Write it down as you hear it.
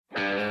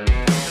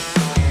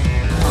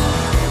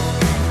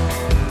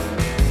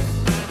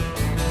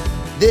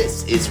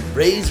This is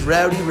Ray's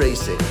Rowdy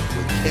Racing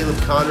with Caleb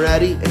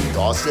Conradi and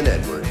Dawson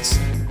Edwards.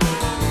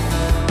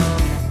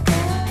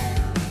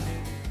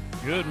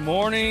 Good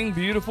morning,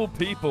 beautiful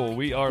people.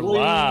 We are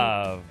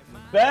live.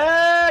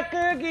 Back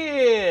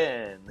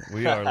again.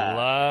 We are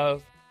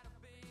live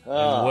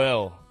and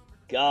well.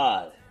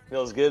 God,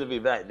 feels good to be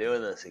back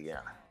doing this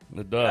again.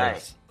 It does.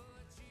 Nice.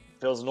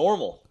 Feels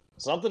normal.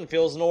 Something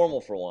feels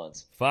normal for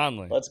once.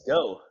 Finally. Let's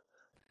go.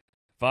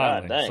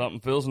 Finally. Something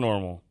feels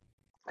normal.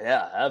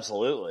 Yeah,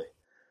 absolutely.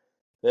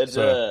 It's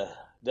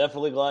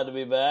definitely glad to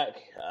be back.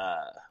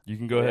 You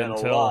can go ahead and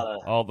tell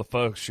all the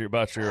folks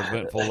about your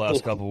eventful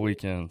last couple of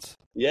weekends.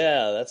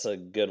 Yeah, that's a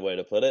good way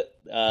to put it.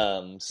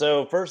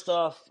 So first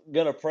off,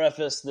 going to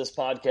preface this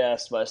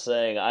podcast by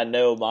saying I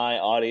know my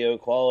audio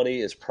quality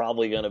is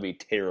probably going to be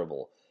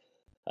terrible.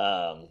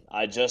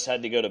 I just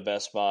had to go to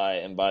Best Buy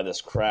and buy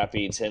this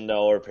crappy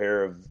 $10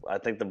 pair of, I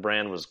think the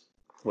brand was,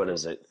 what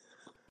is it?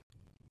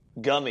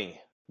 Gummy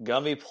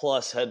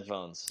Plus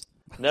headphones.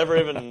 Never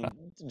even,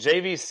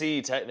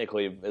 JVC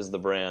technically is the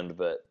brand,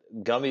 but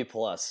Gummy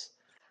Plus.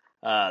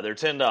 They're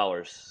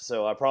 $10,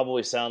 so I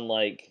probably sound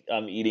like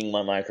I'm eating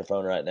my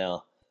microphone right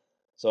now.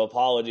 So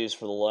apologies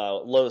for the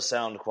low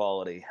sound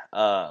quality.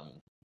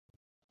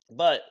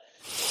 But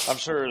I'm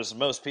sure as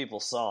most people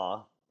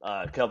saw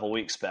a couple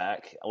weeks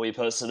back, we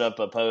posted up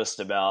a post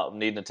about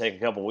needing to take a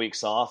couple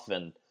weeks off,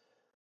 and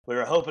we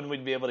were hoping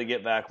we'd be able to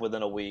get back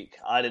within a week.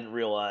 I didn't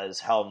realize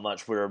how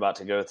much we were about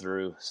to go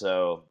through,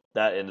 so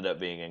that ended up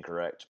being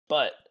incorrect.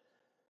 But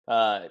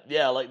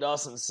yeah, like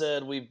Dawson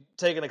said, we've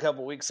taken a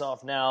couple weeks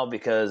off now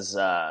because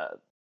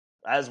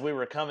as we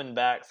were coming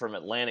back from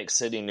Atlantic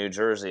City, New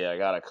Jersey, I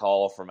got a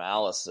call from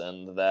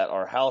Allison that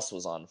our house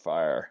was on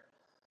fire.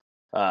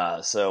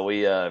 So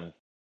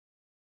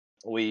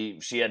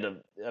she had to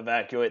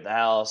evacuate the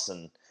house,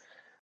 and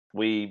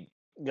we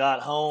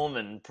got home,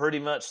 and pretty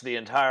much the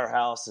entire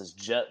house is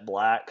jet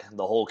black.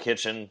 The whole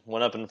kitchen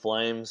went up in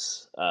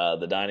flames.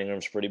 The dining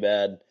room's pretty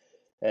bad.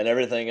 And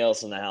everything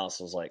else in the house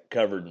was like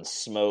covered in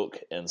smoke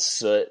and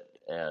soot,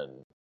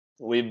 and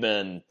we've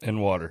been in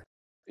water.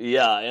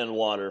 Yeah, in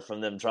water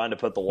from them trying to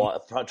put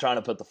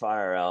the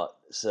fire out.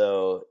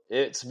 So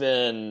it's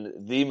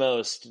been the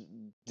most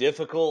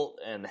difficult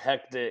and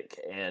hectic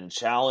and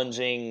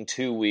challenging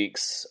 2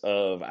 weeks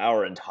of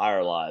our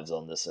entire lives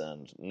on this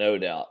end, no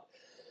doubt.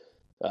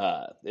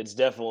 It's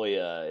definitely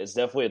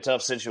a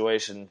tough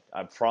situation.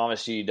 I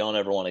promise you don't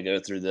ever want to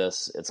go through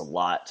this. It's a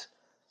lot,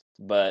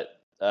 but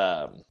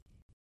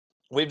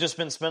we've just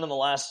been spending the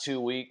last 2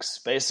 weeks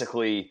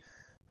basically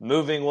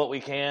moving what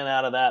we can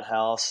out of that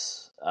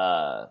house,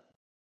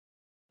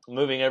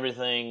 moving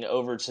everything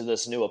over to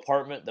this new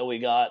apartment that we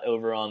got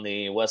over on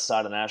the west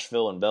side of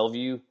Nashville in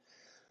Bellevue.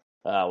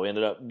 We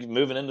ended up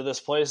moving into this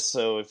place,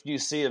 so if you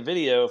see a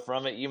video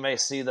from it, you may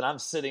see that I'm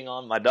sitting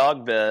on my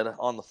dog bed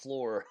on the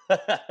floor.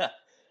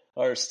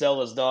 Or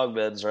Stella's dog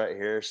bed's right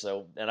here.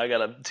 So, and I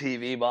got a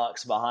TV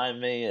box behind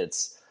me.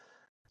 It's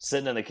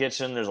sitting in the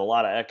kitchen. There's a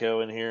lot of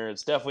echo in here.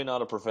 It's definitely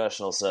not a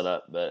professional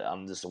setup, but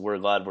we're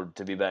glad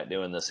to be back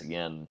doing this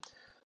again.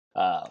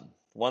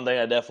 One thing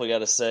I definitely got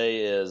to say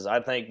is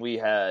I think we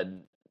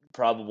had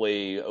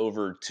probably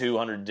over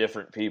 200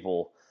 different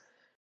people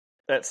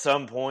at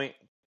some point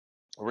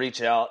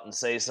reach out and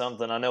say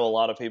something. I know a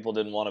lot of people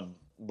didn't want to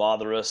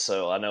bother us,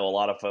 so I know a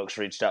lot of folks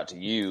reached out to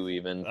you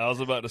even. I was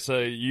about to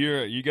say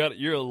you're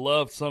a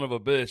loved son of a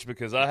bitch,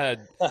 because I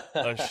had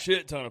a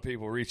shit ton of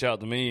people reach out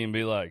to me and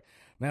be like,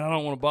 man, I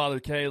don't want to bother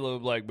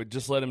Caleb, but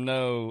just let him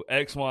know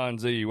X, Y, and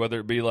Z, whether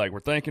it be like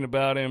we're thinking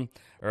about him,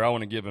 or I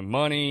want to give him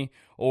money,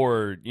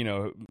 or,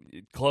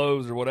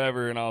 clothes or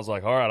whatever. And I was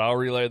like, all right, I'll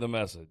relay the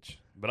message.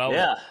 But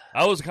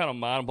I was kind of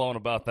mind blown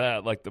about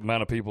that, like the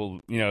amount of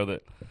people,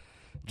 that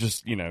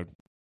just,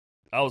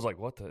 I was like,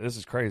 this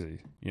is crazy.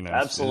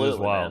 Absolutely, it is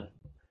wild. man.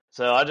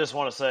 So I just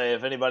want to say,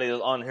 if anybody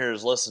on here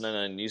is listening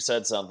and you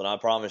said something, I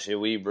promise you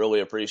we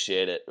really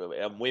appreciate it.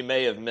 We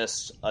may have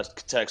missed a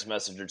text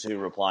message or two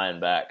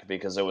replying back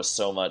because there was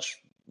so much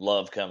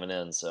love coming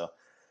in.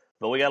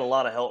 But we got a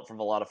lot of help from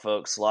a lot of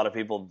folks. A lot of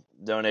people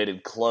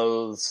donated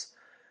clothes.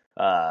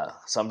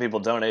 Some people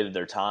donated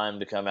their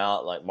time to come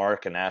out, like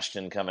Mark and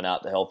Ashton coming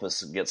out to help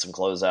us get some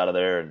clothes out of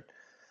there. And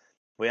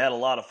we had a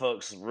lot of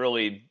folks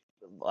really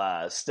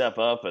step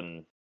up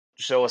and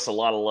show us a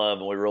lot of love,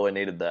 and we really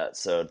needed that.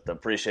 So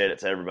appreciate it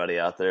to everybody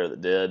out there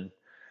that did.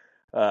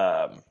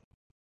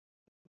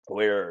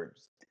 We're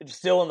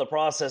still in the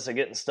process of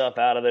getting stuff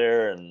out of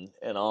there and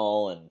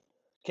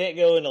can't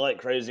go into like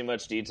crazy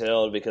much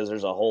detail because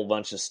there's a whole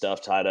bunch of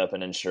stuff tied up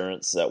in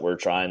insurance that we're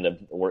trying to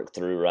work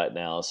through right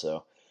now.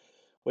 So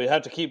we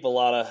have to keep a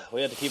lot of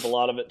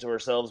it to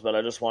ourselves, but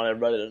I just want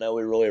everybody to know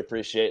we really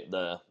appreciate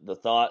the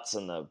thoughts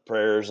and the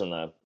prayers and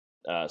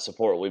the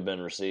support we've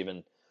been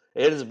receiving.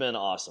 It has been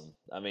awesome.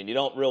 I mean, you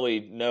don't really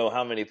know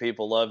how many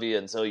people love you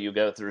until you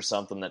go through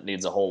something that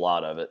needs a whole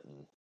lot of it.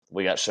 And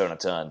we got shown a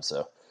ton,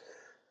 so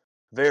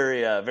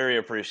very, very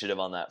appreciative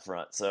on that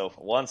front. So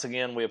once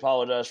again, we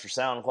apologize for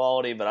sound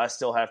quality, but I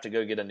still have to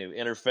go get a new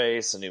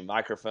interface, a new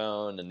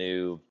microphone, a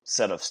new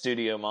set of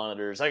studio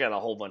monitors. I got a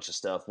whole bunch of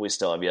stuff we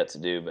still have yet to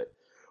do, but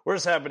we're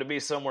just happy to be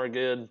somewhere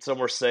good,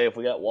 somewhere safe.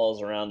 We got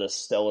walls around us.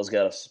 Stella's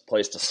got a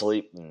place to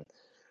sleep, and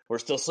we're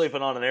still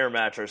sleeping on an air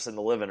mattress in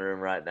the living room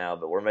right now,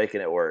 but we're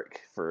making it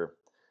work for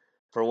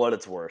what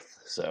it's worth.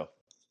 So,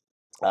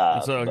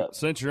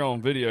 since you're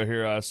on video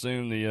here, I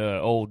assume the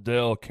old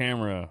Dell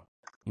camera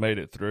made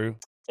it through.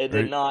 It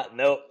did not.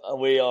 Nope.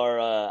 We are.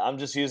 I'm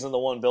just using the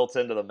one built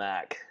into the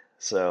Mac.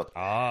 So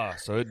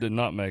so it did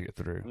not make it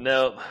through.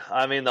 Nope.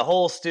 I mean, the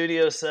whole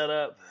studio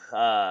setup.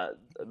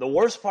 The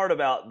worst part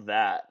about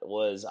that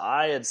was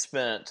I had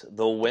spent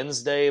the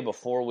Wednesday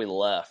before we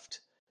left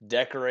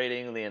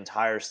decorating the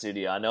entire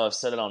studio. I know I've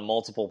said it on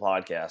multiple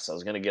podcasts. I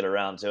was going to get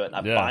around to it, and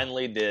I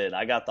finally did.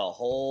 I got the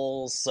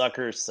whole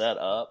sucker set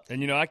up.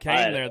 And I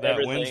came there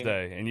that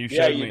Wednesday, and you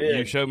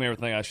showed me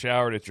everything. I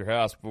showered at your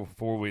house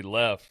before we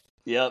left.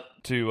 Yep.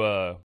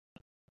 To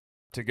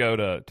go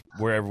to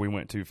wherever we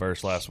went to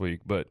first last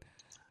week, but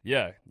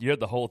yeah, you had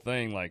the whole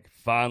thing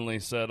finally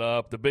set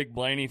up. The big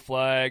Blaney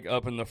flag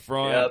up in the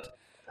front. Yep.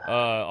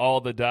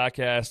 All the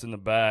die-cast in the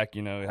back,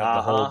 you had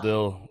the whole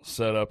deal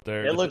set up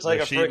there. It looks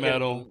like a freaking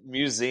metal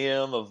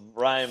museum of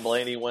Ryan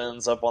Blaney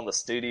wins up on the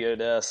studio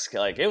desk.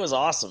 It was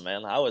awesome,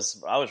 man. I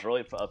was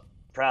really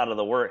proud of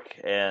the work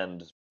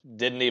and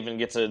didn't even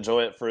get to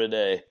enjoy it for a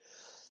day.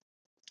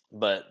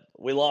 But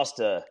we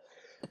lost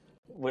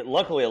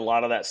luckily, a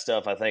lot of that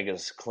stuff I think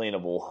is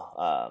cleanable.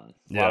 A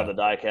lot of the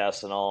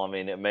die-cast and all. I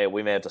mean,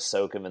 we may have to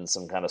soak them in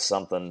some kind of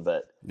something,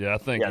 but I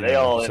think they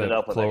all ended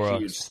up with Clorox. a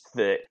huge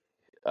thick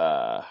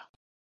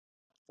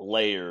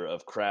layer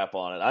of crap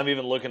on it. I'm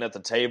even looking at the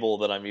table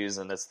that I'm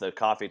using. It's the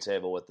coffee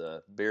table with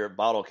the beer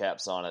bottle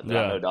caps on it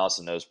that I know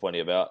Dawson knows plenty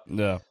about.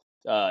 Yeah.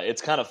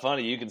 It's kind of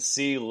funny. You can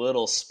see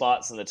little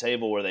spots in the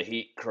table where the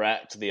heat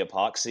cracked the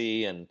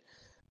epoxy and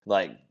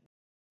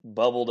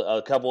bubbled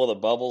a couple of the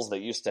bubbles that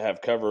used to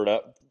have covered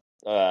up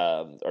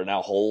are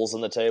now holes in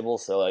the table.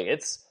 So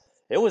it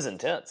was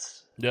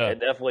intense. Yeah.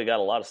 It definitely got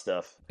a lot of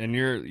stuff. And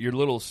your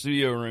little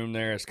studio room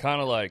there is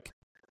kind of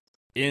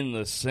in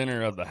the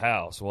center of the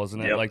house,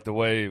 wasn't it? Yep. The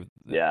way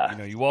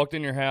you walked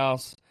in your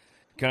house,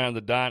 kind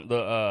of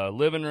the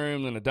living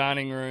room, then the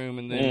dining room,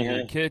 and then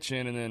your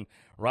kitchen, and then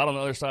right on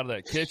the other side of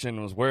that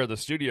kitchen was where the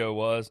studio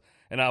was.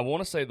 And I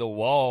want to say the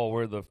wall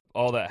where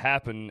all that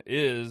happened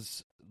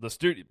is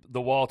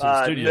the wall to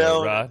the studio,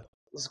 no, right?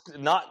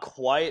 Not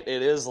quite.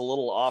 It is a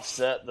little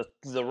offset.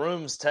 The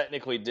rooms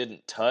technically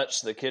didn't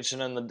touch the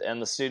kitchen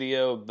and the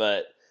studio,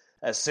 but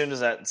as soon as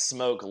that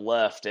smoke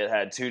left, it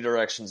had two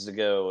directions to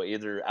go: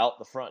 either out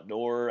the front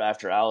door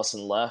after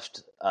Allison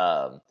left,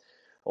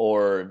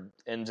 or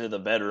into the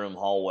bedroom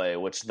hallway,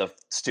 which the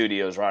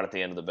studio is right at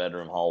the end of the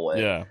bedroom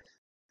hallway. Yeah.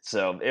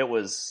 So it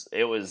was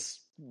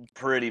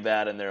pretty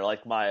bad in there.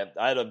 I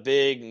had a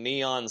big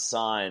neon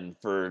sign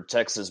for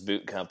Texas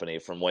Boot Company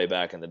from way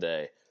back in the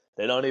day.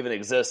 They don't even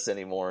exist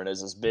anymore. And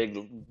there's this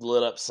big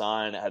lit up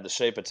sign. It had the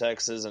shape of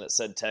Texas and it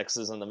said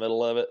Texas in the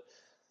middle of it.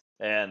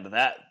 And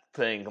that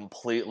thing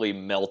completely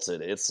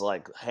melted. It's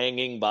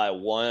hanging by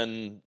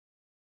one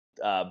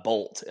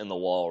bolt in the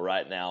wall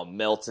right now,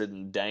 melted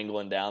and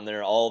dangling down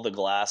there. All the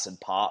glass had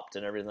popped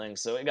and everything.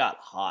 So it got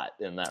hot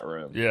in that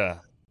room. Yeah.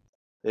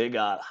 It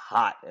got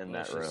hot in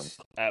that room.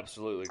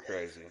 Absolutely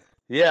crazy.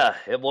 Yeah,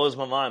 it blows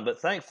my mind.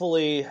 But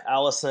thankfully,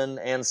 Allison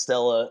and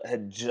Stella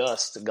had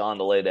just gone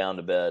to lay down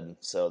to bed.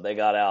 So they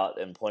got out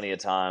in plenty of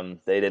time.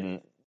 They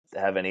didn't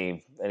have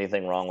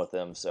anything wrong with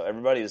them. So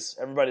everybody's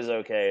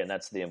okay, and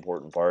that's the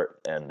important part.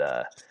 And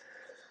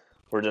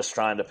we're just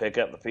trying to pick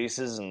up the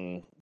pieces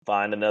and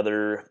find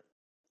another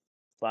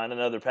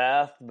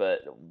path.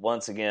 But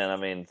once again, I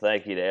mean,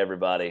 thank you to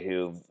everybody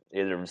who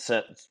either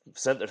sent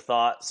their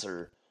thoughts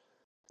or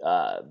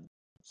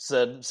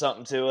said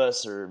something to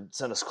us or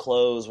sent us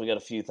clothes. We got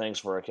a few things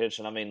for our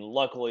kitchen. I mean,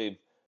 luckily,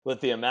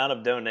 with the amount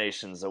of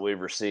donations that we've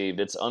received,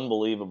 it's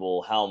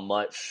unbelievable how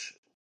much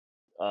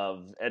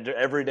of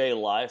everyday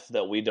life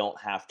that we don't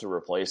have to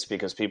replace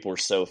because people are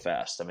so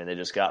fast. I mean, they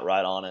just got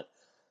right on it.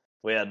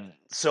 We have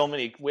so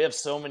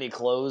many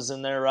clothes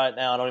in there right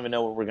now. I don't even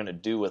know what we're going to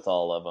do with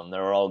all of them.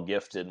 They're all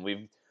gifted, and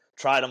we've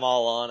tried them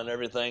all on and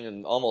everything,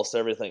 and almost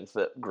everything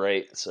fit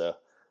great. So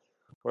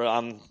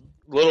I'm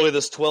literally,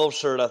 this 12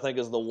 shirt, I think,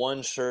 is the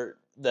one shirt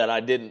that I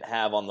didn't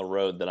have on the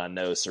road that I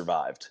know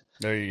survived.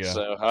 There you go.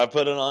 So I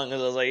put it on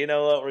because I was like, you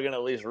know what, we're going to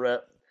at least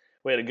rep.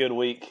 We had a good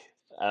week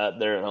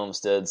there at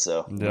Homestead,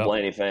 so the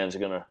Blaney fans are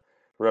going to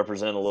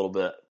represent a little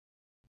bit.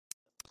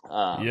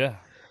 Yeah.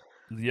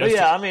 But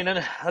yeah, I mean,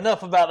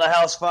 enough about the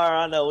house fire.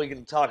 I know we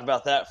can talk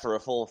about that for a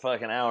full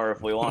fucking hour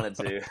if we wanted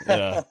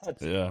to.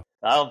 Yeah.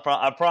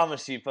 I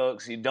promise you,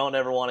 folks, you don't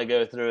ever want to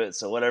go through it.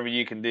 So whatever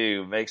you can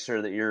do, make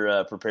sure that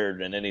you're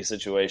prepared in any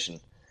situation,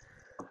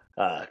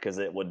 because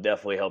it would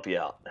definitely help you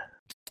out.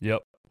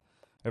 Yep.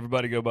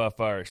 Everybody go buy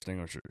fire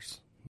extinguishers.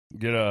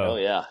 Get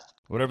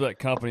whatever that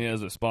company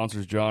is that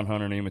sponsors John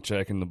Hunter and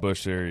Nemechek in the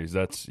Bush series.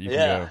 You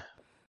can go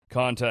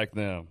contact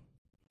them.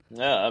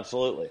 Yeah,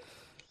 absolutely.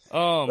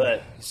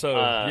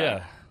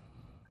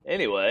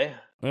 Anyway.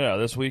 Yeah,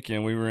 this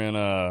weekend we were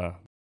in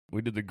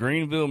we did the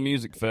Greenville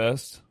Music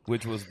Fest,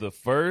 which was the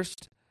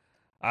first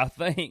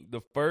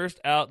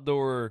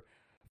outdoor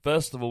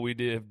festival we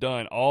have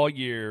done all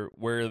year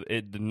where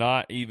it did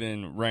not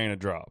even rain a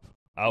drop.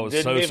 I was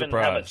Didn't so even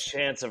surprised. have a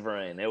chance of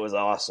rain. It was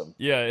awesome.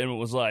 Yeah, and it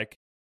was like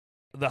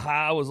the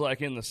high was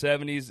like in the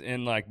 70s,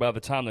 and like by the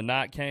time the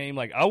night came,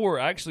 like I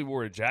actually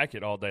wore a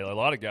jacket all day. Like, a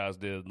lot of guys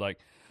did. Like,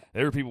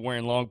 there were people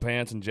wearing long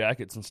pants and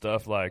jackets and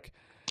stuff. Like,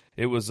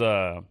 it was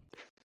that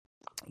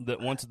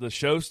once the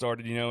show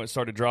started, it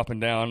started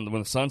dropping down.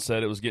 When the sun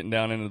set, it was getting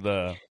down into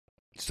the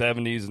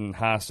 70s and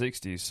high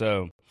 60s.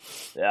 So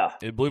yeah,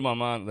 it blew my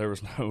mind that there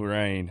was no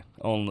rain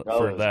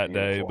for that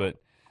day, but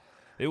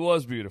it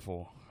was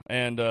beautiful.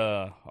 And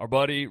our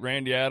buddy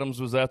Randy Adams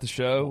was at the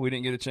show. We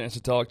didn't get a chance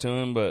to talk to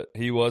him, but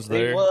he was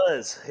there. He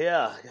was,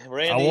 yeah.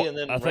 Randy, and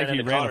then I think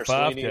he ran a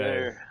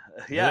 5K.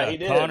 Yeah, he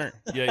did. Connor,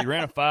 he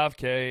ran a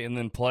 5K and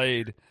then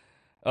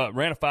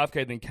ran a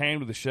 5K, then came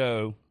to the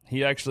show.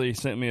 He actually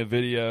sent me a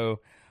video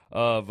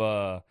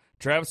of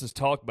Travis's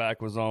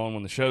talkback was on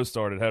when the show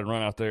started. Had to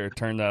run out there and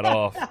turn that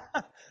off.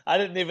 I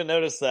didn't even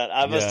notice that.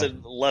 I must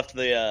have left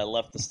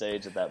the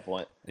stage at that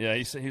point. Yeah,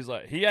 he's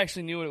like, he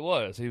actually knew what it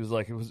was. He was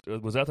like,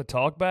 was that the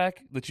talkback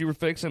that you were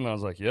fixing? And I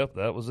was like, yep,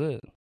 that was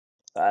it.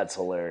 That's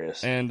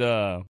hilarious. And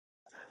that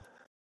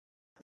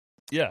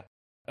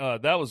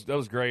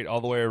was great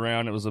all the way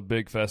around. It was a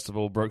big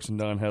festival. Brooks and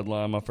Dunn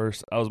headline.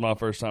 That was my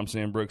first time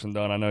seeing Brooks and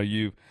Dunn. I know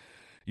you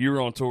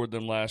were on tour with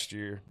them last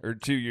year or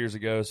 2 years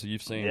ago, so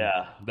you've seen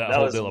that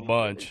whole deal a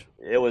bunch.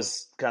 It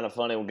was kind of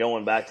funny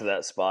going back to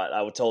that spot.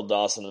 I told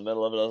Dawson in the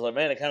middle of it, I was like,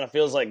 man, it kind of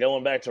feels like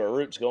going back to our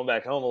roots, going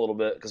back home a little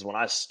bit. Because when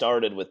I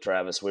started with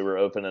Travis, we were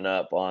opening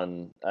up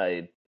on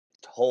a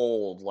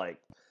whole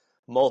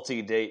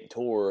multi-date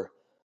tour.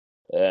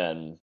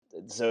 And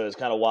so it was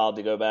kind of wild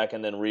to go back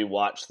and then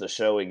rewatch the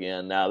show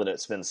again now that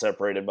it's been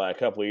separated by a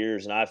couple of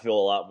years. And I feel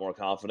a lot more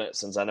confident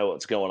since I know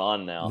what's going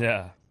on now.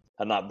 Yeah.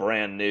 I'm not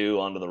brand new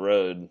onto the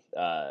road.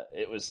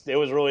 It was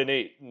really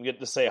neat. You get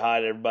to say hi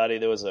to everybody.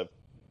 There was a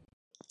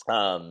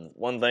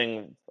one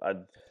thing.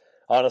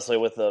 Honestly,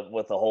 with the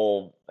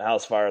whole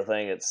house fire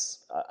thing,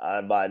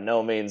 I by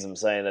no means am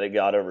saying that it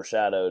got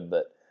overshadowed,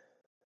 but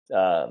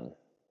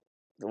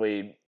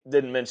we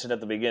didn't mention at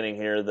the beginning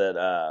here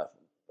that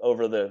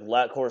over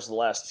the course of the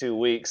last 2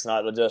 weeks,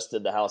 not just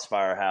did the house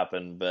fire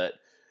happen, but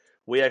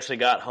we actually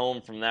got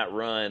home from that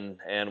run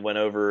and went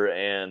over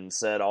and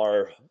said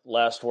our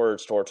last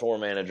words to our tour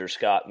manager,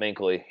 Scott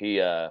Minkley.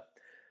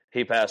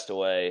 He passed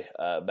away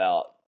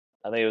about,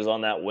 I think it was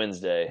on that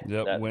Wednesday.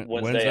 Yep, that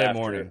Wednesday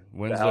morning.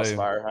 The house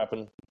fire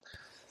happened.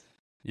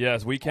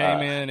 Yes, we came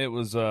in. It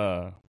was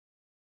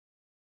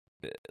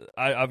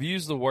I've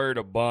used the word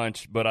a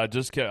bunch, but I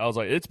was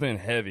like, it's been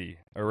heavy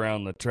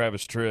around the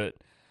Travis Tritt,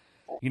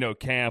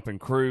 camp and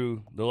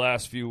crew the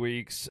last few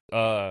weeks.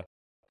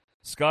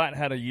 Scott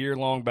had a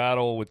year-long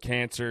battle with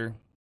cancer,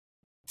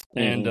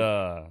 and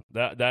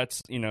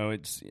that's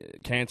it's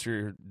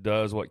cancer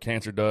does what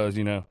cancer does,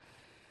 and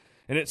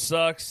it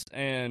sucks.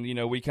 And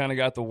we kind of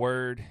got the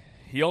word.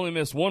 He only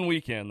missed one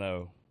weekend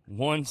though,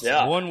 one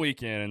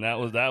weekend,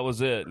 and that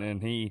was it.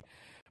 And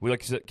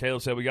like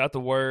Caleb said, we got the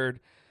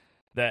word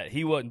that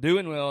he wasn't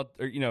doing well,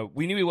 or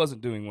we knew he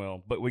wasn't doing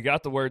well, but we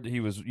got the word that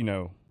he was,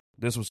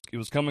 it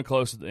was coming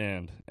close to the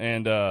end,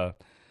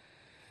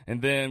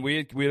 and then we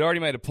had already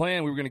made a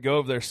plan. We were going to go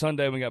over there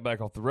Sunday when we got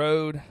back off the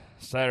road.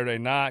 Saturday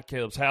night,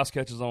 Caleb's house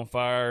catches on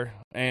fire.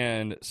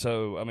 And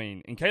so,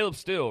 and Caleb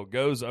still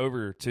goes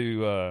over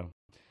to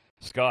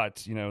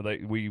Scott's.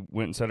 We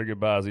went and said our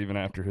goodbyes even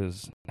after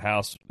his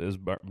house is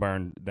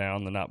burned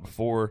down the night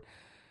before.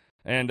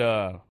 And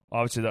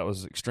obviously that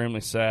was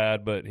extremely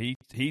sad. But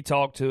he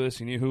talked to us.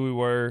 He knew who we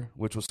were,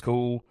 which was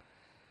cool.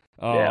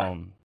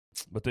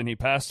 But then he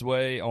passed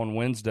away on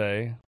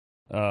Wednesday.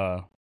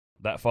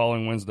 That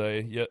following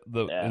Wednesday, in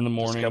the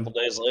morning.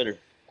 Just a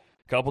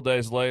couple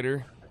days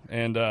later.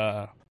 And,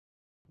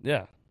 it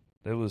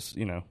was,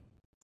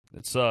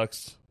 it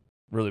sucks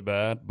really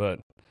bad, but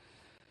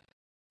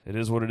it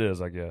is what it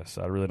is, I guess.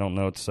 I really don't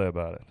know what to say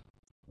about it.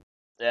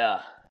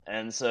 Yeah,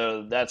 and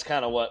so that's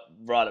kind of what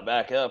brought it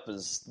back up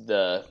is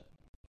the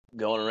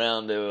going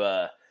around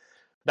to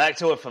back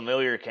to a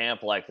familiar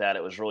camp like that.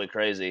 It was really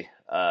crazy.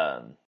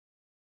 How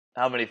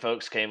many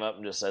folks came up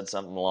and just said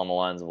something along the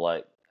lines of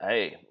like,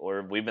 hey,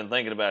 we've been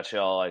thinking about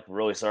y'all, like,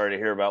 really sorry to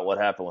hear about what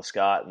happened with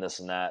Scott and this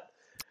and that.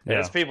 And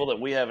it's people that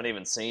we haven't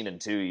even seen in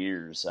 2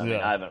 years. I mean,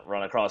 I haven't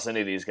run across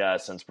any of these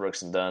guys since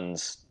Brooks and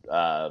Dunn's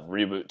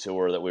reboot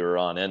tour that we were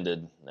on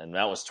ended, and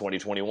that was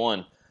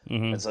 2021.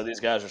 Mm-hmm. And so these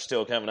guys are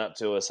still coming up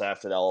to us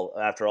after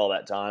all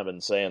that time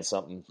and saying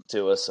something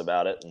to us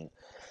about it and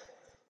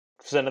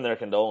sending their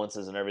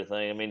condolences and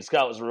everything. I mean,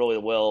 Scott was a really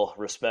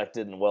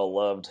well-respected and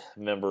well-loved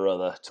member of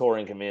the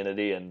touring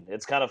community, and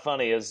it's kind of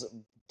funny, as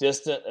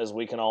distant as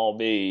we can all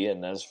be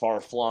and as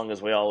far-flung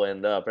as we all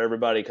end up,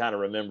 everybody kind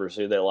of remembers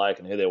who they like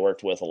and who they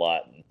worked with a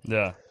lot.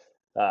 Yeah.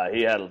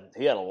 He had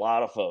a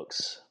lot of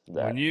folks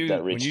that reached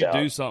out. When you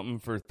do something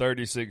for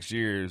 36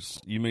 years,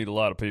 you meet a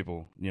lot of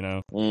people,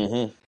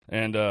 Mm-hmm.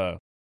 And that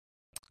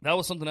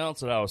was something else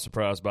that I was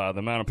surprised by, the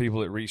amount of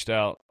people that reached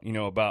out,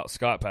 about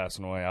Scott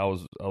passing away. I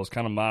was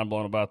kind of mind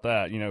blown about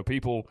that.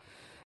 People,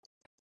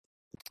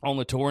 on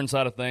the touring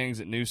side of things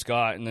that knew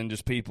Scott, and then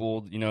just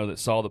people, you know, that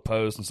saw the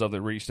post and stuff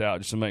that reached out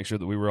just to make sure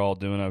that we were all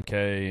doing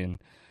okay. And,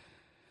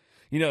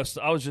 you know,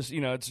 so I was just,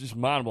 you know, it's just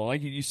mind-blowing.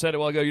 Like you said it a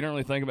while ago, you don't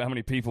really think about how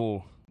many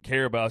people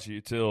care about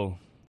you till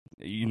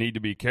you need to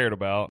be cared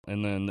about.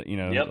 And then, you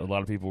know, a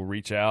lot of people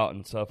reach out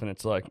and stuff, and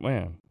it's like,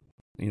 man,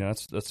 you know,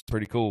 that's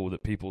pretty cool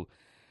that people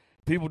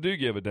do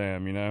give a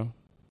damn, you know?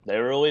 They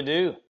really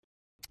do.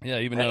 Yeah,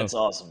 even and though it's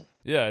awesome.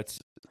 Yeah, it's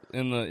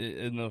in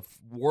the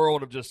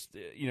world of just,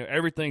 you know,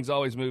 everything's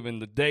always moving.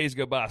 The days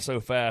go by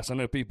so fast. I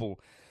know people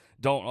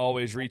don't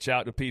always reach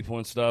out to people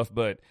and stuff,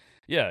 but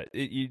yeah,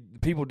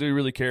 people do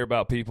really care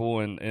about people,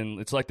 and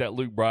it's like that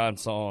Luke Bryan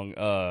song.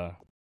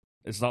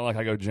 It's not like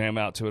I go jam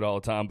out to it all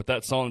the time, but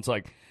that song, it's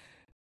like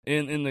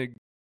in the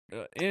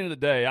end of the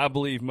day, I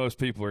believe most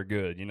people are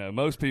good. You know,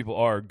 most people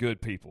are good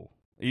people.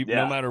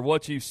 No matter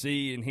what you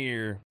see and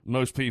hear,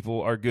 most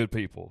people are good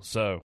people.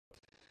 So.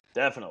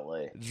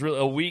 Definitely. It's really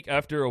a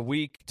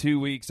week, 2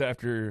 weeks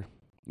after,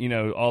 you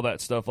know, all that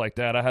stuff like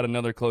that. I had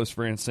another close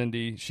friend,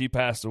 Cindy. She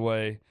passed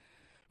away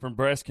from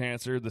breast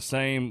cancer the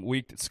same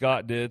week that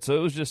Scott did. So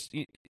it was just,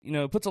 you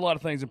know, it puts a lot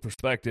of things in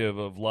perspective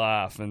of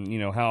life and, you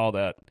know, how all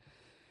that,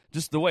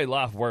 just the way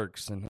life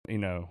works. And, you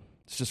know,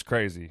 it's just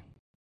crazy.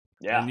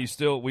 Yeah. And we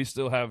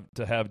still have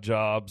to have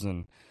jobs,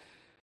 and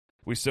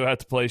we still have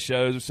to play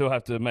shows. We still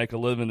have to make a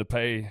living to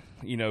pay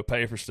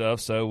for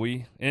stuff. So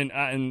you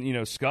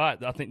know,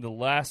 Scott, I think the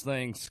last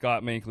thing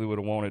Scott Minkley would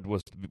have wanted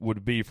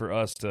would be for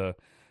us to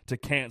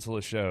cancel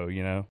a show,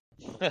 you know.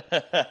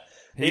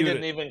 He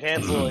didn't even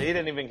cancel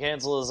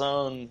his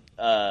own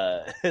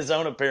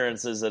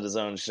appearances at his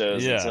own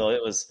shows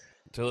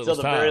until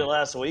the very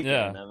last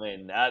weekend. Yeah. I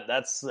mean,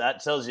 that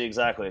tells you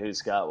exactly who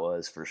Scott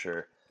was for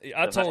sure.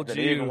 I told you.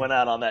 He even went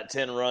out on that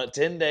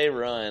 10-day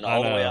run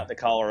all the way out to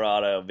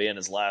Colorado, being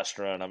his last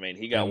run. I mean,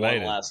 he got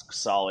one last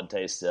solid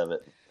taste of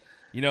it.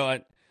 You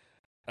know,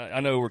 I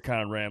know we're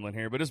kind of rambling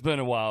here, but it's been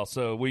a while,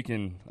 so I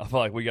feel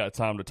like we got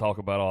time to talk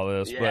about all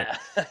this. Yeah.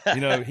 But,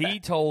 you know,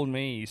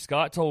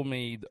 Scott told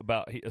me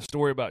about a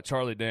story about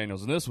Charlie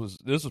Daniels, and this was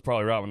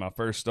probably right when I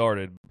first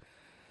started.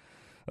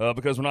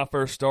 Because when I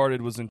first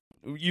started was in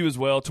you as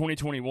well,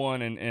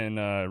 2021,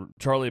 and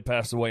Charlie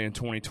passed away in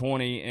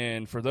 2020.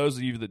 And for those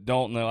of you that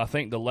don't know, I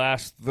think the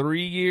last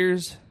 3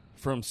 years,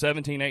 from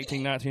 17,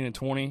 18, 19, and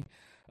 20,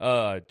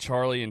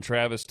 Charlie and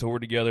Travis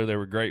toured together. They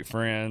were great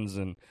friends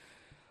and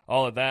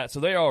all of that. So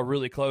they are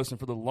really close. And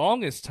for the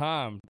longest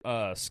time,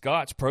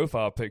 Scott's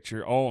profile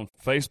picture on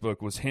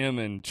Facebook was him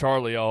and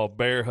Charlie all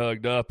bear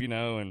hugged up, you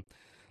know, and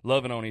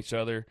loving on each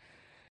other.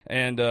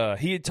 And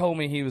he had told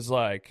me,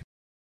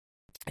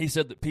 he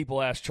said that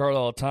people ask Charlie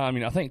all the time.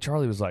 You know, I think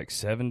Charlie was like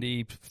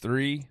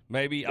 73,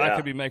 maybe. Yeah. I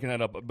could be making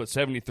that up, but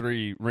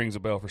 73 rings a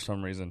bell for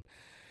some reason. And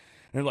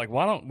they're like,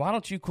 why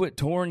don't you quit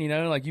touring? You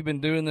know, like, you've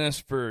been doing this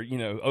for, you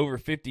know, over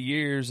 50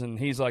 years. And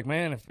he's like,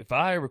 man, if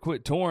I ever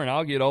quit touring,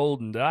 I'll get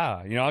old and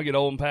die. You know, I'll get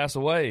old and pass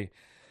away.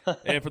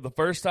 And for the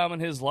first time in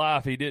his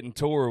life, he didn't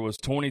tour was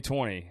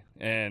 2020,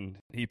 and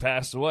he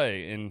passed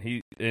away. And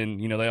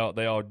you know,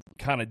 they all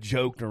kind of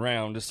joked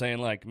around, just saying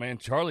like, man,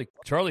 Charlie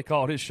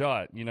called his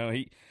shot. You know,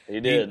 he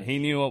did. He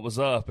knew what was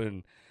up,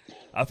 and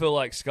I feel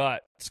like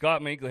Scott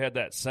Minkley had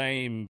that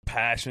same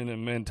passion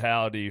and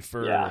mentality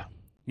for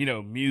you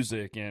know,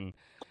 music. And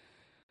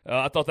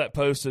I thought that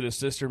post that his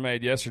sister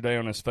made yesterday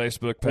on his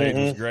Facebook page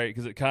was great,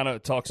 because it kind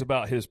of talks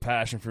about his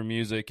passion for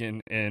music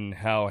and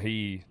how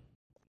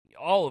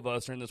all of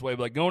us are in this way,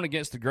 but like going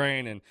against the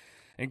grain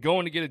and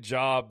going to get a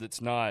job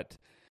that's not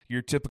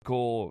your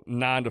typical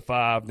 9 to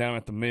 5 down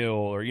at the mill,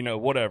 or, you know,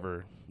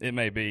 whatever it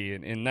may be.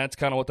 And that's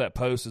kind of what that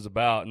post is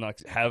about. And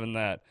like having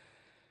that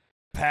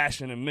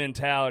passion and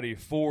mentality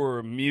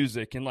for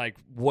music and like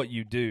what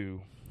you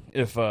do.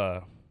 If,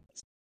 for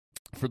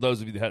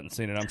those of you that hadn't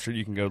seen it, I'm sure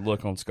you can go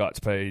look on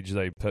Scott's page.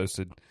 They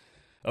posted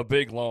a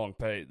big, long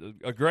page,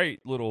 a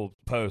great little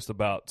post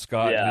about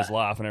Scott and his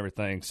life and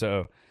everything.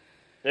 So,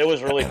 it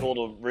was really cool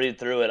to read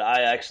through it.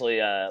 I actually,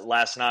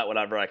 last night,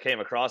 whenever I came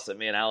across it,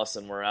 me and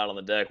Allison were out on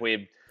the deck.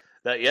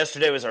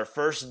 Yesterday was our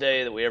first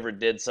day that we ever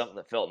did something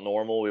that felt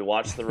normal. We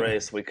watched the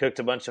race. We cooked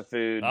a bunch of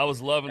food. I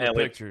was loving the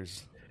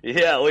pictures.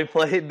 We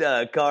played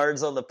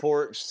cards on the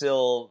porch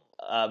till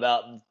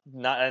about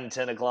 9,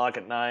 10 o'clock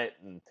at night,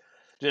 and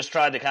just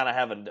tried to kind of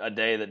have a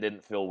day that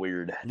didn't feel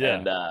weird. Yeah,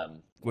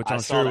 and, which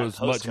I'm sure was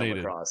much needed.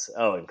 Across.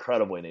 Oh,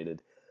 incredibly needed.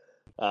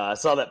 I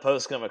saw that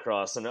post come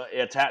across, and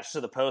attached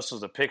to the post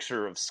was a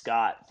picture of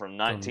Scott from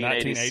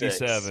 1986.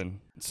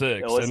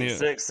 6. Was it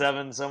 6,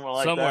 7, somewhere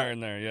like that? Somewhere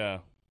in there, yeah.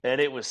 And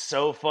it was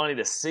so funny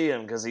to see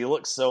him, because he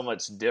looked so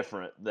much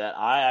different, that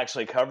I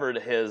actually covered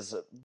his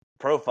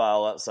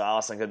profile up so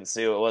Allison couldn't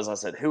see who it was. And I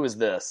said, "Who is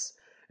this?"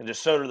 And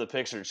just showed her the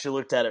picture. And she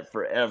looked at it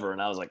forever,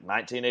 and I was like,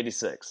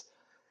 1986.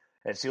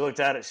 And she looked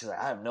at it. She's like,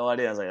 "I have no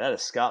idea." I was like, "That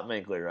is Scott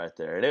Minkley right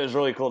there." And it was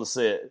really cool to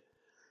see it.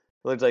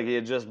 It looked like he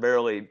had just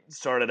barely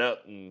started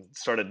up and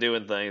started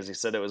doing things. He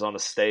said it was on a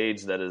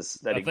stage that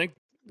he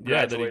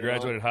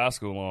graduated high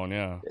school on.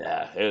 Yeah,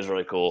 it was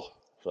really cool.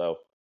 So,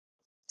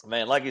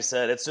 man, like you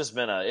said, it's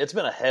been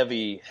a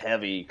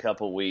heavy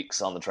couple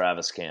weeks on the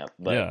Travis camp.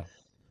 But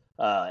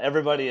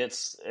everybody,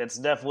 it's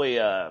definitely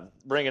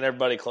bringing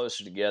everybody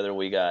closer together.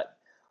 We got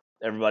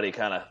everybody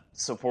kind of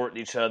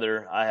supporting each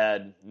other. I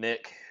had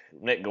Nick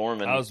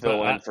Gorman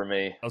fill in for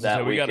me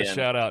that we weekend. got to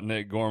shout out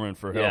Nick Gorman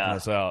for helping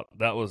us out.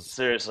 That was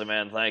seriously,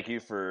 man. Thank you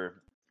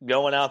for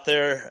going out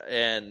there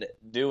and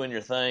doing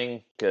your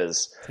thing,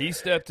 because he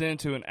stepped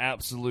into an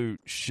absolute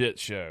shit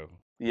show.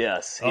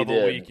 Yes, he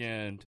did. A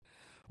weekend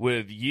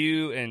with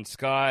you and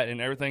Scott and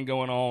everything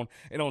going on.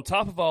 And on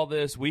top of all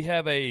this, we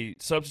have a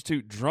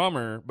substitute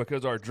drummer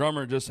because our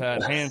drummer just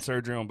had hand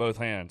surgery on both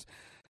hands.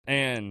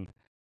 And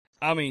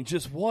I mean,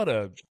 just what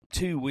a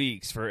 2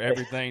 weeks for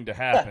everything to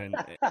happen.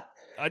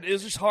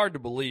 It's just hard to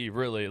believe,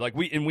 really. Like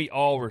we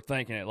all were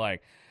thinking it,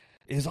 like,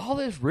 is all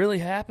this really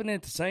happening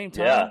at the same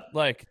time? Yeah.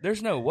 Like,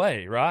 there's no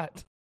way,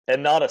 right?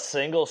 And not a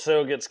single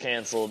show gets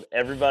canceled.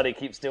 Everybody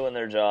keeps doing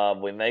their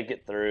job. We make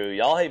it through.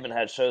 Y'all even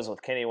had shows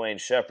with Kenny Wayne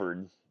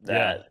Shepherd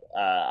that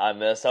I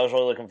missed. I was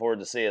really looking forward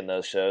to seeing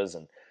those shows.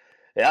 And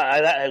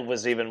that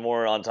was even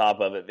more on top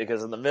of it,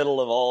 because in the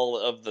middle of all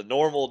of the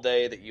normal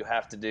day that you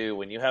have to do,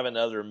 when you have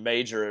another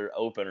major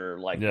opener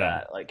like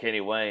that, like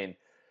Kenny Wayne,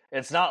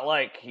 it's not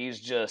like he's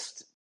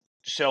just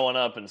showing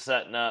up and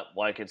setting up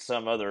like it's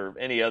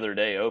any other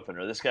day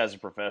opener. This guy's a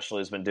professional.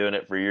 He's been doing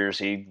it for years.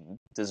 He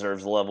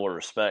deserves a level of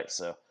respect.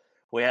 So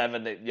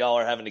y'all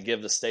are having to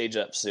give the stage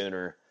up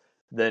sooner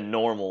than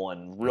normal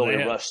and really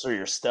rush through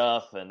your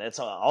stuff. And it's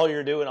all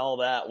you're doing all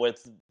that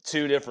with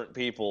two different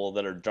people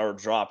that are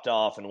dropped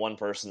off and one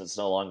person that's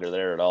no longer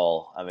there at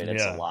all. I mean,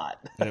 it's a lot.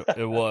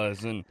 It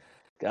was. And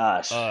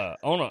gosh,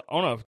 on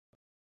a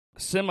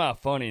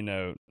semi-funny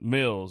note,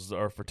 Mills,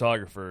 our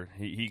photographer,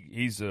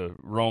 he's a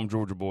Rome,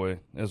 Georgia boy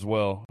as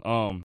well.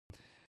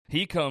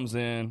 He comes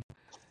in,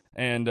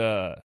 and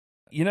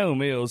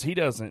Mills,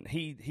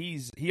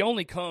 he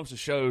only comes to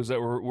shows that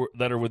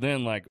are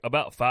within like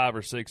about 5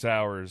 or 6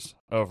 hours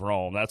of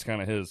Rome. That's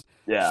kind of his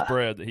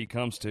spread that he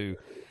comes to.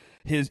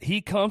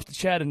 He comes to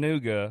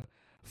Chattanooga,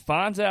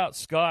 finds out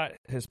Scott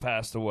has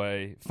passed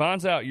away,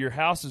 finds out your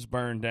house is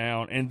burned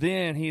down, and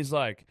then he's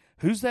like,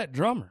 "Who's that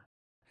drummer?"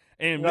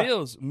 And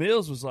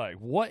Mills was like,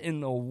 "What in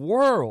the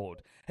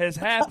world has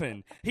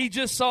happened?" He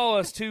just saw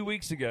us 2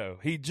 weeks ago.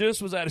 He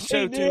just was at a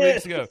show 2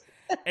 weeks ago.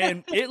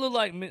 And it looked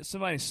like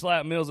somebody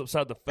slapped Mills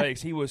upside the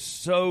face. He was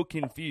so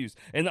confused.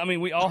 And I mean,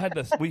 we all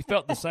we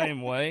felt the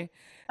same way.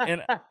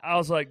 And I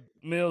was like,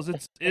 "Mills,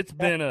 it's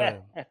been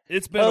a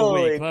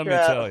week. Let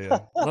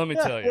me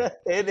tell you.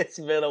 It's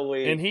been a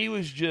week." And he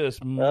was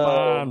just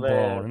mind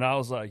blown. And I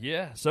was like,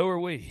 "Yeah, so are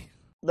we."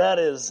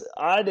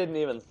 I didn't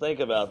even think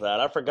about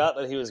that. I forgot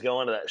that he was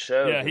going to that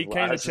show. Yeah, he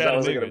came to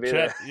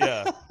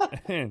Chattanooga.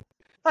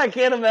 I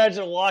can't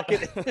imagine walking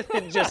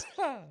and just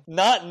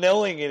not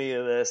knowing any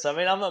of this. I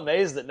mean, I'm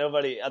amazed that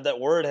that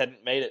word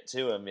hadn't made it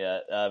to him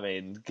yet. I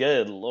mean,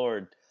 good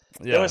Lord.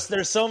 Yeah.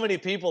 There's so many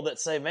people that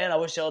say, "Man, I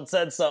wish y'all had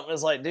said something."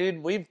 It's like,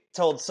 dude, we've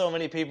told so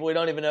many people, we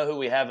don't even know who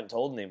we haven't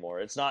told anymore.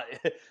 It's not,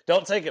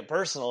 don't take it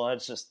personal.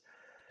 It's just,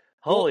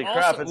 holy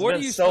crap, it's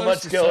been so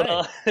much going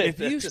on. If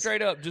you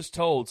straight up just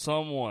told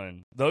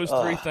someone those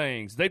three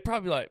things, they'd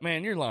probably be like,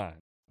 "Man, you're lying.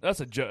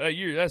 That's a joke.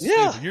 That's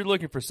stupid. You're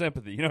looking for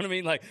sympathy." You know what I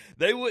mean? Like,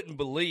 they wouldn't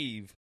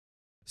believe.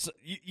 So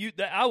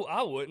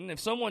I wouldn't. If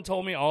someone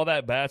told me all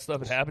that bad stuff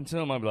had happened to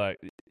them, I'd be like,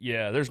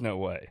 "Yeah, there's no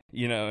way."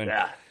 And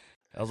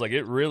I was like,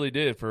 it really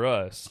did for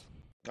us.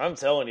 I'm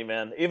telling you,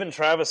 man. Even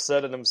Travis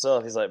said it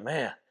himself. He's like,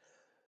 "Man,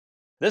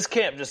 this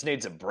camp just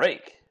needs a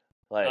break."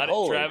 Like,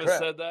 holy Travis crap.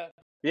 said that?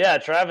 Yeah,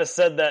 Travis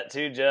said that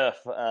too,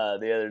 Jeff, the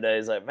other day.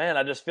 He's like, "Man,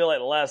 I just feel like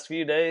the last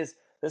few days,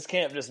 this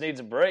camp just needs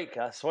a break,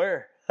 I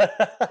swear."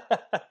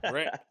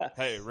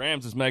 Hey,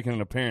 Rams is making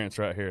an appearance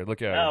right here.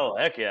 Look at her. Oh,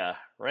 heck yeah.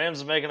 Rams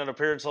is making an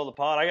appearance on the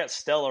pod. I got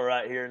Stella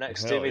right here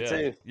next to me,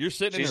 too. You're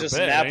sitting in her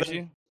bed, napping. Ain't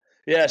you?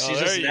 Yeah, she's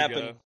just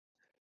napping.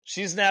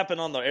 She's napping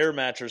on the air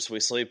mattress we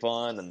sleep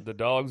on. And the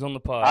dog's on the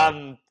pod.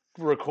 I'm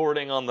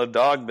recording on the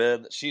dog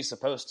bed that she's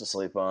supposed to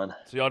sleep on.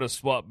 So y'all just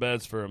swapped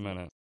beds for a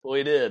minute.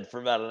 We did, for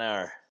about an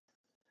hour.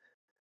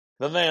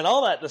 But, man,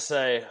 all that to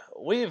say,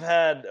 we've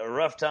had a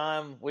rough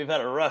time. We've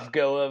had a rough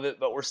go of it,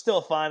 but we're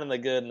still finding the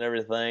good and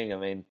everything. I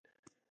mean,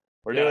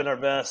 we're doing our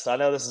best. I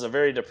know this is a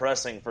very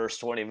depressing first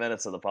 20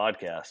 minutes of the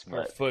podcast. But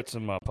our foot's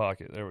in my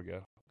pocket. There we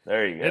go.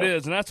 There you go. It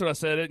is, and that's what I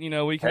said.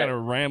 We kind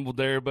of rambled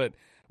there, but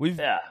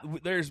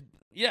there's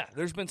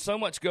been so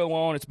much go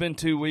on. It's been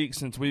 2 weeks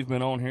since we've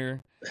been on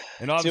here.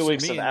 And 2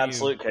 weeks of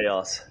absolute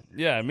chaos.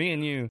 Yeah, me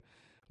and you,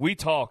 we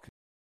talk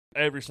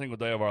every single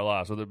day of our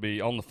lives, whether it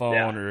be on the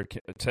phone or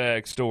a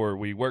text or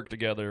we work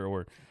together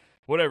or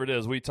whatever it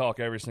is. We talk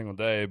every single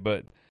day.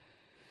 But,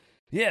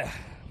 yeah,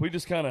 we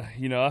just kind of,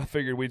 I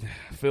figured we'd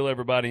fill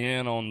everybody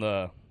in on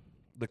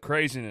the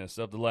craziness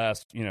of the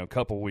last,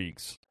 couple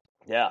weeks.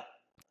 Yeah,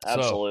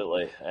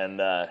 absolutely. And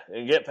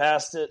get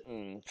past it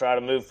and try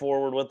to move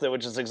forward with it,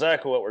 which is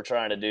exactly what we're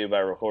trying to do by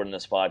recording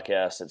this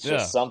podcast. It's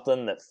just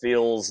something that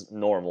feels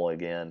normal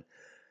again.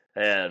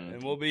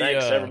 And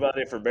thanks,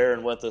 everybody, for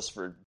bearing with us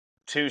for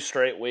 2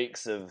 straight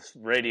weeks of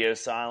radio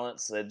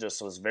silence. It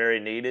just was very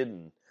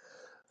needed.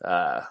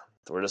 And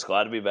we're just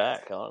glad to be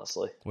back,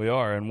 honestly. We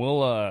are, and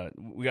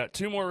we got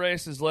 2 more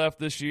races left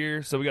this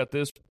year. So we got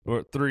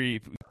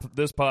 3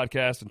 this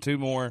podcast and 2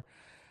 more.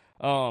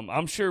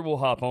 I'm sure we'll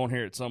hop on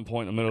here at some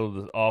point in the middle of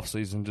the off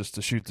season just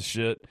to shoot the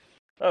shit.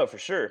 Oh, for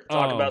sure.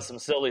 Talk about some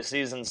silly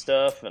season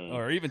stuff,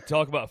 or even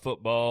talk about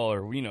football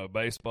or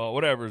baseball,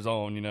 whatever's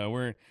on.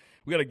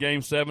 We got a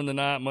Game 7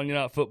 tonight, Monday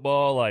Night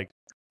Football. Like,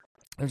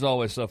 there's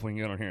always stuff we can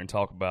get on here and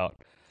talk about.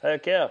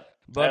 Heck yeah,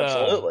 but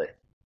absolutely.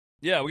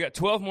 Yeah, we got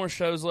 12 more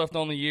shows left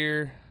on the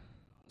year.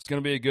 It's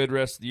going to be a good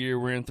rest of the year.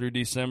 We're in through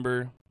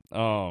December.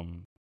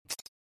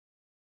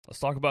 Let's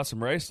talk about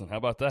some racing. How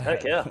about that?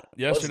 Heck yeah.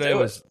 Yesterday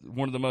was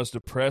one of the most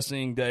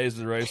depressing days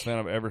as a race fan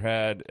I've ever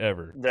had,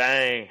 ever.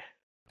 Dang.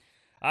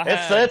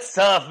 It's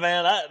tough,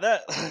 man.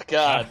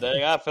 God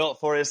dang, I felt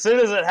for you. As soon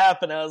as it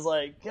happened, I was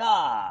like,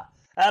 God,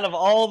 out of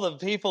all the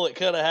people it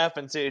could have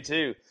happened to,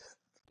 too.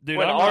 Dude,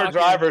 when our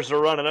drivers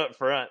are running up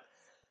front.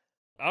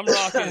 I'm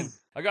rocking.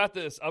 I got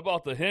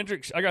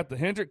the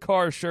Hendrick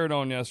Cars shirt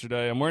on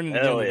yesterday. I'm wearing it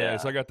again today.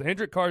 So I got the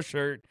Hendrick Cars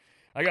shirt.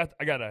 I got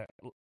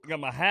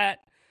my hat.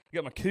 I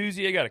got my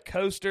koozie. I got a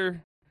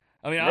coaster.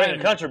 I mean, I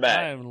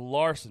am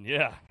Larson.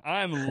 Yeah,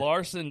 I am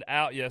Larsoned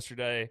out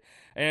yesterday.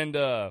 And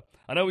I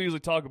know we usually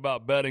talk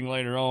about betting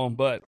later on,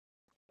 but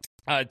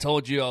I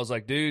told you, I was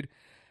like, dude,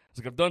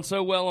 I've done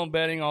so well on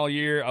betting all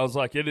year. I was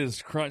like, it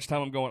is crunch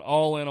time. I'm going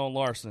all in on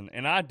Larson.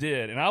 And I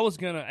did. And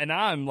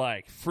I'm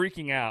like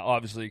freaking out,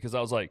 obviously, because I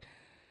was like,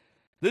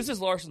 this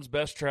is Larson's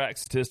best track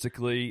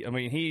statistically. I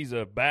mean, he's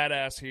a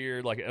badass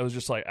here. Like, it was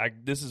just like,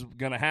 this is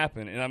going to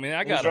happen. And I mean,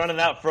 he's running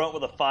out front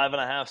with a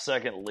 5.5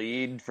 second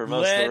lead for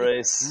most of the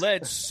race.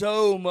 Led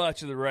so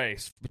much of the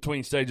race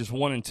between stages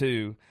 1 and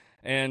 2.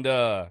 And,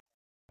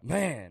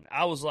 man,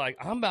 I was like,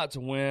 I'm about to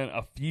win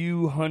a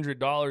few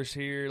 $100s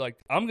here. Like,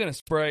 I'm going to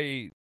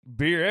spray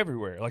beer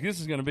everywhere. Like, this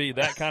is going to be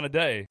that kind of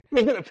day.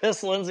 You're going to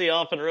piss Lindsay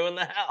off and ruin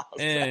the house.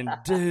 And,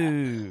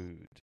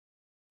 dude,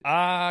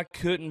 I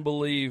couldn't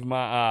believe my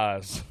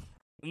eyes.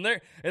 And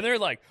they're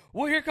like,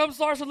 well, here comes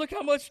Larson. Look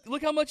how much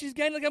he's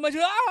gained. Look how much.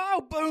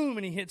 Oh, boom!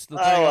 And he hits the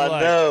thing. Oh,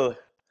 I know.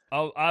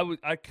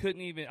 I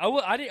couldn't even.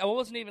 I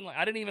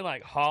didn't even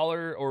like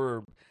holler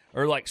or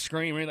like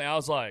scream or anything. I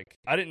was like,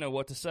 I didn't know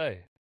what to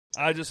say.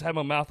 I just had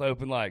my mouth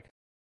open, like,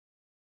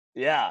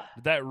 yeah,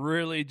 did that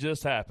really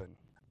just happened?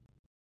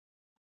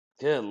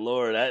 Good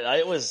Lord,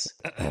 it was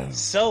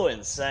so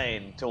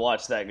insane to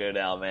watch that go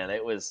down, man.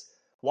 It was.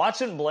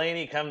 Watching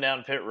Blaney come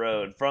down pit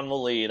road from the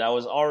lead, I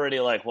was already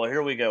like, well,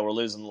 here we go. We're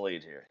losing the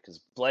lead here. Because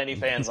Blaney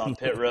fans on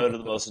pit road are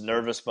the most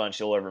nervous bunch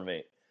you'll ever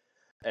meet.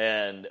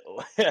 And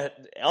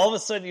all of a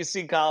sudden you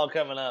see Kyle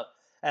coming up.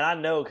 And I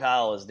know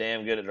Kyle is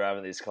damn good at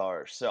driving these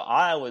cars. So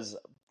I was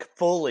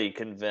fully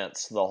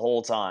convinced the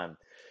whole time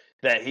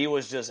that he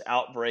was just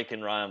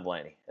outbreaking Ryan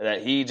Blaney.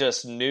 That he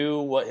just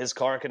knew what his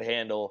car could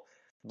handle.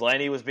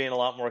 Blaney was being a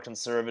lot more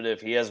conservative.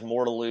 He has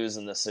more to lose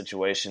in this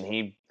situation.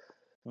 He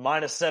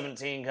minus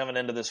 17 coming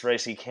into this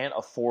race. He can't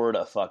afford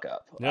a fuck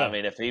up. Yeah. I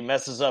mean, if he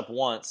messes up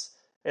once,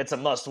 it's a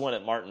must win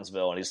at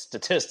Martinsville, and he's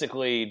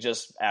statistically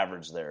just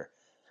average there.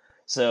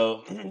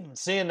 So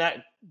seeing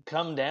that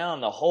come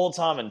down the whole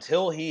time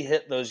until he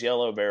hit those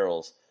yellow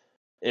barrels,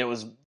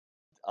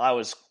 I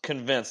was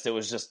convinced it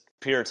was just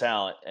pure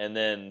talent. And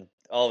then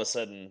all of a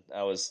sudden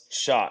I was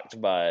shocked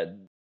by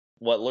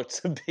what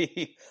looked to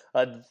be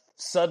a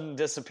sudden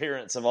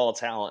disappearance of all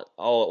talent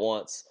all at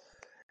once.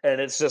 And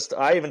it's just,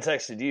 I even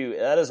texted you,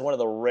 that is one of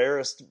the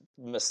rarest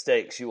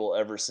mistakes you will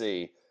ever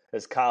see,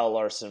 is Kyle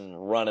Larson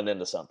running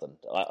into something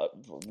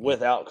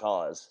without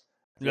cause.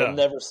 You'll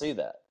never see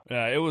that.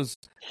 Yeah, it was,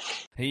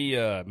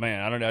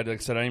 man, I don't know, like I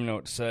said, I don't even know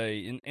what to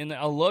say. And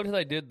I loved how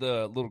they did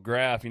the little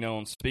graph,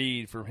 on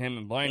speed for him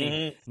and Blaney.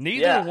 Mm-hmm.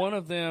 Neither one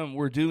of them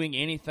were doing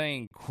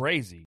anything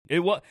crazy.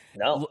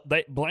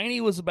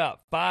 Blaney was about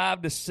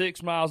 5 to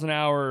 6 miles an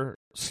hour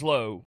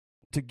slow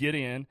to get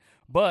in,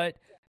 but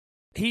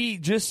he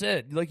just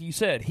said, like you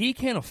said, he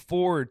can't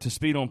afford to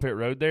speed on pit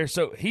road there,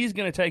 so he's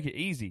going to take it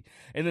easy.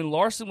 And then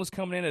Larson was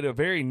coming in at a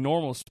very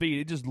normal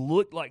speed. It just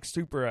looked like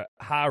super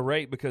high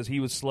rate because he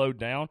was slowed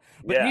down.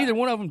 But neither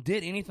one of them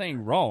did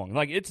anything wrong.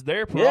 Like, it's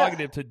their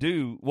prerogative to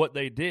do what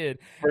they did.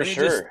 For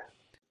sure. Just,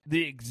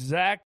 the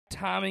exact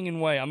timing and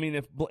way. I mean,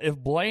 if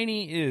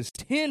Blaney is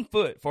 10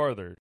 foot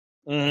farther,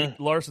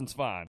 Larson's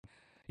fine.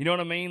 You know what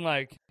I mean?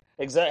 Like,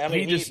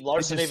 exactly. I mean,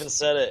 Larson even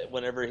said it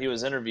whenever he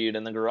was interviewed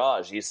in the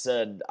garage. He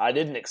said, I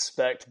didn't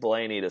expect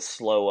Blaney to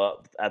slow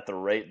up at the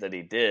rate that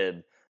he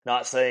did.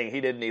 Not saying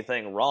he did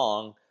anything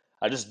wrong.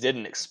 I just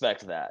didn't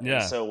expect that. Yeah.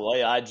 And so the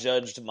way I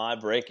judged my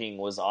braking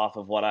was off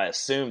of what I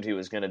assumed he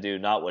was going to do,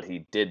 not what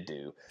he did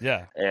do.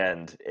 Yeah.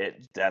 And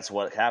that's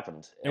what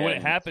happened. And when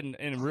it happened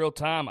in real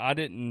time, I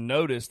didn't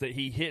notice that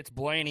he hits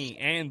Blaney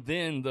and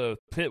then the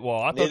pit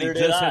wall. I thought he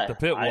just hit the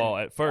pit wall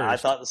at first. I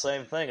thought the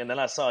same thing. And then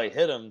I saw he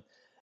hit him.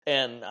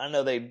 And I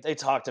know they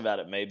talked about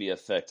it maybe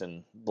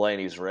affecting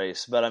Blaney's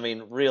race. But, I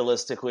mean,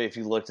 realistically, if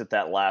you looked at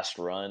that last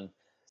run,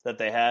 that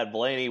they had.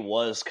 Blaney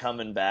was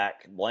coming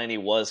back. Blaney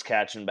was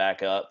catching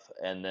back up,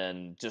 and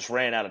then just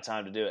ran out of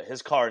time to do it.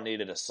 His car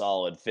needed a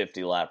solid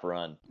 50-lap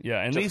run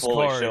and to these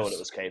fully cars show what it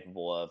was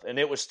capable of. And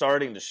it was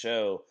starting to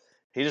show.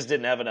 He just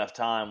didn't have enough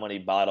time when he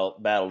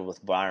battled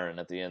with Byron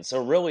at the end.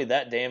 So really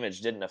that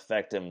damage didn't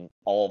affect him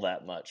all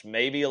that much.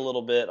 Maybe a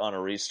little bit on a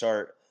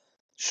restart.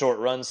 Short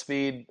run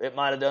speed, it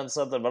might have done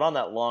something. But on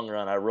that long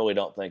run, I really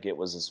don't think it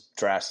was as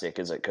drastic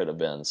as it could have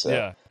been. So.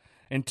 Yeah.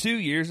 And 2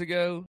 years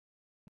ago,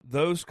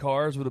 those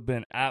cars would have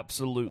been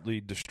absolutely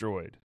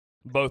destroyed.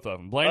 Both of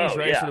them. Blaney's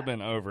race would have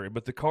been over.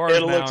 But the cars it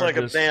now looks like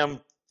just, a damn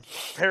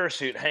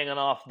parachute hanging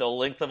off the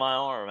length of my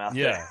arm out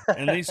there.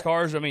 And these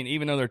cars, I mean,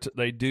 even though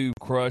they do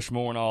crush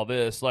more and all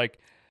this, like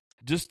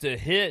just to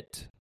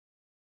hit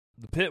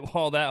the pit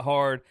wall that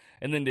hard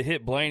and then to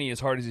hit Blaney as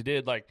hard as he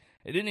did, like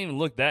it didn't even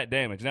look that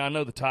damaged. Now I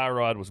know the tie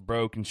rod was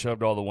broke and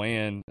shoved all the way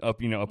in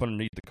up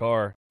underneath the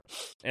car.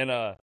 And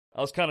I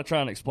was kind of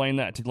trying to explain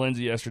that to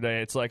Lindsay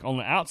yesterday. It's like on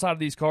the outside of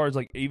these cars,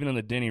 like even in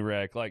the Denny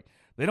wreck, like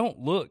they don't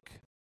look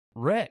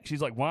wrecked.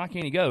 She's like, why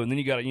can't he go? And then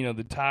you got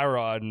the tie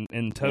rod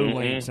and toe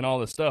links and all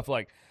this stuff.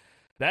 Like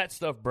that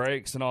stuff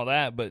breaks and all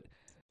that. But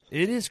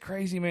it is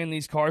crazy, man.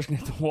 These cars can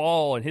hit the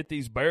wall and hit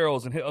these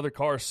barrels and hit other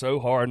cars so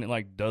hard, and it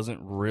like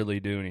doesn't really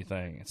do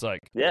anything. It's like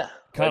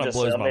kind of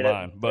blows my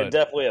mind. But it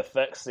definitely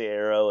affects the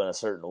aero in a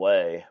certain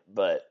way,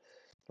 but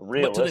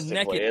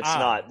realistically, it's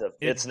not the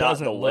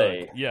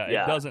way.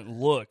 It doesn't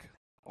look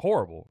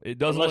horrible. It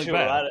doesn't look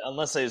bad.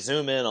 Unless they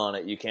zoom in on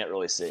it, you can't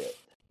really see it.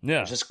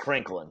 Yeah. It's just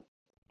crinkling.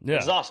 Yeah.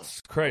 It's awesome.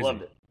 It's crazy. I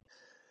loved it.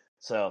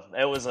 So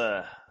it was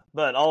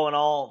but all in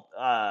all,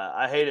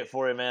 I hate it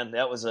for you, man.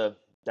 That was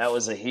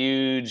a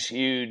huge,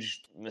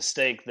 huge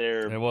mistake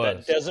there. It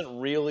was. That does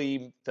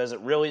it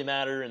really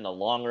matter in the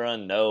long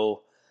run?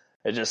 No.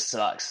 It just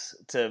sucks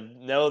to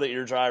know that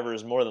your driver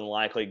is more than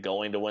likely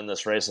going to win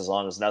this race as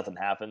long as nothing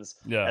happens.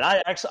 Yeah. And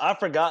I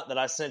forgot that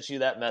I sent you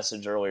that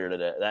message earlier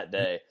that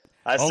day.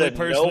 I only said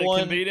person no one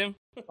that can beat him.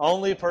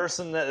 Only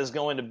person that is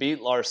going to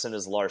beat Larson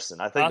is Larson.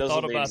 I think those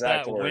are the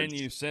exact words. When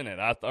you sent it,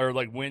 or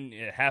like when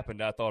it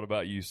happened. I thought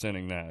about you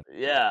sending that.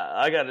 Yeah,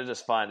 I got to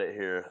just find it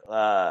here.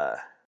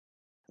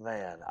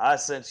 Man, I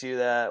sent you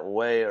that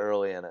way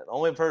early in it.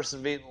 Only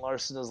person beating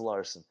Larson is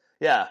Larson.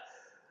 Yeah.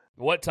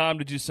 What time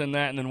did you send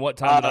that? And then what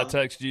time did I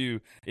text you?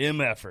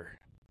 MFer.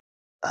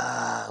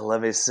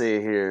 Let me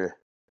see here.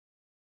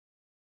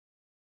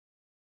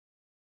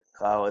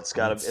 Oh, it's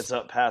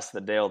up past the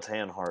Dale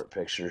Tanhart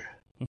picture.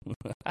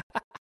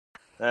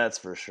 That's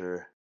for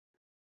sure.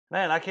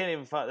 Man, I can't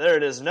even find. There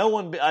it is. No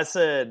one. I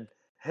said,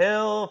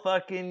 hell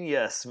fucking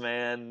yes,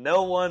 man.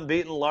 No one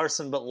beating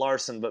Larson but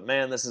Larson. But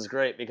man, this is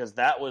great because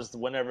that was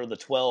whenever the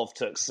 12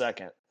 took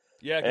second.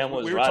 Yeah,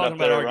 we were talking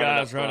about our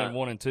guys running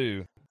 1 and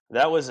 2.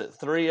 That was at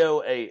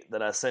 3:08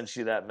 that I sent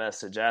you that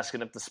message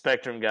asking if the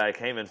Spectrum guy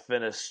came and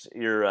finished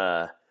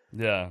your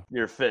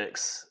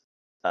fix.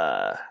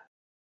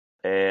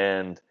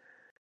 And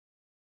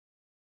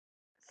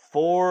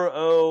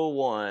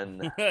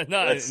 4:01.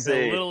 Let's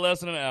see. A little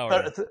less than an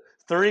hour.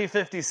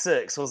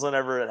 3:56 was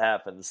whenever it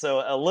happened. So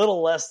a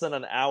little less than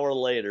an hour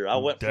later, I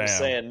went from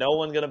saying no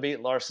one going to beat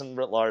Larson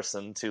but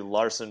Larson to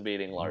Larson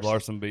beating Larson.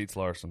 Larson beats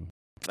Larson.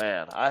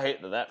 Man, I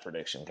hate that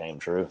prediction came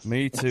true.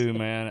 Me too,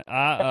 man.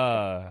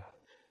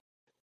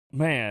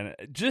 Man,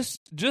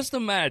 just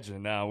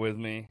imagine now with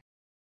me.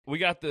 We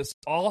got this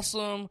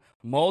awesome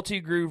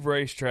multi-groove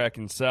racetrack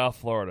in South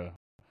Florida.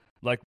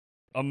 Like,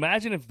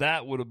 imagine if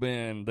that would have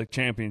been the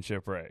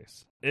championship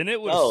race. And it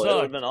would have sucked. It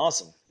would have been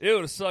awesome. It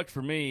would have sucked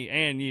for me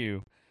and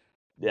you.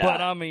 Yeah. But,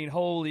 I mean,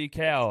 holy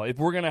cow. If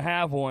we're going to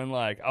have one,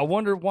 like, I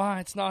wonder why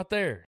it's not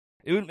there.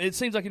 It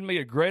seems like it'd be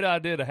a great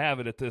idea to have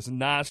it at this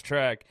nice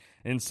track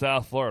in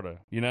South Florida,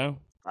 you know?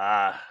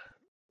 I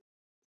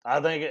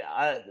think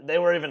they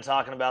were even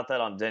talking about that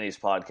on Denny's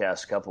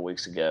podcast a couple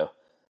weeks ago.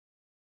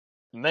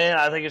 Man,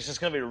 I think it's just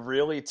going to be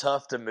really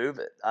tough to move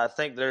it. I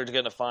think they're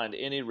going to find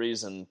any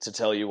reason to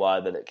tell you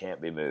why that it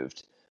can't be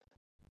moved.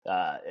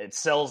 It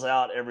sells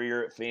out every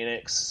year at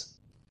Phoenix,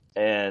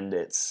 and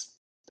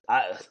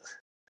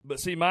But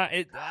see,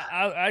 I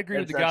agree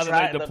with the guy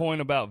that made the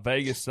point about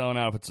Vegas selling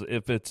out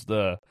if it's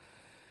the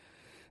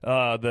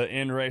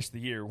end race of the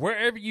year.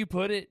 Wherever you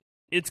put it,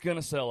 it's going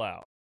to sell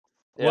out.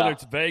 Yeah. Whether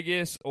it's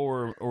Vegas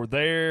or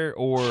there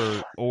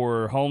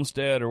or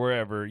Homestead or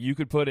wherever, you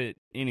could put it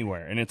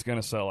anywhere and it's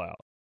going to sell out.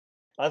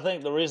 I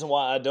think the reason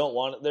why I don't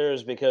want it there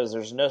is because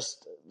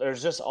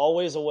there's just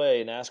always a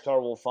way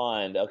NASCAR will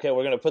find, okay,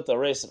 we're going to put the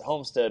race at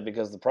Homestead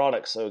because the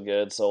product's so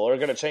good, so we're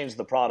going to change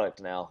the product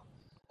now.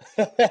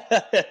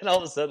 And all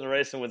of a sudden the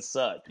racing would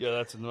suck. Yeah,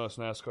 that's the most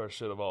NASCAR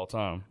shit of all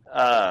time.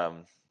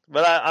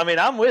 But I mean,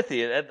 I'm with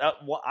you.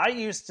 I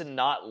used to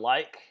not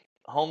like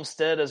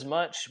Homestead as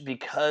much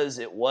because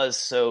it was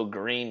so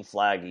green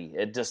flaggy.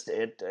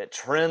 It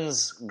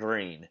trends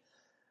green.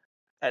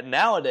 And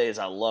nowadays,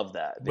 I love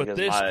that. But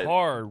this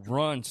car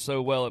runs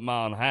so well at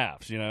 1.5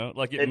 miles, you know?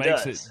 Like, it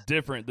makes it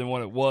different than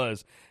what it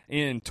was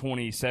in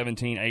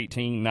 2017,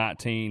 18,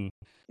 19.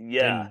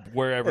 Yeah. and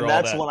wherever And all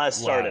that's that when I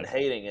started lied.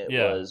 hating it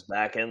Yeah. was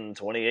back in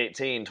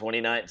 2018,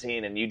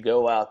 2019, and you'd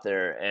go out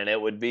there and it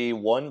would be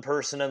one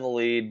person in the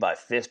lead by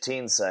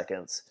 15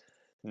 seconds.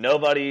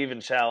 Nobody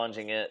even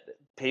challenging it.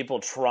 People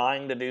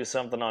trying to do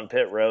something on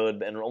pit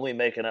road and only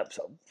making up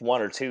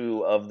one or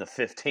two of the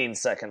 15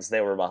 seconds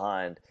they were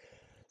behind.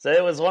 So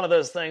it was one of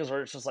those things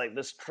where it's just like,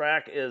 this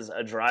track is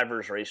a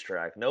driver's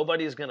racetrack.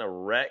 Nobody's going to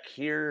wreck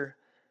here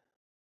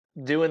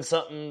doing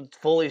something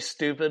fully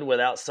stupid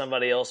without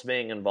somebody else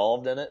being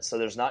involved in it. So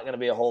there's not going to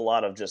be a whole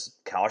lot of just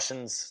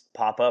cautions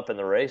pop up in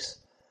the race.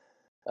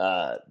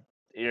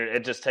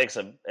 It just takes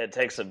a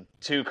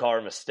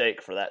 2-car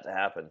mistake for that to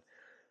happen.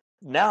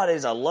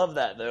 Nowadays, I love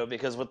that, though,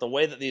 because with the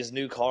way that these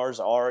new cars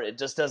are, it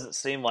just doesn't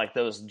seem like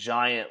those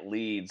giant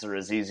leads are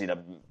as easy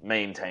to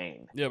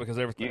maintain. Yeah, because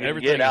everything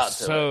get out is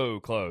to so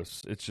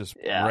close. It's just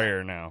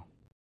rare now.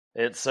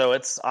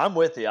 I'm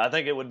with you. I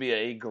think it would be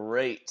a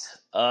great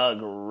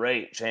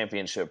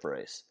championship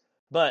race.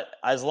 But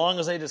as long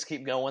as they just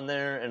keep going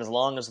there, and as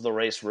long as the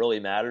race really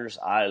matters,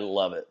 I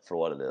love it for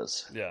what it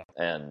is. Yeah.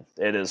 And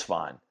it is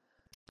fine.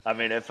 I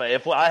mean, if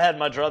I had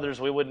my druthers,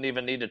 we wouldn't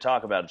even need to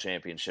talk about a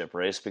championship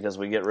race because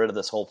we get rid of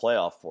this whole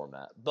playoff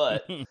format.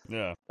 But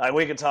yeah,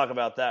 we could talk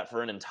about that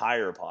for an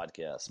entire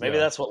podcast. Maybe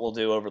that's what we'll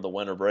do over the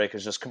winter break,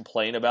 is just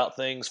complain about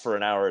things for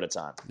an hour at a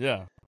time.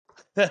 Yeah.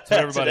 That's what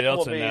everybody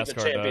else in NASCAR the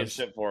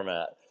championship does.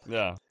 format.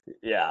 Yeah.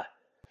 Yeah.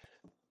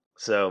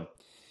 So,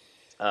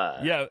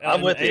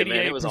 I'm with you,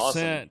 man. It was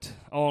awesome.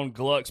 On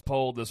Gluck's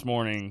poll this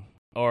morning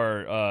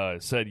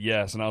said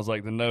yes, and I was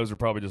like, the no's are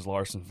probably just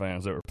Larson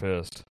fans that were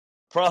pissed.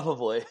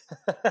 Probably.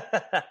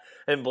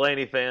 And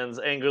Blaney fans,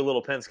 angry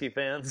little Penske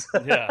fans.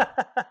 Yeah.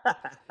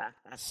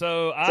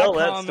 So tell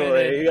that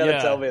story. You got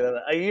to tell me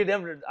that.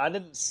 I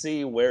didn't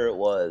see where it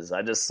was.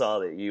 I just saw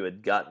that you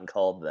had gotten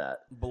called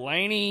that.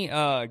 Blaney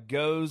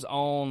goes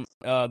on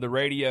the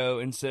radio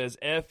and says,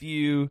 "F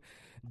you,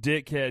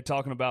 dickhead,"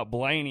 talking about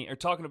Blaney or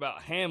talking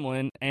about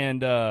Hamlin,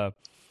 and I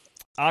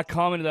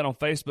commented that on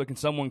Facebook, and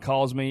someone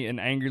calls me an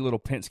angry little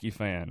Penske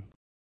fan.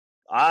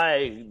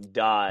 I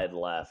died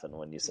laughing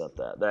when you said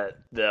that.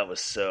 That was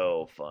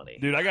so funny.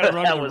 Dude, I got to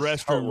run to the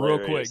restroom real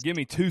quick. Give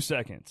me 2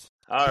 seconds.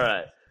 All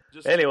right.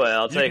 Anyway,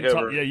 I'll take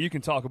over. You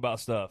can talk about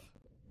stuff.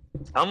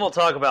 I'm going to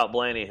talk about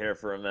Blaney here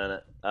for a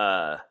minute.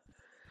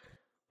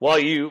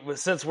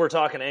 Since we're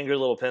talking angry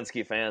little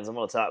Penske fans, I'm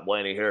going to talk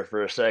Blaney here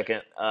for a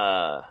second.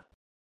 I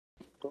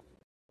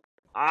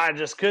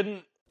just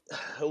couldn't.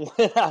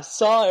 When I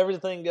saw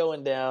everything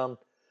going down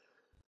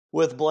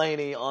with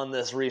Blaney on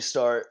this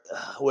restart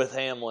with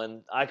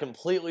Hamlin, I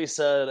completely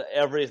said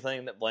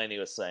everything that Blaney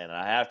was saying. And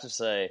I have to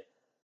say,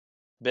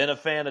 been a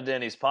fan of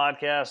Denny's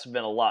podcast,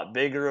 been a lot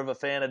bigger of a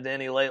fan of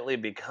Denny lately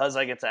because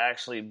I get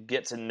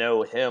to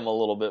know him a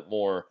little bit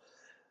more.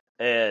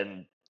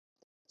 And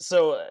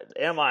so,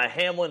 am I a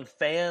Hamlin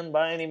fan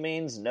by any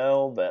means?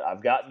 No, but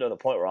I've gotten to the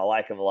point where I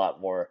like him a lot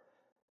more.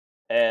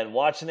 And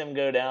watching him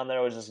go down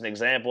there was just an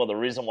example of the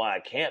reason why I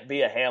can't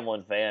be a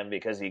Hamlin fan,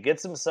 because he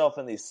gets himself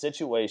in these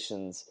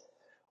situations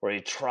where he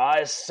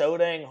tries so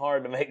dang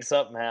hard to make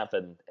something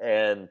happen.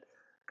 And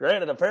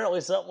granted,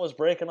 apparently something was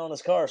breaking on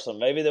his car, so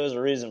maybe there was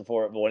a reason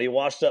for it. But when he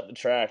washed up the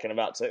track and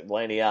about took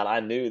Blaney out, I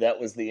knew that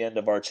was the end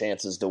of our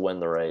chances to win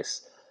the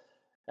race.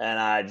 And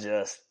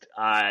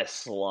I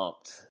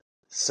slumped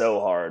so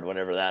hard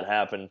whenever that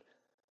happened.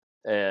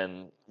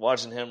 And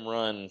watching him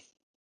run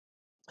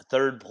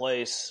third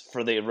place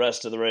for the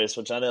rest of the race,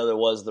 which I know there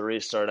was the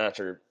restart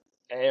after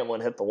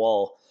Hamlin hit the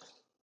wall,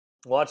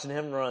 watching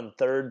him run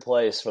third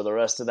place for the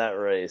rest of that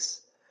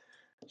race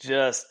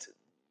just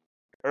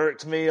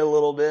irked me a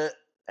little bit,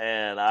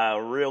 and I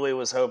really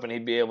was hoping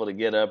he'd be able to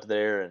get up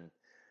there and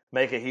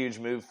make a huge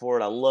move for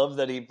it. I love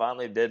that he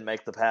finally did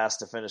make the pass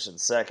to finish in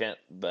second,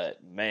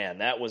 but man,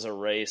 that was a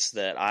race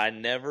that I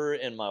never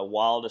in my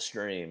wildest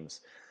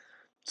dreams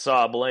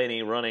saw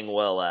Blaney running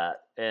well at.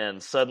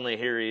 And suddenly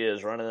here he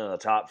is running in the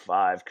top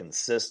 5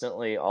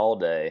 consistently all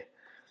day.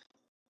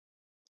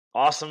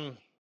 Awesome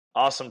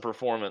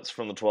performance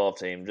from the 12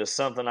 team. Just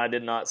something I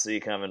did not see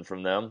coming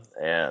from them.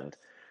 And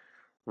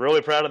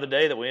really proud of the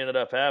day that we ended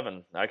up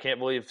having. I can't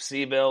believe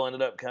Seabell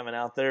ended up coming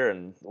out there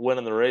and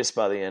winning the race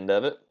by the end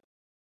of it.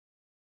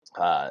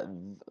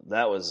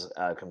 That was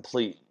a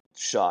complete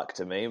shock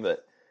to me,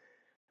 but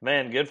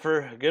man, good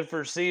for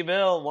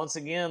Seabell. Once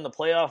again, the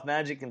playoff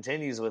magic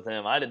continues with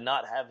him. I did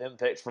not have him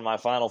picked for my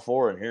Final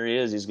Four, and here he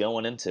is. He's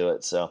going into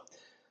it. So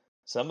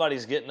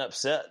somebody's getting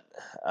upset,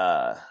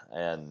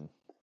 and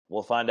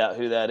we'll find out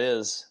who that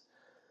is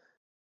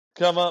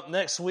come up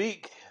next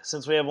week,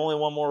 since we have only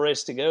one more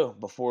race to go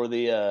before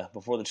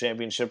the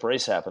championship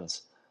race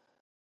happens.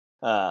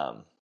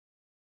 But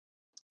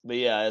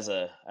yeah, as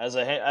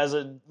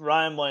a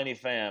Ryan Blaney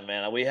fan,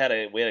 man, we had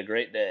a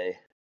great day,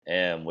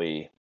 and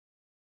we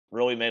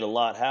really made a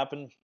lot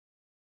happen.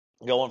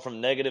 Going from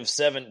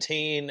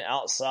 -17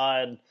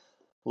 outside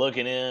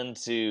looking in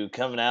to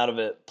coming out of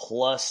it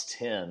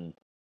 +10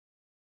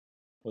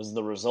 was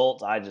the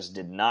result I just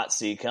did not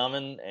see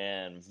coming,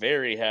 and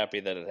very happy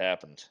that it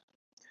happened.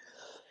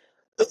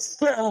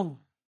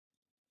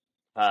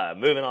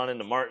 Moving on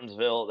into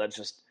Martinsville, that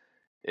just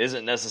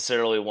isn't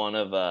necessarily one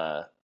of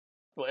our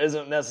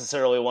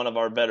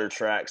better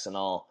tracks and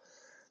all.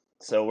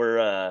 So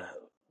we're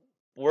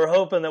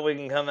hoping that we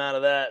can come out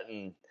of that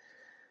and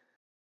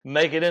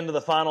make it into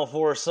the Final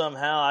Four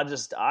somehow. I'm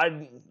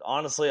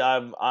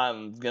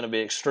going to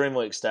be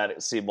extremely ecstatic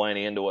to see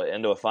Blaney into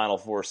a Final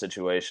Four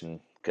situation,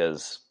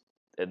 because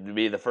it'd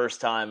be the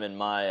first time in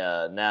my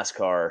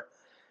NASCAR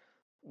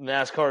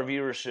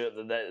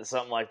viewership that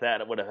something like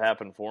that would have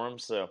happened for him.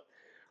 So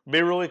it'd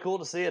be really cool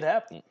to see it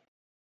happen,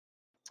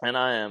 and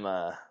I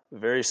am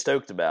very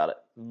stoked about it.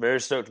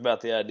 Very stoked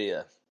about the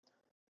idea.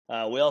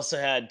 We also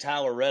had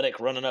Tyler Reddick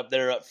running up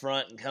there up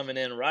front and coming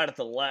in right at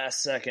the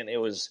last second. It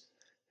was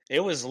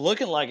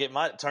looking like it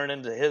might turn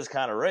into his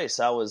kind of race.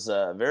 I was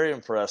very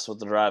impressed with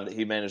the drive that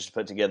he managed to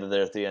put together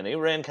there at the end. He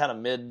ran kind of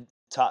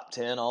mid-top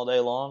 10 all day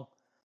long,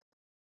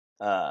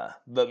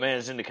 but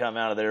managing to come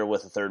out of there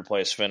with a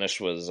third-place finish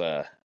was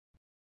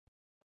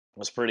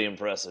pretty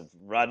impressive.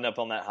 Riding up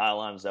on that high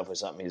line is definitely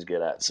something he's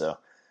good at. So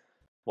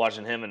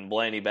watching him and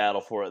Blaney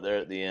battle for it there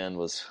at the end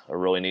was a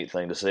really neat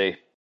thing to see.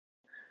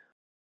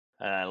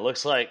 And it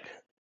looks like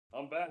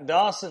I'm back.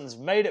 Dawson's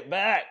made it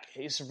back.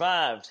 He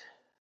survived.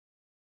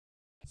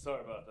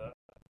 Sorry about that.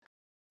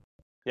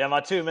 Yeah,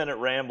 my 2-minute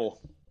ramble.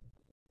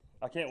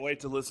 I can't wait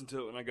to listen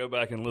to it when I go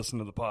back and listen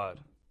to the pod.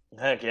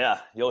 Heck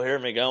yeah. You'll hear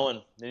me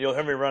going. You'll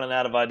hear me running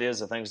out of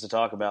ideas of things to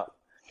talk about.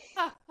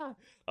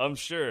 I'm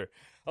sure.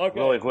 Okay.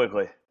 Really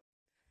quickly.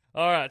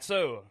 All right,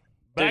 so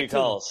back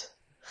to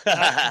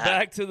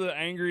the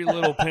angry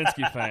little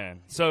Penske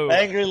fan. So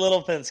angry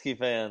little Penske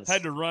fans.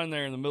 Had to run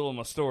there in the middle of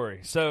my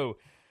story. So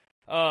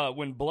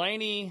when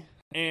Blaney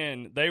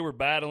and they were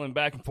battling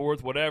back and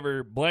forth,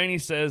 whatever, Blaney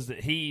says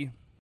that he,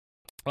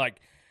 like,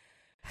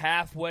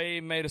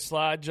 halfway made a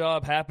slide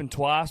job, happened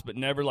twice, but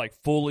never, like,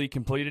 fully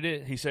completed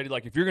it. He said,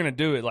 like, if you're going to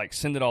do it, like,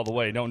 send it all the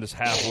way. Don't just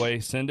halfway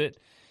send it.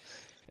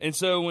 And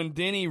so when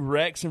Denny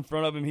wrecks in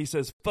front of him, he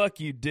says, "Fuck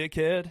you,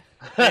 dickhead."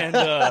 And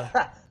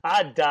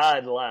I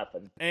died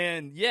laughing.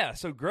 And, yeah,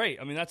 so great.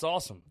 I mean, that's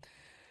awesome.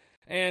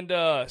 And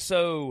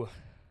so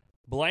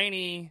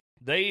Blaney,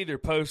 they either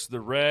post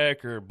the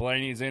wreck or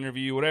Blaney's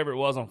interview, whatever it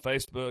was, on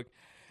Facebook,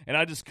 and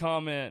I just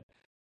comment,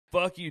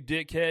 "Fuck you,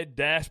 dickhead,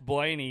 dash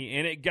Blaney."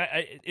 And it got,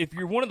 if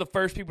you're one of the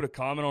first people to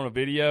comment on a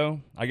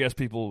video, I guess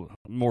people are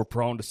more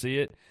prone to see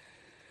it.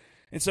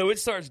 And so it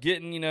starts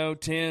getting,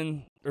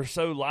 10 or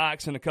so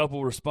likes and a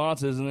couple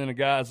responses, and then a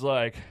guy's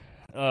like,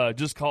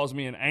 just calls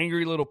me an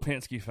angry little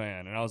Penske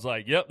fan. And I was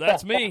like, yep,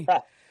 that's me.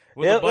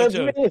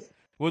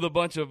 With a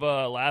bunch of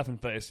laughing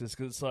faces,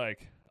 because it's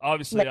like,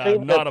 obviously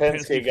I'm not a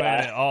Penske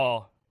fan at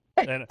all.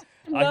 And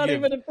not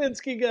even a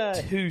Penske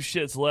guy. Two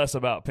shits less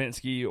about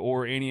Penske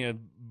or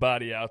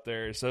anybody out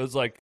there. So it's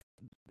like,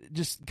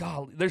 just,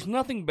 God, there's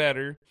nothing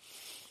better.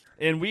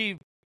 And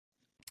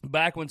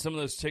back when some of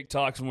those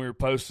TikToks, when we were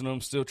posting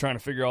them, still trying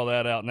to figure all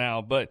that out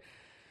now, but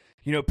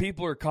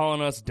people are calling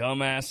us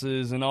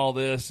dumbasses and all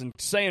this and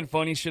saying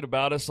funny shit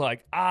about us.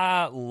 Like,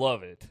 I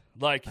love it.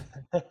 Like,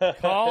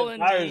 calling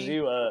me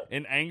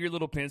an angry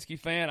little Penske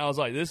fan, I was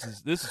like, this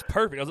is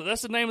perfect. I was like,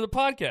 that's the name of the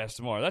podcast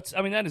tomorrow.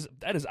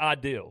 That is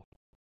ideal.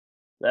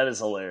 That is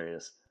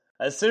hilarious.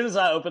 As soon as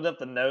I opened up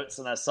the notes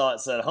and I saw it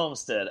said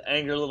Homestead,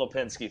 angry little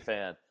Penske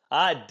fan,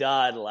 I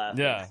died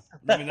laughing. Yeah,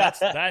 I mean that's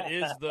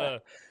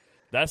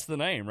the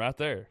name right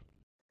there.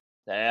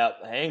 Yeah,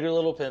 angry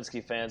little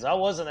Penske fans.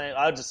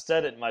 I just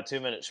said it in my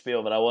 2-minute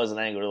spiel, but I was an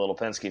angry little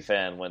Penske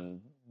fan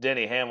when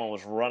Denny Hamlin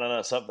was running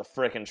us up the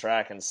frickin'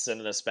 track and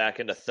sending us back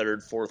into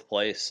 3rd, 4th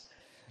place.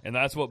 And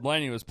that's what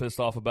Blaney was pissed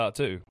off about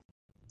too.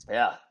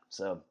 Yeah,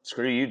 so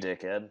screw you,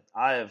 dickhead.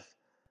 I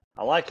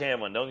like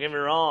Hamlin, don't get me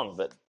wrong,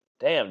 but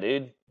damn,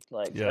 dude,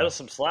 cut us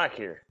some slack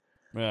here.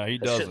 Yeah, he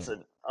doesn't.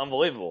 Shit's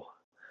unbelievable.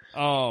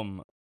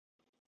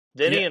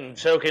 Denny and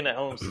choking at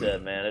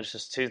Homestead, man. It's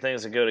just two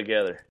things that go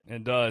together.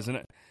 It does.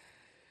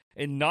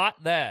 And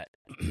not that,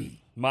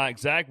 my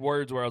exact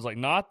words were, I was like,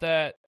 not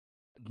that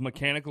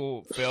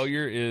mechanical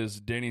failure is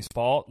Denny's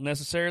fault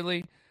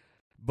necessarily,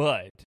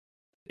 but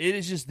it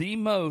is just the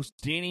most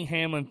Denny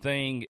Hamlin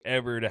thing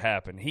ever to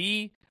happen.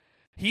 He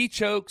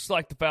chokes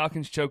like the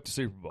Falcons choked the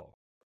Super Bowl.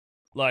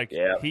 Like,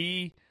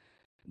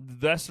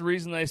 that's the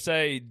reason they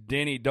say,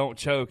 Denny, don't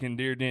choke, and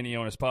Dear Denny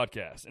on his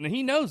podcast. And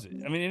he knows it.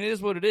 I mean, it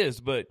is what it is,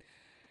 but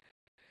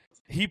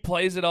he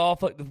plays it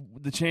off like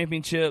the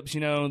championships,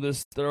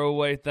 this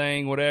throwaway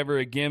thing, whatever,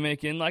 a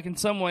gimmick. And, like, in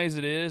some ways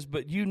it is,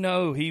 but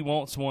he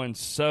wants one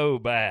so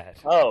bad.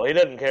 Oh, he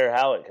doesn't care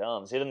how it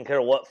comes. He doesn't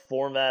care what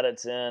format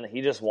it's in.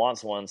 He just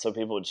wants one so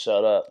people would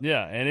shut up.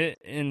 Yeah,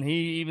 and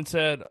he even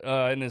said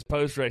in his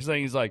post-race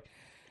thing, he's like,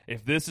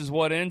 if this is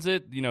what ends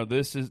it,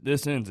 this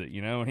ends it,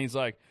 And he's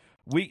like,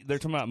 they're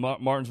talking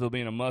about Martinsville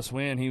being a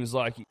must-win. He was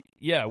like,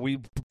 yeah, we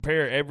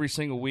prepare every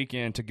single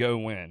weekend to go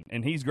win.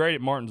 And he's great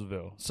at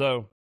Martinsville,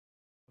 so...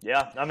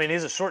 Yeah, I mean,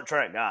 he's a short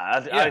track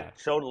guy. I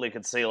totally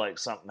could see like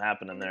something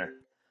happening there.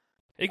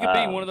 It could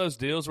be one of those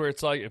deals where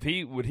it's like, if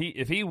he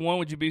won,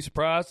 would you be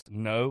surprised?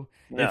 No.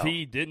 If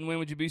he didn't win,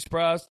 would you be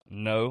surprised?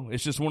 No.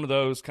 It's just one of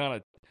those kind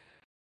of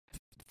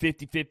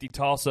 50-50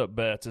 toss-up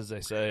bets, as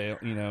they say.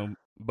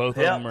 Both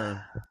of them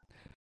are,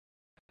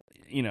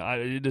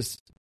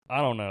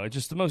 I don't know. It's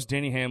just the most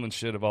Denny Hamlin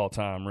shit of all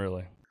time,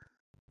 really.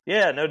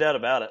 Yeah, no doubt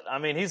about it. I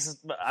mean, he's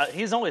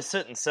only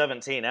sitting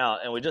 17 out,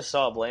 and we just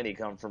saw Blaney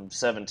come from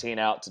 17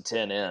 out to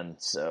 10 in.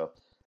 So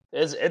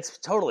it's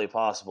totally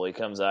possible he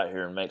comes out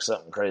here and makes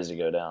something crazy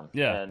go down.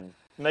 Yeah, and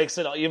makes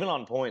it even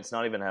on points,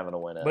 not even having to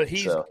win it.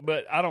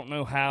 But I don't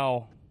know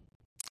how.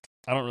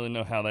 I don't really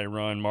know how they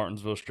run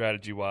Martinsville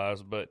strategy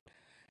wise, but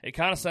it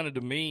kind of sounded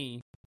to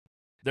me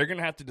they're going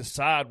to have to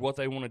decide what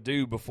they want to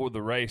do before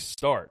the race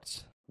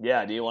starts.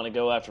 Yeah, do you want to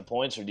go after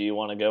points or do you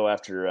want to go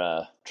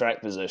after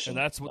track position?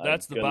 And that's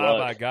the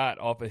vibe I got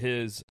off of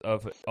his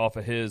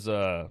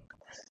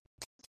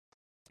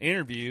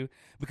interview,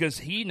 because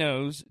he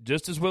knows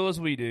just as well as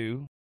we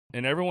do,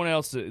 and everyone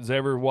else that has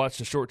ever watched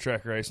a short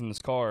track race in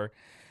this car.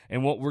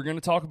 And what we're going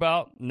to talk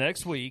about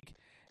next week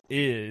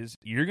is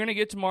you're going to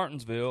get to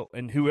Martinsville,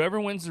 and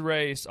whoever wins the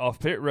race off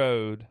pit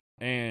road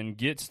and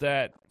gets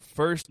that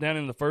first down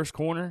in the first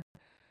corner,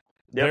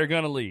 they're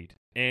going to lead,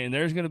 and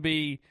there's going to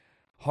be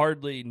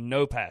hardly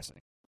no passing.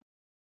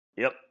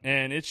 Yep.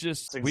 And it's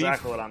just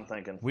exactly what I'm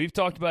thinking. We've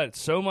talked about it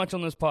so much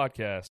on this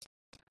podcast,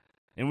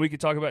 and we could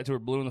talk about it till we're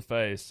blue in the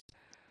face,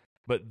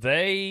 but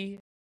they're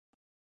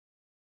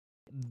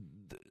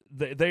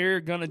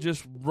going to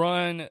just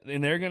run,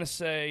 and they're going to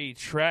say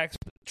track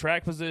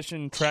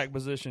position.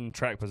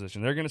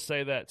 They're going to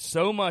say that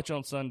so much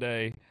on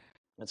Sunday.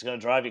 It's going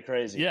to drive you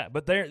crazy. Yeah,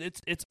 but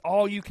it's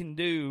all you can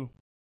do.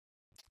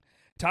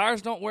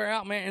 Tires don't wear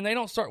out, man, and they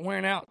don't start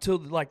wearing out till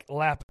like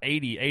lap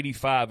 80,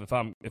 85,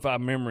 if my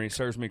memory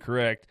serves me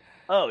correct.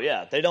 Oh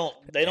yeah, they don't.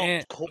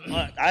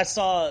 I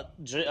saw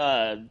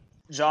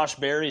Josh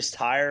Berry's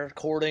tire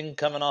cording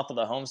coming off of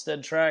the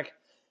Homestead track,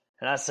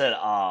 and I said,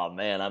 "Oh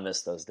man, I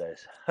miss those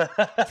days."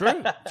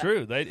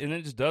 True. And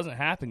it just doesn't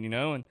happen,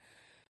 And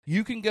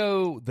you can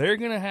go. They're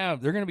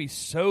gonna be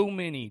so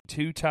many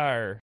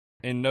 2-tire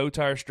and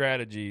no-tire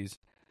strategies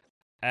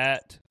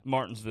at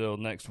Martinsville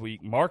next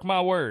week. Mark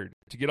my word,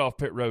 to get off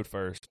pit road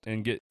first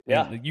and get.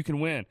 Yeah, and you can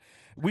win.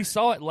 We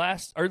saw it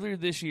earlier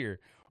this year.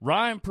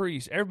 Ryan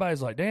Preece,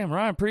 everybody's like, damn,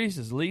 Ryan Preece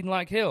is leading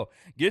like hell.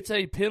 Gets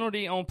a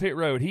penalty on pit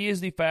road. He is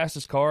the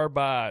fastest car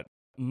by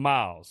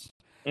miles.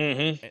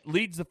 Mm-hmm.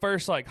 Leads the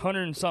first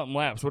 100 and something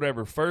laps,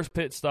 whatever. First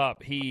pit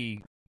stop,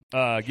 he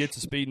gets a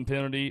speeding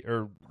penalty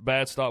or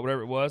bad stop,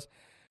 whatever it was.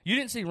 You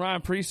didn't see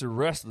Ryan Preece the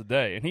rest of the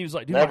day, and he was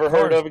like, dude, never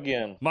heard of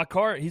again. My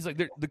car, he's like,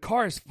 the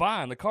car is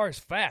fine. The car is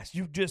fast.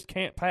 You just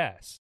can't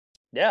pass.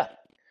 Yeah,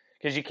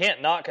 because you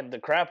can't knock the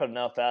crap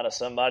enough out of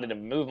somebody to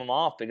move them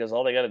off, because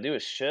all they got to do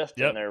is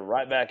shift, and they're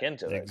right back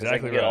into it. Exactly,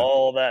 they can get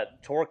all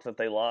that torque that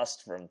they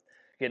lost from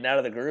getting out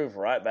of the groove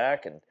right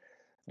back and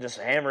just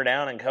hammer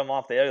down and come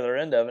off the other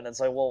end of it. And it's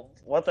like, well,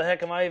 what the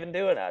heck am I even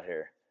doing out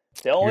here?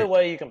 The only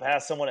way you can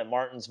pass someone at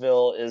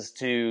Martinsville is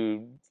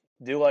to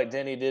do like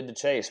Denny did to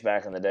Chase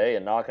back in the day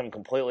and knock him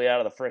completely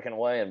out of the freaking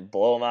way and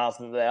blow him out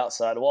into the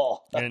outside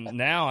wall. And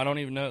now I don't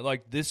even know,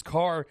 this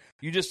car,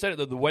 you just said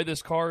it, the way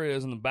this car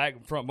is and the back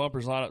and front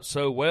bumpers line up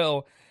so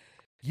well,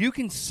 you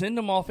can send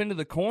them off into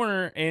the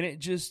corner and it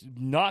just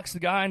knocks the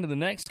guy into the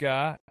next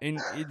guy. And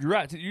you're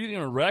right, you're either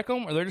going to wreck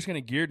them or they're just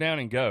going to gear down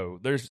and go.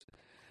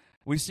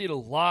 We see it a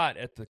lot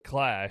at the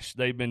Clash.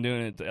 They've been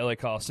doing it at the LA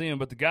Coliseum,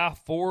 but the guy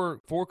four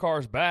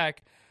cars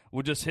back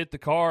will just hit the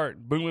car,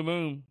 boom,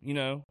 boom,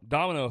 boom,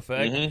 domino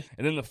effect. Mm-hmm.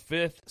 And then the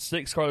fifth,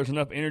 sixth car, there's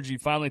enough energy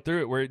finally through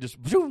it where it just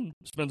boom,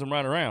 spins them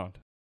right around.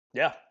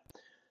 Yeah.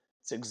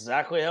 It's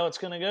exactly how it's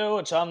going to go,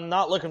 which I'm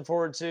not looking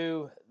forward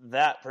to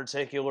that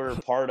particular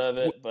part of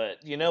it.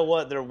 But you know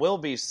what? There will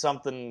be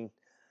something.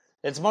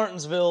 It's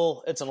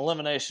Martinsville. It's an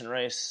elimination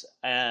race,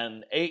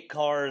 and 8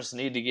 cars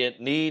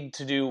need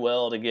to do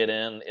well to get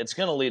in. It's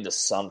going to lead to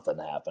something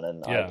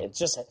happening. Yeah. It's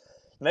just,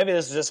 maybe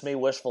this is just me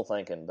wishful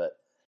thinking, but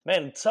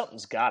man,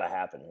 something's got to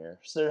happen here.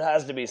 So there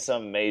has to be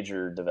some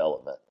major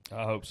development.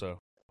 I hope so.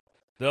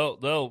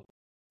 They'll.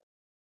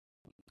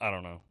 I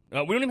don't know. We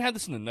don't even have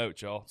this in the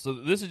notes, y'all. So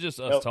this is just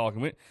us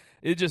talking.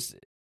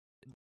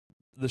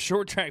 The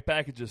short track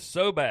package is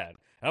so bad.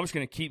 I'm just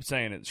going to keep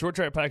saying it. The short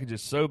track package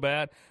is so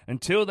bad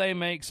until they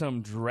make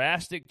some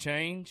drastic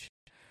change,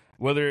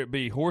 whether it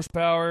be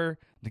horsepower,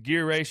 the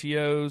gear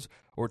ratios,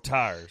 or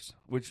tires,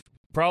 which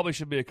probably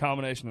should be a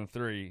combination of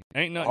 3.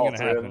 Ain't nothing going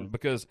to happen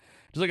because,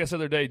 just like I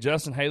said the other day,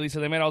 Justin Haley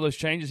said they made all those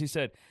changes. He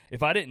said,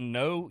 if I didn't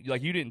know,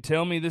 you didn't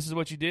tell me this is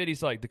what you did,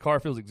 he's like, the car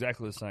feels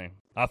exactly the same.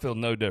 I feel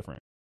no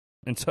different.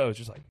 And so it's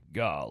just like,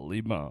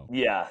 golly bum.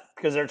 Yeah,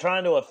 because they're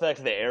trying to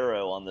affect the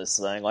aero on this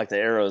thing. Like the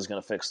aero is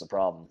going to fix the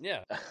problem.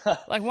 Yeah.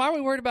 Why are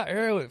we worried about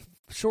aero at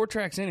short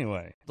tracks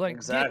anyway?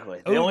 Exactly.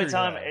 The only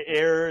time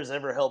aero has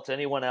ever helped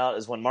anyone out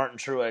is when Martin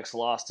Truex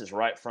lost his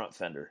right front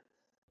fender.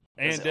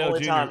 And the Dale only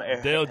Jr.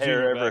 time Dale Jr.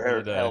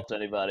 ever helped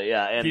anybody.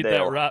 Yeah, and keep Dale.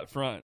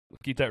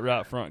 Keep that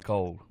right front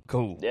cold.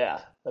 Cool. Yeah,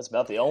 that's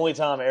about the only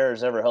time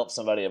aero's ever helped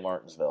somebody at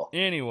Martinsville.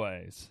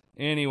 Anyways.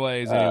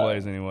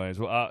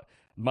 Well,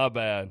 my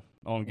bad.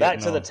 Back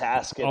to the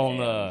task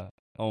on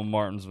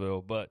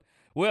Martinsville, but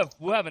we'll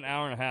have an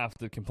hour and a half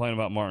to complain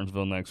about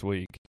Martinsville next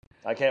week.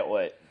 I can't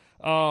wait.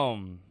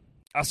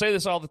 I say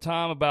this all the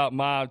time about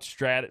my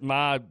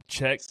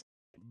check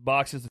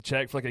boxes to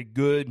check for like a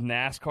good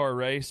NASCAR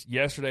race.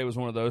 Yesterday was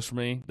one of those for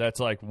me. That's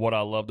like what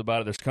I loved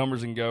about it. There's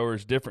comers and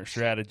goers, different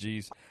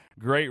strategies,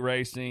 great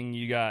racing.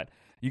 You got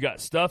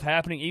stuff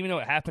happening, even though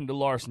it happened to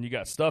Larson. You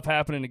got stuff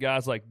happening to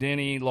guys like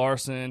Denny,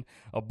 Larson,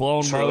 a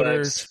blown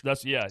motor.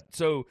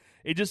 So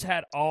it just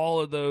had all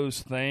of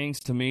those things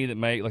to me that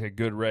make like a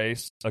good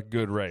race.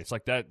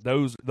 Like that,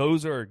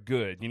 those are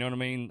good. You know what I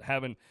mean?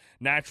 Having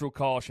natural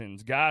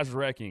cautions, guys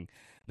wrecking,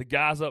 the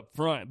guys up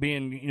front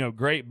being,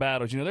 great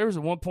battles. There was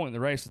at one point in the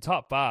race, the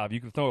top 5, you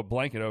could throw a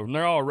blanket over them.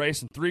 They're all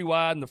racing 3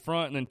 wide in the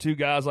front and then 2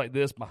 guys like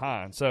this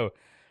behind. So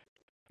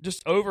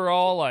just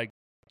overall, like,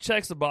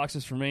 checks the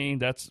boxes for me.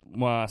 That's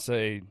why I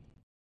say,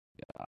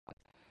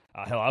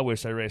 hell, I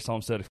wish they raced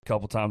Homestead a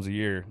couple times a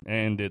year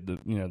and did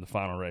the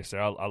final race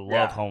there. I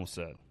love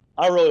Homestead.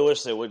 I really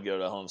wish they would go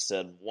to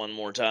Homestead one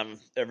more time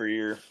every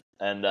year,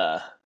 and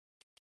that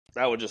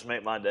would just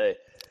make my day.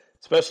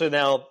 Especially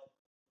now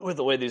with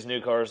the way these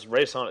new cars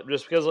race on it.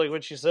 Just because, like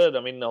what you said,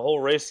 I mean, the whole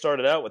race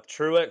started out with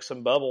Truex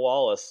and Bubba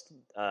Wallace.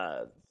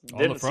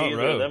 Didn't see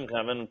either of them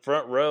coming.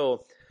 Front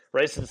row,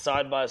 racing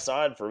side by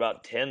side for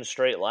about 10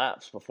 straight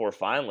laps before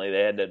finally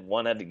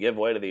one had to give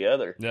way to the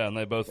other. Yeah, and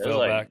they both fell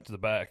back to the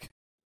back.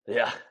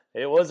 Yeah,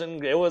 it was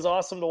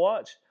awesome to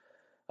watch.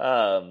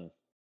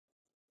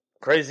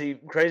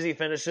 Crazy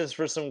finishes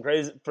for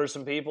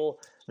some people.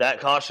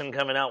 That caution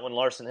coming out when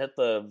Larson hit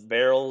the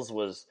barrels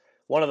was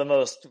one of the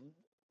most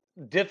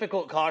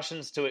difficult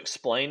cautions to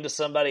explain to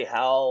somebody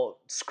how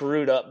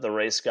screwed up the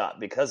race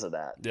got because of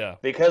that. Yeah.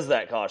 Because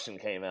that caution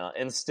came out.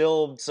 And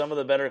still, some of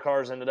the better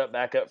cars ended up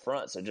back up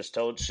front. So it just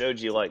showed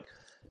you, like,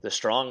 the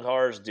strong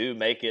cars do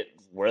make it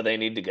where they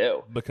need to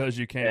go. Because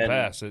you can't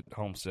pass at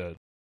Homestead.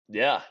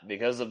 Yeah,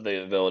 because of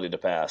the ability to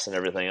pass and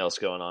everything else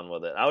going on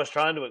with it. I was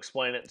trying to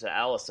explain it to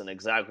Allison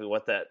exactly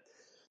what that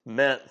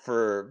meant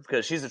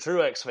because she's a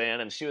Truex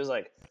fan, and she was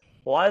like,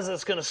 why is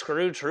this going to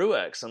screw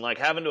Truex? And, like,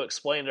 having to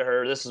explain to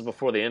her, this is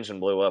before the engine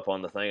blew up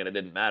on the thing, and it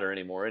didn't matter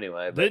anymore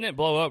anyway. But, didn't it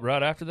blow up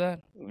right after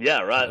that?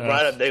 Yeah,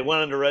 right. They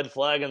went under red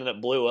flag, and then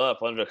it blew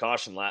up under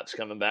caution laps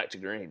coming back to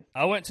green.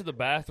 I went to the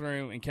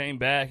bathroom and came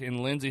back,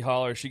 and Lindsay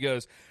hollers. She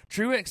goes,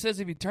 Truex says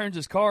if he turns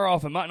his car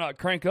off, it might not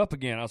crank up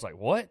again. I was like,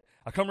 what?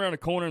 I come around the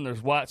corner, and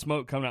there's white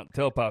smoke coming out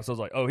the tailpipes. I was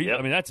like,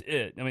 that's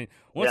it. I mean,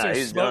 once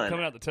there's smoke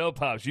coming out the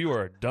tailpipes, you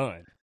are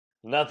done.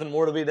 Nothing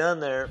more to be done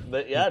there.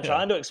 But,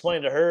 trying to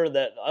explain to her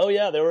that,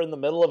 they were in the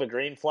middle of a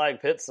green flag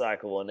pit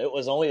cycle, and it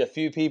was only a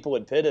few people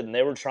had pitted, and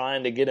they were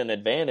trying to get an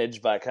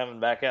advantage by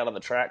coming back out on the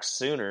track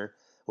sooner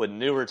with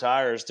newer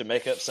tires to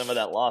make up some of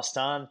that lost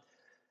time.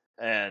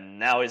 And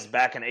now he's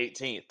back in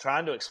 18th.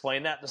 Trying to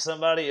explain that to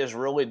somebody is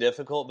really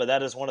difficult, but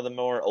that is one of the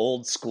more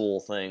old school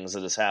things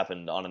that has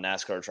happened on a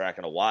NASCAR track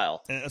in a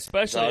while. And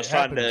especially, so I was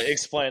trying to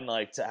explain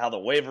how the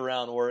wave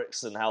around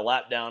works and how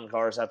lap down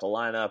cars have to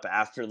line up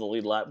after the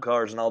lead lap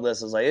cars and all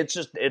this. It's like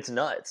it's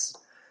nuts.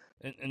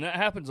 And that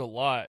happens a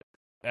lot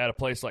at a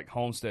place like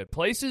Homestead.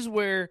 Places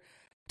where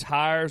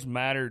tires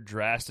matter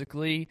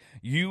drastically,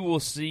 you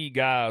will see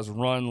guys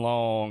run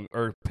long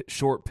or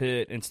short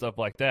pit and stuff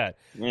like that.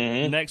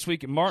 Mm-hmm. Next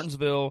week at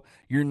Martinsville,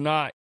 you're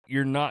not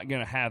going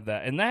to have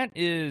that. And that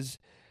is,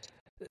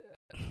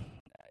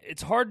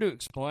 it's hard to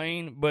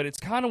explain, but it's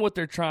kind of what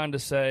they're trying to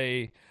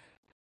say.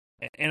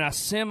 And I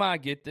semi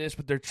get this,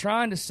 but they're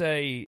trying to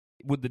say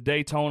with the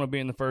Daytona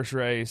being the first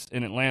race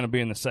and Atlanta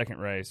being the second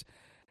race,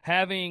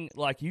 having,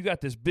 like, you got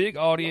this big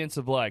audience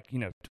of, like,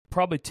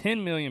 probably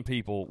 10 million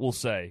people, will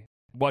say,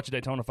 watch a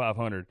Daytona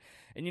 500.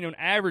 And, an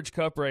average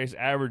cup race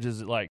averages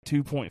at like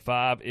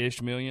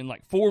 2.5-ish million,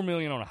 like 4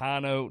 million on a high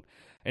note,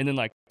 and then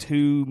like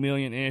 2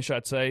 million-ish,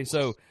 I'd say.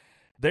 So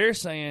they're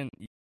saying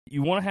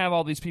you want to have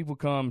all these people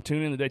come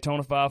tune in the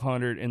Daytona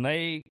 500, and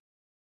they,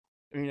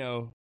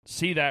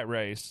 see that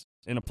race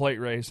in a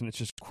plate race, and it's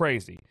just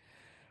crazy.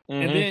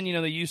 Mm-hmm. And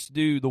then, they used to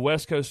do the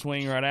West Coast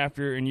swing right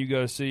after, and you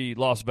go see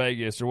Las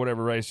Vegas or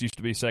whatever race used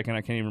to be second,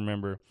 I can't even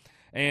remember.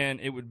 And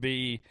it would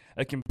be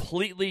a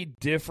completely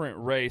different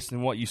race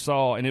than what you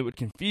saw, and it would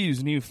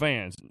confuse new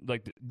fans,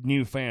 like the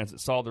new fans that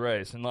saw the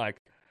race, and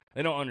like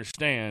they don't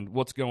understand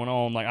what's going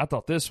on. Like, I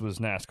thought this was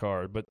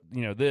NASCAR, but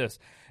this.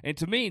 And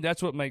to me,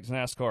 that's what makes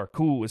NASCAR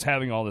cool, is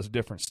having all this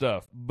different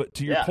stuff. But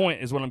to your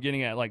point is what I'm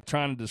getting at, like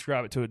trying to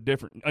describe it to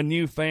a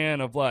new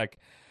fan of like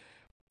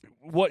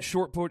what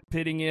short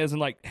pitting is, and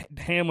like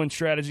Hamlin's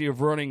strategy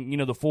of running,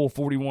 the full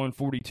 41,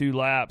 42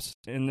 laps,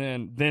 and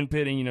then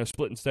pitting,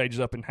 splitting stages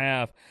up in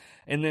half.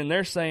 And then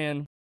they're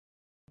saying,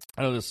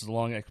 I know this is a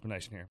long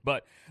explanation here,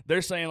 but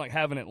they're saying like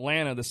having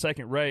Atlanta, the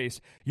second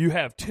race, you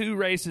have 2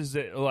 races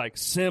that are like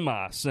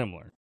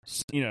semi-similar.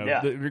 They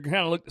kind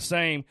of look the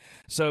same.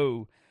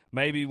 So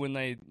maybe when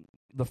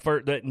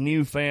that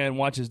new fan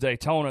watches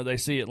Daytona, they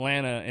see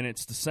Atlanta, and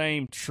it's the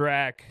same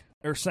track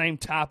or same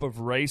type of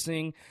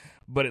racing,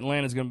 but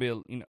Atlanta's going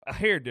to be a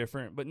hair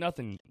different, but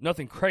nothing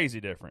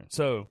crazy different.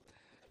 So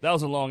that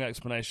was a long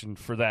explanation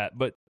for that,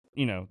 but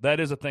that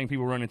is a thing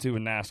people run into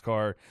in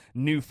NASCAR.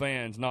 New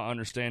fans not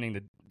understanding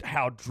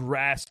how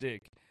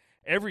drastic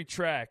every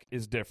track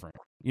is different.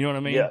 You know what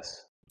I mean?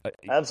 Yes,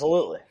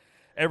 absolutely.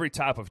 Every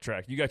type of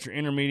track. You got your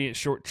intermediate,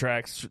 short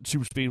tracks,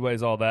 super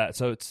speedways, all that.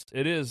 So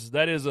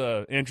that is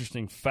a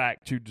interesting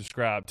fact to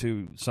describe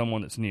to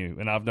someone that's new.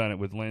 And I've done it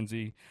with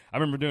Lindsay. I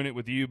remember doing it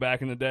with you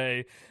back in the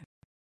day.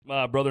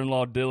 My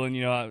brother-in-law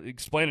Dylan, I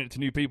explain it to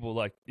new people.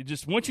 Like,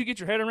 once you get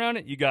your head around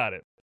it, you got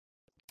it.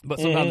 But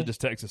sometimes it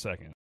just takes a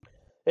second.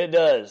 It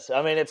does.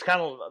 I mean, it's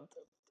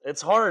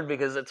hard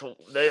because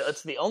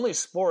it's the only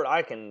sport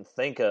I can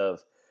think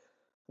of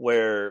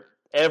where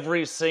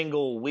every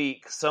single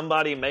week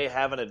somebody may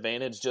have an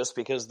advantage just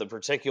because the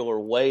particular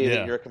way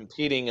that you're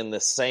competing in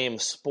the same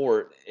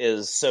sport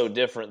is so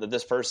different that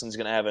this person's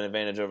going to have an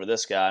advantage over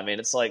this guy. I mean,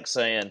 it's like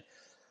saying,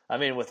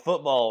 with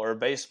football or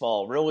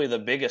baseball, really the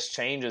biggest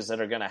changes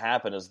that are going to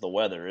happen is the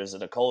weather. Is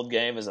it a cold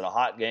game? Is it a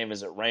hot game?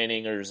 Is it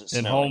raining or is it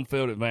snowing? And home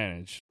field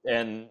advantage.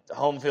 And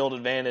home field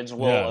advantage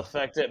will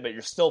affect it, but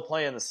you're still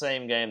playing the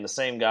same game. The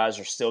same guys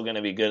are still going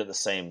to be good at the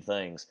same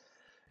things.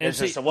 It's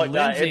just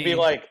it'd be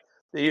like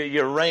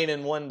you're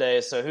raining one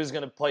day, so who's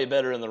going to play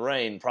better in the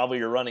rain? Probably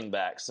your running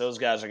backs. Those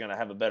guys are going to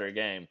have a better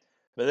game.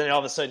 But then all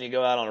of a sudden you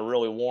go out on a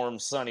really warm,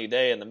 sunny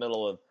day in the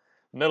middle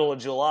of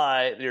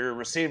July, your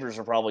receivers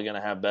are probably going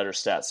to have better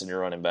stats than your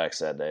running backs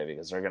that day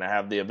because they're going to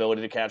have the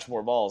ability to catch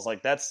more balls.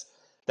 Like that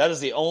is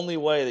the only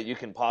way that you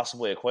can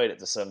possibly equate it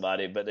to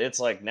somebody. But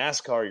it's like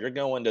NASCAR, you're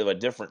going to a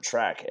different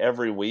track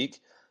every week.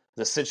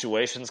 The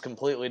situation's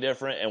completely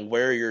different, and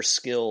where your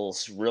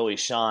skills really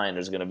shine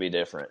is going to be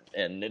different.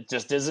 And it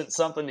just isn't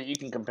something that you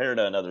can compare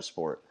to another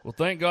sport. Well,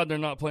 thank God they're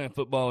not playing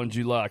football in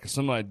July because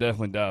somebody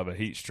definitely died of a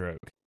heat stroke.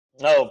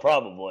 Oh,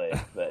 probably,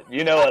 but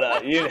you know what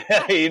I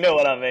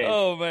mean.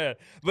 Oh man!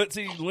 But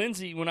see,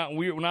 Lindsay, when I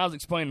was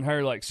explaining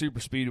her like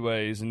super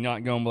speedways and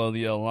not going below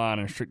the yellow line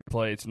and strict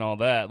plates and all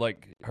that,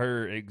 like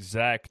her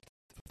exact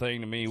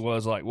thing to me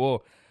was like,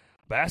 well,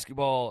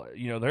 basketball,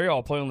 they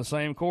all play on the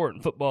same court,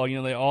 and football,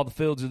 all the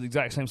fields are the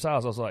exact same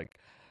size. I was like,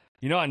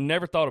 I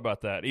never thought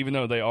about that, even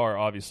though they are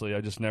obviously.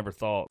 I just never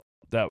thought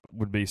that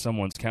would be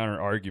someone's counter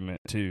argument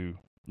to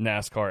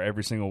NASCAR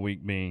every single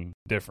week being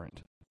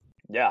different.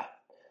 Yeah.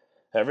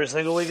 Every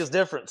single week is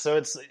different. So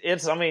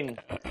it's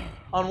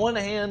on one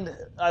hand,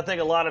 I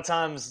think a lot of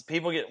times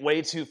people get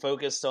way too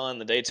focused on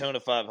the Daytona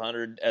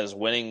 500 as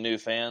winning new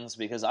fans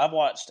because I've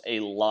watched a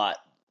lot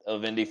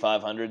of Indy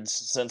 500s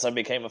since I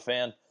became a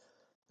fan.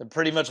 I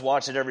pretty much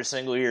watch it every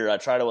single year. I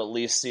try to at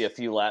least see a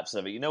few laps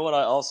of it. You know what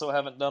I also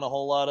haven't done a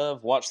whole lot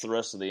of? Watch the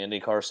rest of the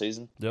IndyCar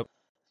season. Yep.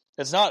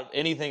 It's not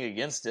anything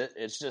against it.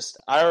 It's just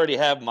I already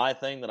have my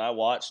thing that I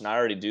watch and I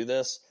already do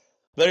this.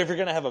 But if you're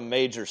going to have a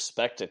major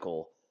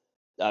spectacle,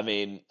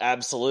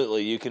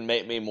 absolutely, you can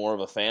make me more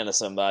of a fan of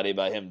somebody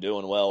by him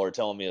doing well or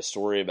telling me a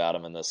story about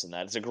him and this and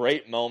that. It's a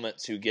great moment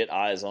to get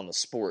eyes on the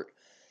sport.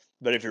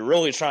 But if you're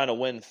really trying to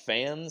win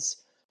fans,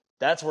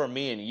 that's where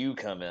me and you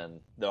come in.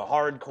 The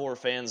hardcore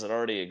fans that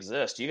already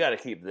exist, you got to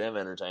keep them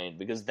entertained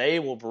because they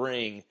will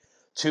bring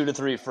 2 to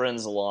 3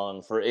 friends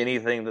along for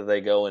anything that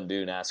they go and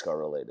do NASCAR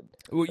related.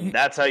 Well,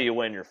 that's how you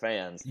win your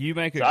fans.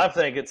 I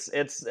think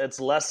it's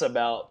less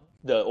about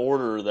the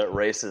order that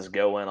races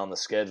go in on the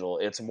schedule.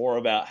 It's more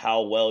about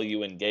how well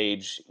you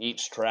engage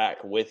each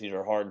track with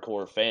your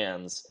hardcore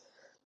fans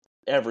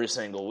every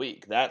single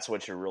week. That's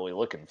what you're really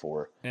looking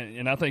for.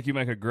 And I think you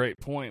make a great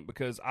point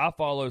because I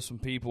follow some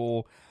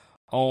people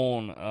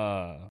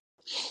on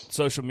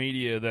social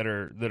media that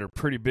are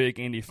pretty big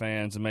Indy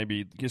fans and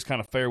maybe just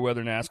kind of fair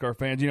weather NASCAR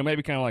fans.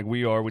 Maybe kind of like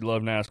we are. We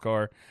love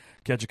NASCAR,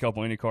 catch a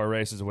couple IndyCar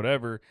races or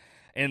whatever.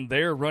 And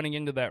they're running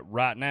into that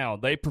right now.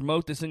 They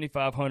promote this Indy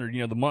 500,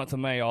 the month of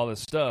May, all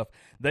this stuff.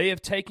 They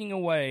have taken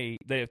away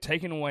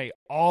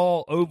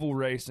all oval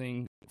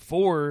racing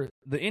for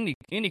the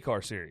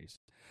IndyCar series.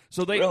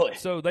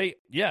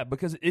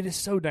 Because it is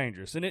so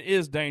dangerous, and it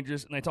is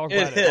dangerous, and they talk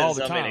about it all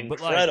the time.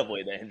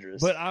 Incredibly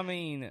dangerous. But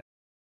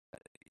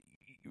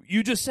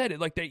you just said it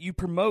like that. You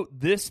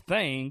promote this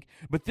thing,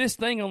 but this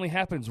thing only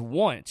happens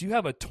once. You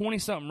have a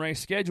 20-something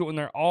race schedule, and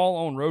they're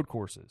all on road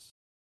courses.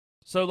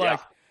 So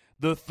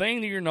the thing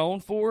that you're known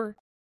for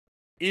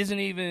isn't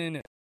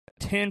even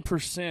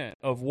 10%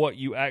 of what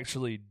you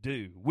actually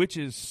do, which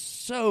is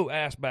so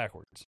ass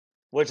backwards.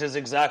 Which is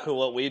exactly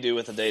what we do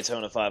with the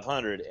Daytona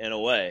 500 in a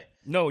way.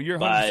 No, you're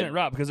 100%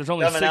 right because there's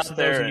only 6 of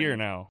those a year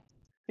now.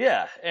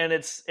 Yeah, and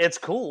it's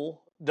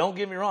cool. Don't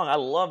get me wrong. I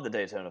love the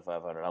Daytona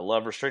 500. I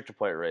love restrictor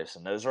plate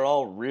racing. Those are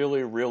all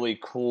really, really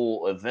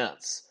cool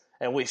events.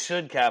 And we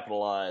should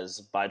capitalize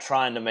by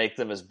trying to make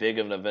them as big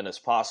of an event as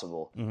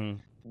possible. Mm-hmm.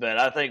 But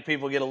I think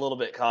people get a little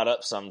bit caught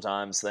up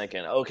sometimes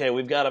thinking, okay,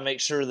 we've got to make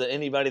sure that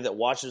anybody that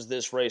watches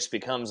this race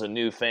becomes a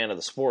new fan of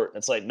the sport.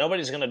 It's like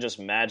nobody's going to just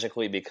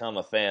magically become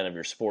a fan of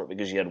your sport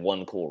because you had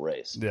one cool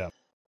race. Yeah.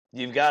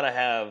 You've got to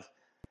have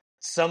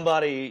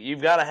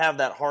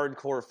that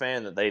hardcore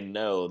fan that they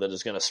know that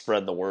is going to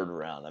spread the word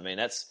around.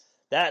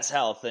 That's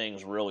how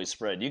things really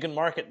spread. You can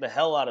market the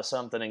hell out of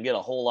something and get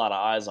a whole lot of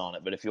eyes on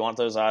it, but if you want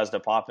those eyes to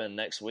pop in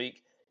next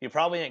week, you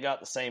probably ain't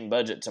got the same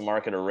budget to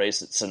market a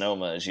race at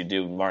Sonoma as you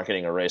do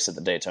marketing a race at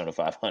the Daytona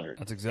 500.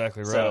 That's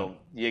exactly right. So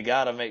you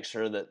got to make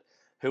sure that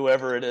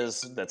whoever it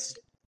is that's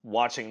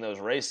watching those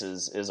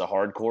races is a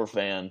hardcore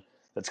fan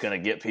that's going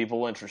to get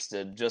people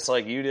interested, just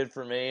like you did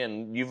for me,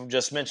 and you've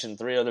just mentioned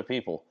 3 other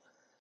people.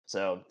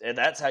 So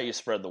that's how you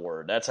spread the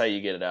word. That's how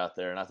you get it out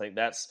there, and I think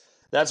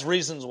that's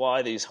reasons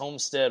why these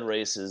Homestead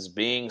races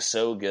being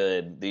so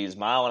good, these 1.5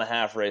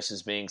 mile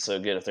races being so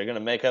good, if they're going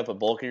to make up a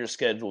bulk of your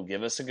schedule,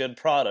 give us a good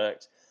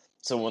product.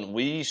 So when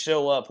we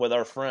show up with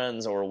our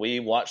friends or we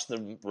watch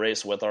the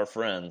race with our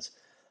friends,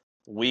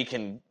 we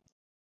can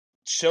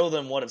show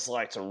them what it's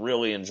like to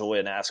really enjoy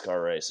a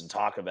NASCAR race and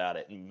talk about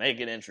it and make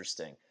it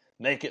interesting,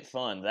 make it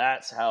fun.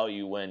 That's how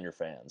you win your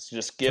fans.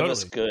 Just give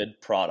us good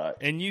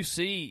product. And you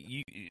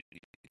see,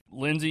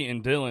 Lindsey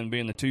and Dylan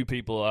being the 2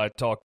 people I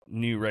talk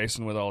new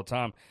racing with all the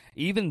time,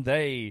 even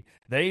they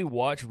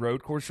watch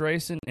road course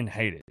racing and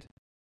hate it.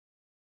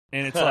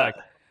 And it's like,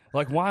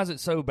 why is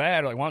it so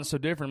bad? Like, why is it so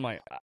different? I'm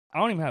like, I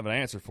don't even have an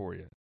answer for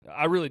you.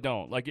 I really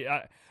don't. Like,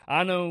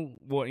 I know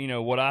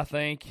what I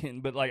think,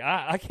 but like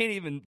I can't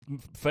even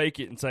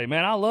fake it and say,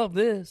 man, I love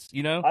this.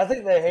 I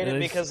think they hate it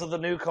because of the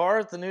new car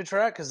at the new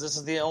track, because this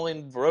is the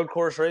only road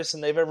course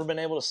racing they've ever been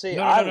able to see.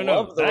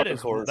 No. That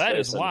is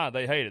why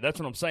they hate it. That's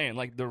what I'm saying.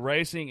 Like, the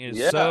racing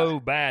is so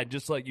bad,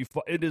 just like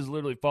it is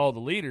literally follow the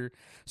leader.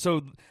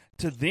 So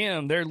to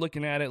them, they're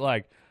looking at it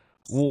like,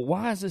 well,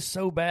 why is this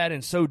so bad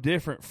and so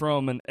different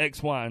from an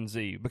X, Y, and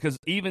Z? Because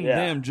even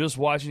them just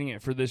watching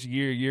it for this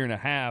year and a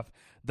half,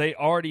 they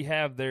already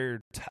have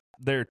their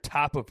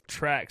type of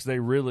tracks they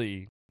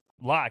really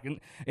like. And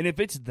if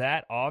it's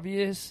that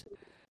obvious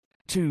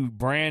to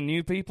brand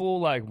new people,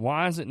 like,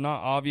 why is it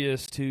not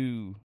obvious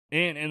to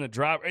and the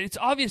driver? It's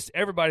obvious to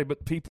everybody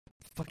but people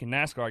fucking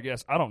NASCAR, I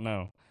guess. I don't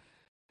know.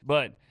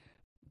 But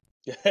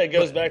it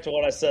goes back to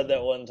what I said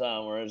that one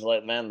time where it's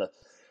like, man, the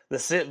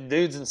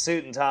dudes in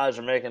suit and ties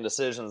are making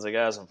decisions the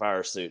guys in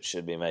fire suits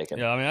should be making.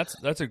 Yeah, I mean,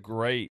 that's a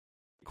great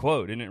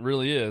quote, and it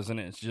really is. And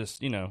it's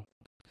just, 3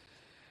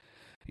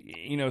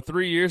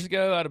 years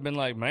ago, I'd have been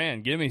like,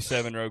 man, give me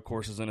 7 road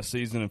courses in a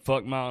season and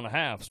fuck 1.5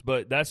 miles.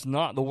 But that's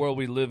not the world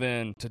we live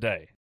in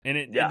today. And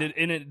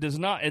it does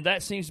not. And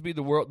that seems to be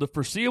the world. The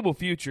foreseeable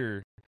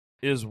future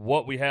is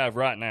what we have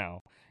right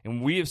now.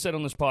 And we have said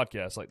on this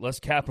podcast, like, let's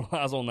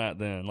capitalize on that.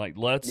 Then, like,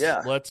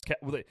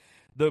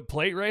 the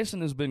plate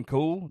racing has been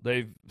cool.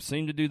 They've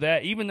seemed to do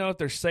that, even though if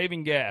they're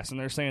saving gas and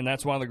they're saying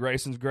that's why the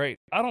racing's great.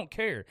 I don't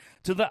care.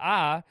 To the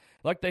eye,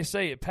 like they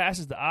say, it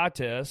passes the eye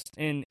test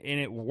and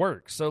it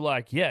works. So,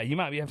 like, yeah, you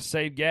might have to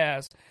save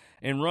gas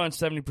and run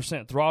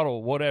 70%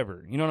 throttle,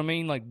 whatever. You know what I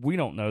mean? Like, we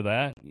don't know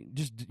that.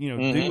 Just,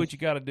 do what you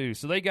got to do.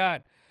 So they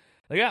got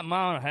 1.5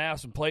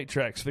 miles and plate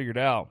tracks figured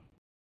out.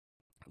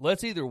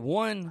 Let's either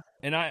one,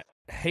 and I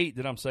hate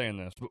that I'm saying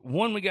this, but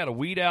one, we got to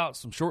weed out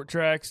some short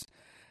tracks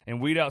and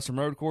weed out some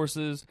road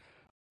courses,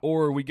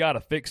 or we got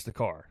to fix the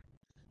car.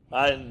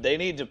 They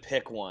need to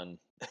pick one.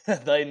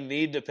 They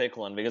need to pick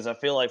one, because I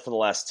feel like for the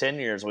last 10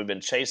 years we've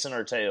been chasing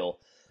our tail,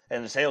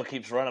 and the tail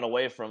keeps running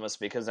away from us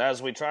because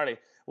as we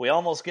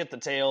almost get the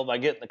tail by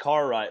getting the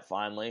car right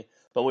finally,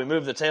 but we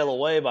move the tail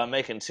away by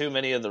making too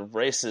many of the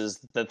races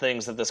the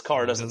things that this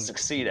car doesn't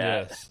succeed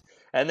at. Yes.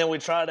 And then we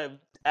try to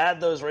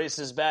add those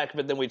races back,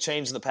 but then we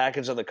change the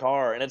package of the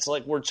car, and it's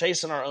like we're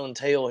chasing our own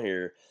tail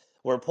here.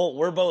 We're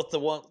both the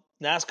one.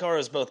 NASCAR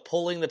is both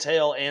pulling the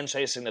tail and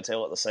chasing the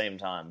tail at the same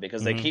time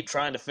because they keep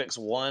trying to fix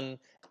one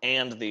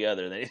and the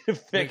other. They need to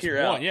figure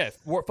out. Yeah,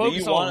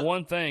 focus on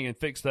one thing and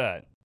fix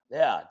that.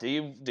 Yeah.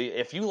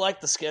 If you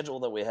like the schedule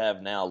that we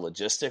have now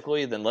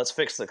logistically, then let's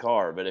fix the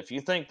car. But if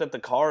you think that the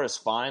car is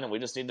fine and we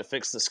just need to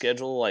fix the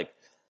schedule, like,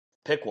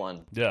 pick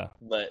one. Yeah.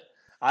 But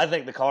I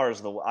think the car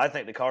is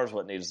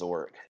what needs to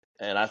work.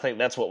 And I think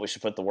that's what we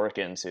should put the work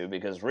into,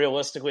 because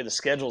realistically, the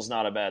schedule's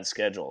not a bad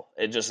schedule.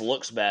 It just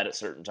looks bad at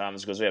certain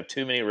times because we have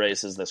too many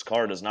races this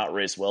car does not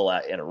race well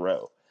at in a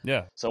row.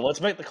 Yeah. So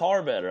let's make the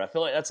car better. I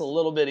feel like that's a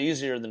little bit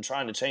easier than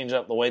trying to change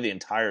up the way the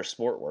entire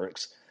sport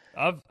works.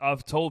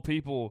 I've told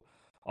people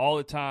all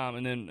the time,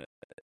 and then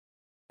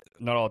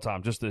not all the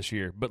time, just this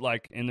year, but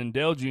and then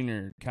Dale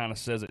Jr. kind of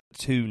says it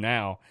too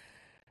now.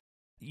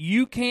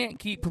 You can't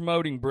keep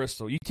promoting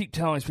Bristol. You keep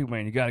telling these people,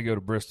 man, you got to go to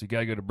Bristol. You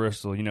got to go to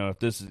Bristol. If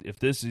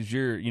this is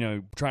your,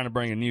 trying to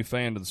bring a new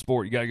fan to the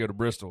sport, you got to go to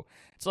Bristol.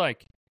 It's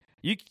like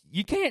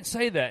you can't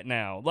say that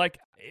now. Like,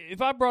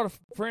 if I brought a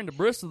friend to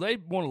Bristol,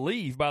 they'd want to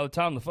leave by the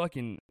time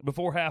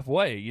before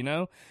halfway,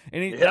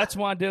 And that's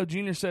why Dale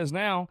Jr. says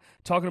now,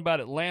 talking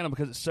about Atlanta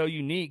because it's so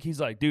unique. He's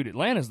like, dude,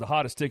 Atlanta's the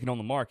hottest ticket on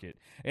the market,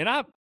 and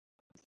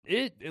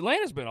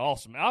Atlanta's been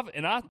awesome.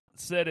 I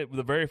said it with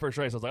the very first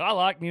race. I was like, I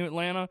like New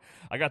Atlanta.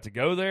 I got to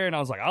go there, and I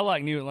was like, I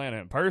like New Atlanta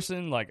in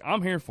person. Like,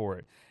 I'm here for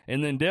it.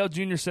 And then Dale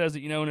Jr. says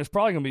it, and it's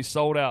probably going to be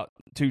sold out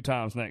 2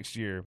 times next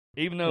year,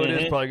 even though it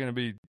is probably going to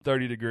be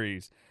 30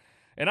 degrees.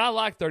 And I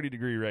like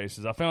 30-degree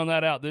races. I found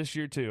that out this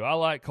year, too. I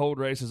like cold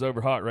races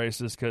over hot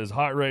races because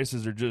hot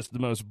races are just the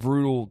most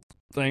brutal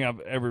thing I've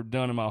ever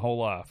done in my whole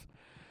life.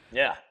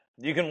 Yeah.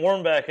 You can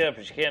warm back up,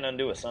 but you can't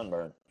undo a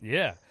sunburn.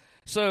 Yeah.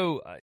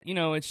 So,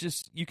 it's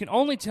just, you can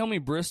only tell me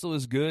Bristol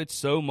is good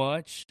so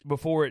much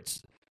before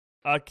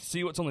I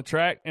see what's on the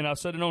track, and I've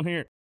said it on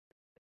here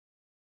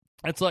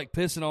That's like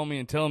pissing on me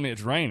and telling me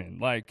it's raining.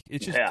 Like,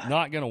 it's just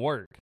not going to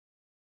work.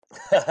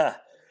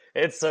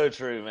 It's so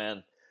true,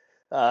 man.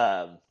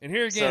 And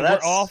here again, we're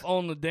off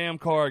on the damn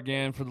car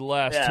again for the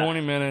last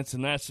 20 minutes,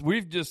 and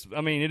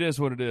it is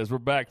what it is. We're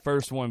back,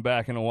 first one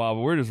back in a while,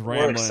 but we're just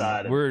rambling. We're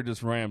excited. We're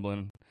just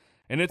rambling,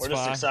 and it's fine. We're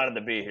just excited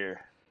to be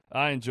here.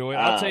 I enjoy it.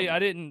 I'll tell you, I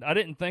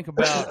didn't think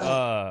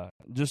about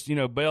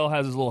Bell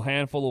has his little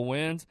handful of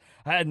wins.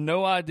 I had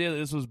no idea that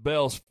this was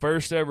Bell's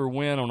first ever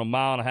win on a 1.5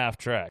 mile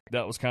track.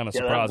 That was kind of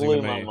surprising to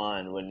me. That blew my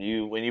mind when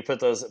you put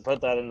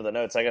that into the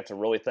notes. I got to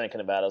really thinking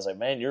about it. I was like,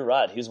 man, you're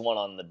right. He's won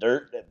on the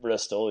dirt at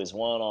Bristol. He's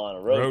won on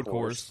a road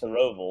course, the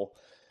Roval.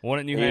 One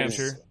at New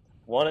Hampshire.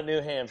 One at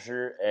New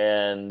Hampshire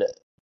and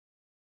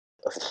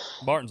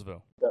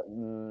Martinsville.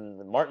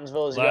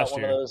 Martinsville, has got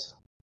one of those?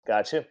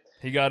 Gotcha.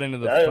 He got into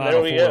the Final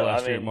Four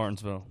last year at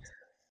Martinsville.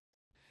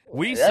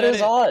 That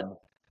is odd.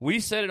 We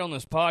said it on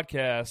this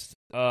podcast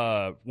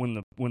when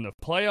the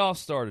playoffs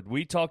started.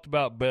 We talked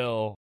about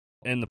Bell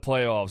and the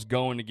playoffs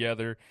going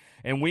together,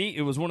 and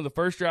it was one of the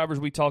first drivers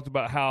we talked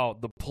about how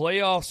the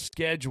playoff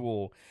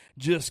schedule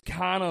just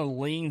kind of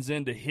leans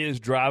into his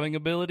driving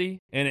ability,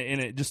 and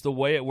it just the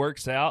way it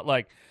works out.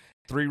 Like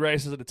 3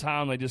 races at a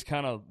time, they just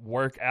kind of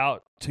work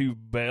out to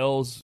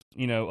Bell's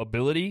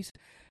abilities,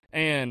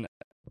 and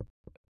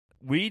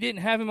we didn't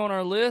have him on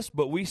our list,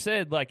 but we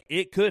said, like,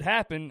 it could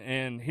happen,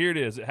 and here it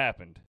is. It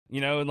happened.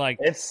 And, like...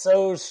 It's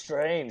so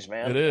strange,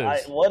 man. It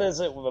is. What is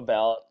it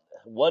about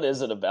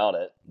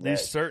it?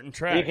 These certain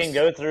tracks. He can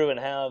go through and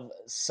have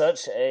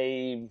such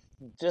a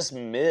just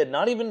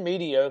not even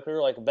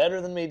mediocre, like better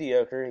than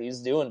mediocre.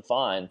 He's doing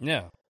fine.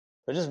 Yeah.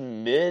 But just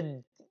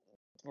mid-race,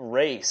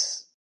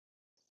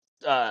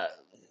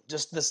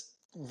 just this...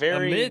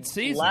 very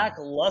mid-season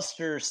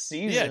lackluster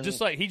season. Yeah, just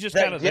like he's just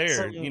kind of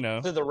there,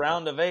 to the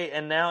round of 8,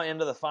 and now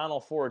into the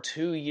Final Four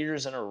 2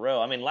 years in a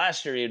row. I mean,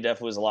 last year he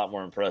definitely was a lot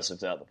more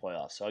impressive throughout the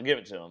playoffs, so I'll give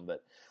it to him.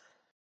 But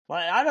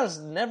I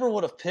just never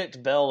would have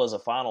picked Bell as a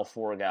Final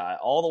Four guy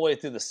all the way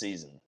through the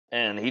season,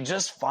 and he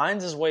just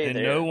finds his way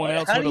there. No one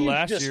else would have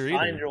last year either.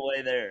 Find your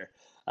way there.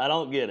 I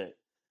don't get it.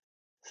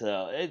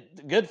 So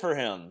good for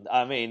him.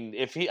 I mean,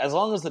 as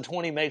long as the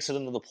 20 makes it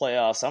into the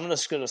playoffs, I'm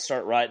just going to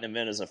start writing him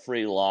in as a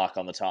free lock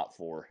on the top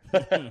 4.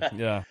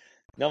 Yeah.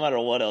 No matter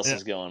what else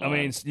is going on. I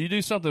mean, you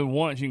do something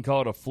once, you can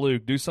call it a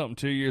fluke. Do something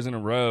 2 years in a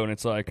row, and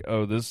it's like,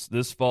 oh,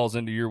 this falls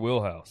into your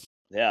wheelhouse.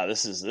 Yeah,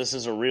 this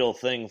is a real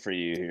thing for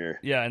you here.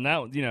 Yeah, and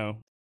that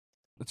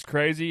it's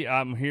crazy.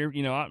 I'm here.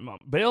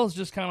 Bell's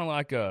just kind of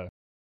like a.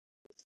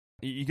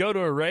 You go to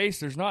a race.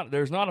 There's no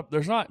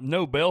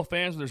Bell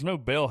fans. There's no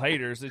Bell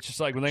haters. It's just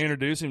like when they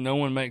introduce him, no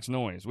one makes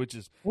noise, which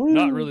is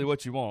not really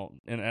what you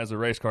want. And as a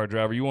race car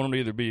driver, you want them to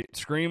either be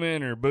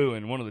screaming or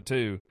booing, one of the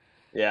two.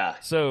 Yeah.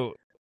 So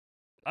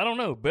I don't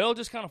know. Bell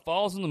just kind of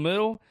falls in the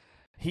middle.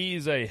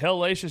 He's a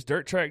hellacious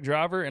dirt track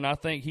driver, and I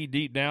think he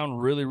deep down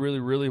really, really,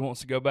 really wants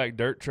to go back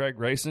dirt track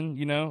racing.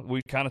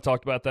 We kind of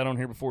talked about that on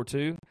here before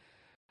too.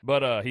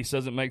 But he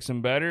says it makes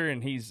him better,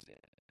 and he's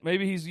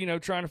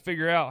trying to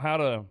figure out how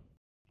to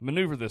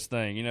maneuver this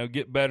thing,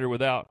 get better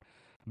without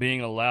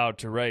being allowed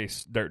to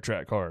race dirt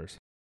track cars.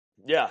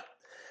 Yeah,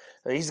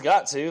 he's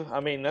got to. I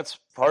mean, that's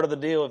part of the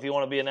deal. If you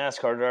want to be a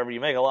NASCAR driver, you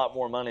make a lot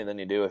more money than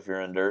you do if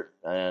you're in dirt.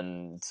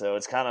 And so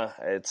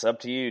it's up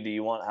to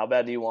you. How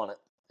bad do you want it?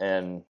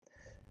 And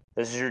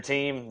this is your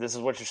team. This is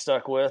what you're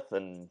stuck with,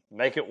 and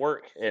make it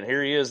work. And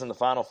here he is in the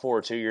Final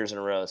Four 2 years in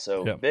a row.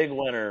 So Big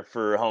winner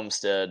for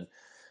Homestead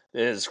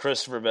is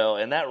Christopher Bell.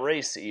 And that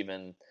race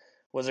even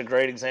was a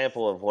great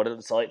example of what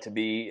it's like to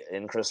be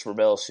in Christopher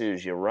Bell's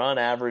shoes. You run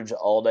average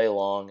all day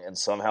long and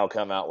somehow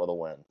come out with a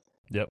win.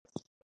 Yep.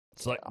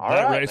 It's like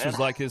race was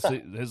like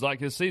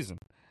his season.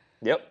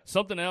 Yep.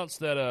 Something else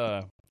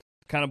that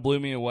kind of blew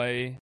me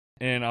away,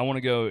 and I want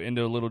to go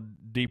into a little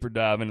deeper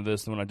dive into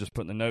this than when I just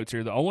put in the notes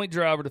here. The only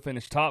driver to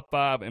finish top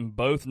 5 in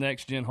both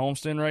next-gen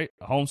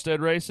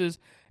Homestead races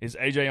is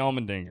A.J.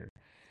 Allmendinger.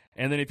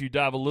 And then if you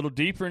dive a little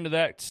deeper into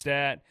that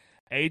stat,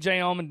 A.J.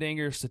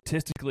 Allmendinger,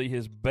 statistically,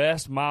 his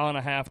best 1.5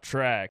 mile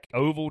track,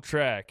 oval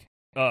track,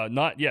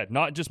 not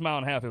just 1.5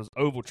 miles, it was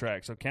oval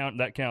track, so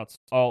that counts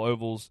all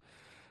ovals,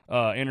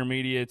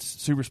 intermediates,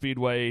 super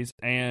speedways,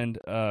 and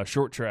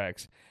short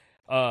tracks.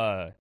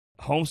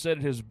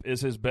 Homestead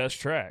is his best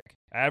track.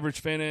 Average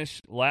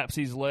finish, laps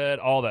he's led,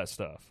 all that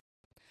stuff.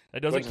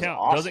 That doesn't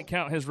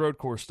count his road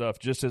course stuff,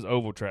 just his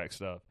oval track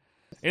stuff.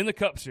 In the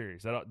Cup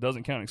Series, that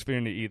doesn't count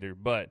Xfinity either,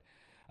 but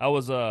I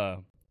was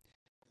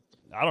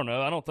I don't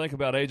know. I don't think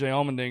about A.J.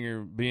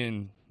 Allmendinger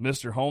being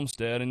Mr.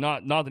 Homestead, and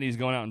not that he's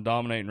going out and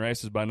dominating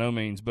races by no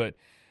means, but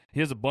he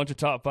has a bunch of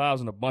top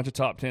 5s and a bunch of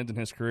top 10s in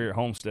his career at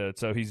Homestead.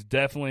 So he's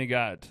definitely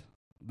got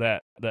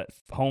that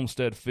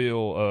Homestead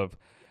feel of,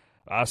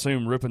 I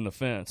assume, ripping the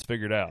fence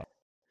figured out.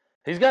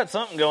 He's got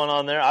something going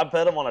on there. I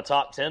bet him on a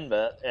top 10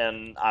 bet,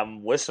 and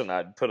I'm wishing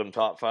I'd put him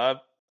top 5,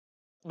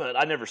 but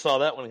I never saw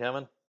that one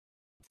coming.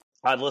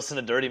 I'd listened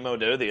to Dirty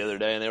Modo the other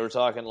day, and they were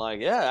talking like,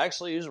 yeah,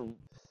 actually he's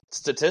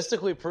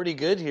statistically pretty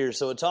good here,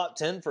 so a top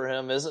 10 for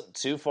him isn't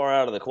too far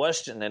out of the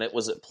question, and it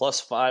was at plus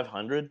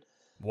 500.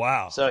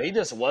 Wow. So he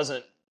just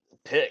wasn't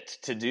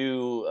picked to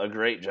do a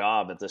great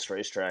job at this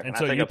racetrack. And I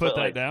so think you I put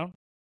that down?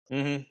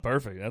 Mm-hmm.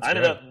 Perfect. That's I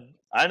great.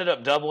 ended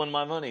up doubling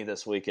my money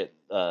this week at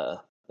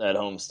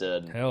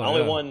Homestead. Hell I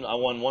yeah.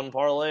 won one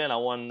parlay, and I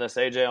won this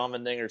AJ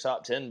Allmendinger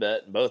top 10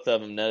 bet. Both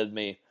of them netted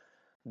me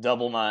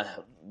double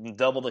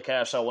the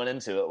cash I went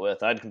into it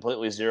with. I'd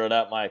completely zeroed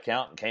out my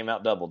account and came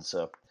out doubled,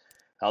 so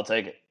I'll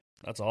take it.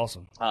 That's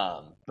awesome.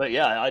 But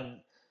yeah,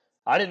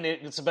 I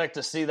didn't expect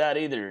to see that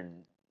either.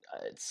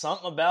 It's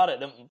something about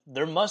it.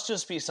 There must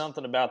just be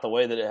something about the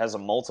way that it has a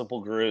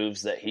multiple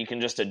grooves that he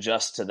can just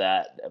adjust to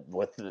that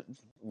with the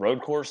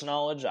road course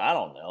knowledge. I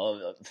don't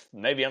know.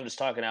 Maybe I'm just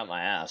talking out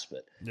my ass,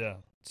 but yeah,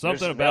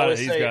 something about it.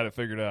 He's got it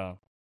figured out.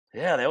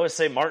 Yeah, they always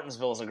say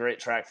Martinsville is a great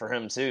track for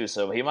him too,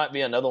 so he might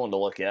be another one to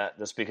look at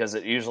just because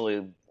it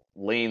usually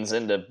leans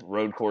into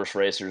road course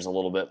racers a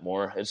little bit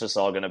more. It's just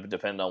all going to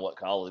depend on what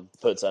Colin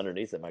puts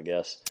underneath him, I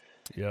guess.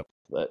 Yep.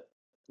 But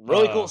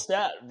really cool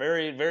stat.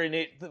 Very, very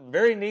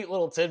neat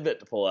little tidbit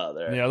to pull out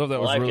there. Yeah, I thought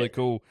that was really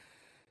cool.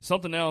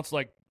 Something else,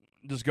 like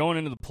just going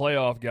into the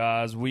playoff,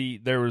 guys,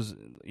 there was,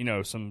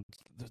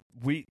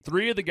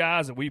 three of the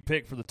guys that we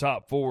picked for the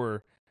top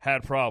four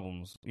had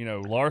problems.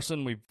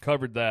 Larson, we've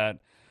covered that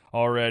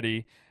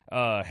already.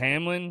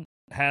 Hamlin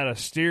had a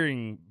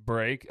steering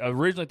brake. I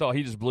originally thought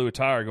he just blew a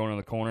tire going in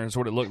the corner. That's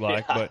what it looked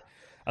like. Yeah. But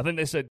I think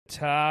they said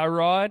tie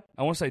rod.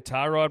 I want to say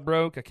tie rod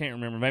broke. I can't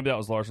remember. Maybe that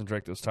was Larson's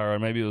brake that was tie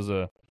rod. Maybe it was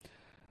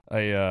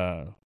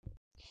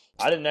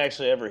I didn't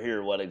actually ever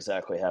hear what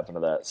exactly happened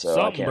to that. So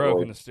something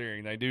broke in the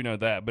steering. They do know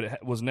that, but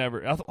it was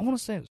never. I want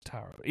to say it was tie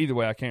rod. Either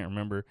way, I can't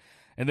remember.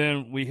 And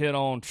then we hit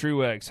on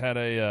Truex had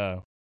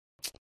a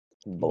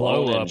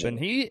blow up, engine.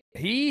 And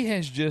he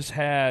has just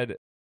had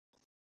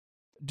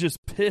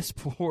piss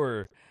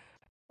poor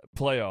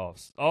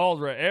playoffs.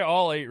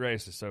 All 8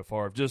 races so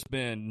far have just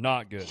been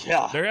not good.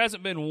 Yeah. There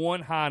hasn't been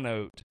one high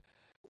note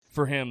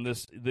for him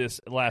this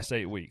last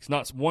 8 weeks.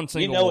 Not one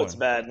single one. It's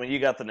bad when you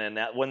got the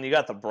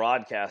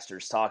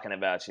broadcasters talking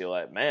about you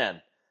like,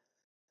 man,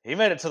 he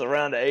made it to the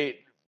round of 8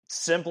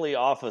 simply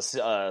off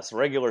of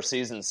regular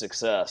season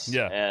success.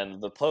 Yeah.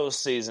 And the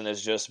postseason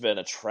has just been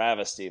a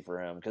travesty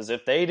for him because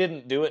if they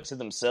didn't do it to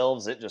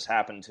themselves, it just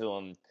happened to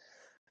them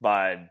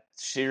by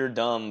sheer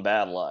dumb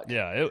bad luck.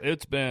 Yeah,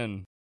 it's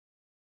been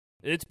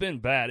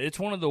bad. It's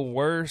one of the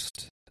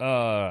worst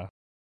 8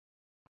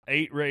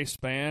 race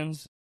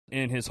spans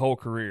in his whole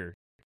career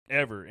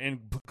ever,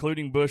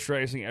 including Busch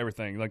racing,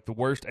 everything. Like the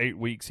worst 8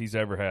 weeks he's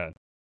ever had.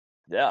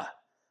 Yeah.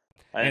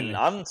 And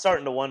I'm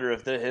starting to wonder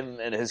if him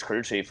and his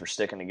crew chief are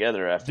sticking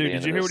together after the end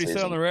of did you hear what season. He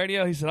said on the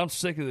radio? He said, "I'm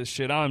sick of this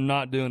shit. I'm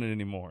not doing it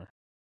anymore."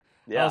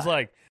 Yeah. I was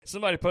like,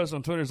 somebody posted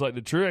on Twitter,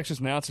 did Truex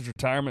just announce his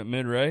retirement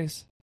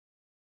mid-race?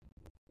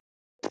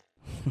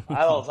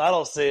 I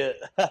don't see it.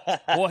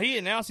 Well, he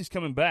announced he's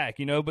coming back,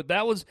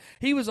 but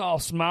he was all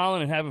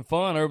smiling and having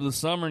fun over the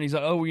summer, and he's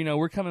like, "Oh,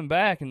 we're coming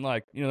back," and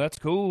that's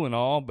cool and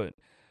all, but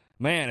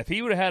man, if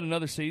he would have had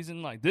another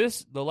season like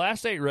this, the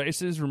last 8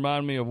 races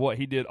remind me of what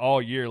he did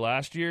all year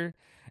last year.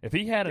 If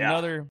he had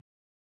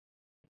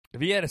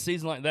if he had a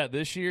season like that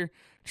this year,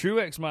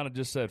 Truex might have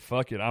just said,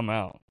 "Fuck it, I'm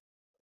out."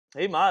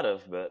 He might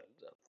have, but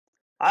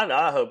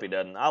I hope he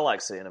doesn't. I like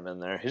seeing him in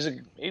there.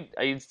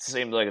 He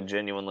seems like a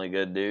genuinely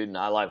good dude, and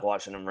I like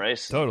watching him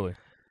race. Totally.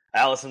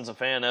 Allison's a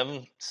fan of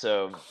him,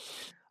 so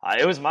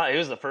he was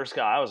the first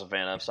guy I was a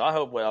fan of. So I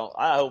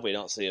hope we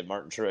don't see a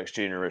Martin Truex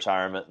Jr.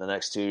 retirement in the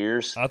next 2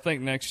 years. I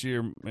think next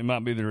year it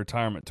might be the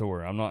retirement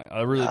tour.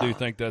 I really do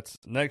think that's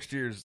next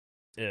year's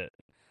it.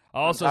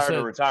 I'm tired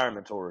of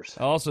retirement tours.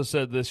 I also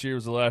said this year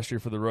was the last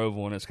year for the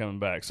Roval and it's coming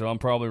back. So I'm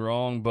probably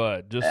wrong,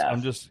 but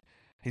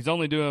he's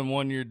only doing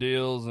 1-year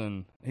deals,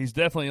 and he's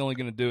definitely only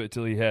going to do it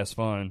till he has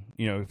fun.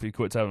 If he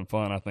quits having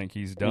fun, I think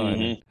he's done.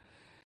 Mm-hmm.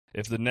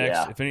 If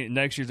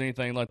next year's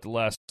anything like the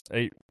last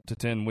 8 to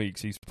 10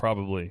 weeks, he's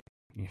probably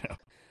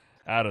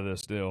out of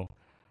this deal.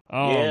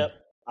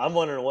 I'm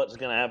wondering what's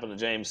going to happen to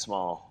James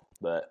Small,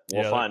 but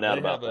we'll find out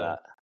about that.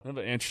 They have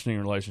an interesting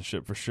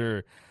relationship for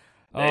sure.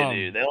 They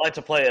do. They like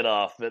to play it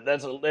off, but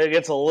it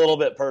gets a little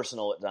bit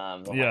personal at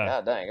times. I'm like,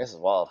 God dang, this is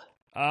wild.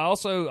 I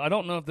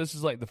don't know if this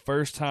is like the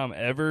first time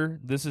ever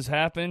this has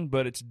happened,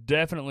 but it's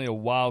definitely a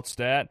wild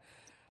stat.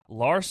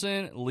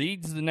 Larson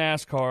leads the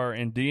NASCAR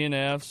in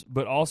DNFs,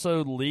 but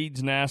also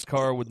leads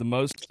NASCAR with the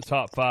most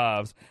top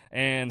 5s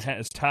and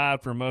has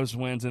tied for most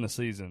wins in a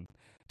season.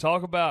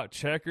 Talk about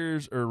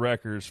checkers or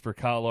wreckers for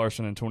Kyle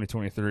Larson in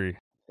 2023.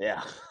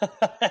 Yeah.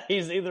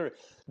 He's either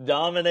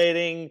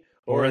dominating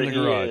or in the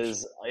garage.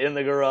 Is in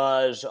the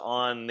garage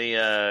on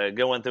the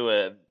going through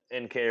a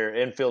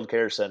infield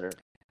care center.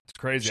 It's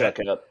crazy. Check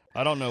it up.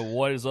 I don't know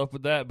what is up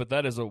with that, but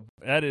that's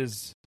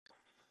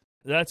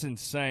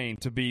insane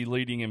to be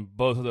leading in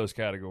both of those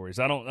categories.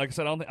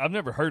 I've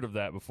never heard of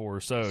that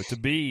before. So to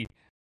be,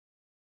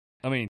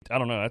 I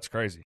don't know. That's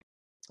crazy.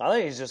 I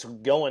think he's just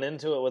going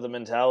into it with a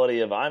mentality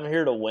of I'm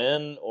here to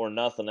win or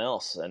nothing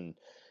else, and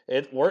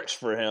it works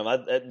for him.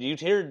 You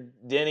hear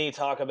Denny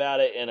talk about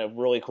it in a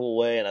really cool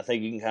way, and I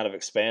think you can kind of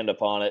expand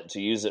upon it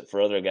to use it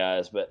for other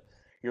guys. But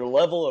your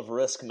level of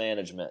risk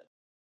management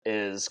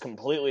is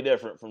completely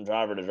different from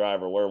driver to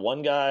driver, where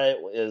one guy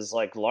is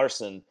like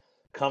Larson,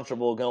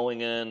 comfortable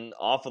going in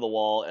off of the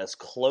wall as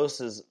close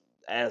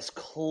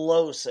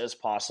as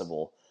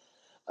possible,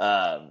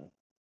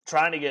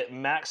 trying to get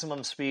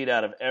maximum speed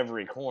out of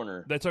every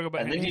corner. They talk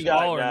about and then he's you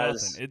got all or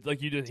guys, nothing. It,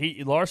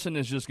 like Larson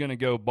is just going to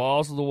go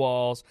balls to the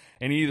walls,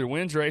 and he either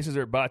wins races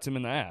or it bites him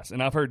in the ass.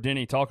 And I've heard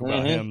Denny talk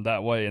about him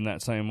that way, in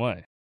that same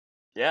way.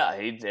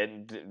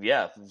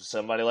 Yeah,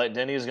 somebody like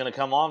Denny is going to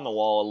come on the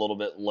wall a little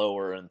bit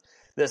lower and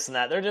this and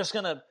that. They're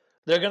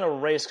going to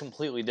race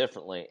completely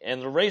differently.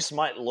 And the race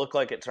might look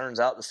like it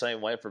turns out the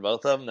same way for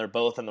both of them. They're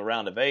both in the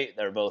round of 8.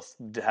 They're both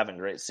having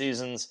great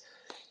seasons,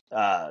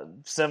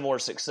 similar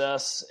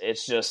success.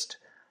 It's just,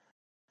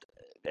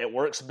 it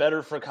works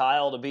better for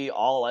Kyle to be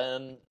all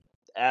in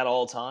at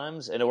all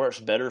times, and it works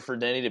better for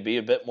Denny to be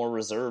a bit more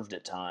reserved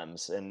at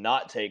times and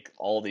not take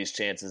all these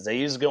chances.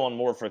 He's going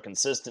more for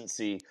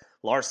consistency.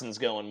 Larson's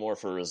going more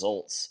for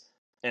results,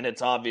 and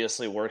it's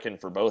obviously working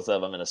for both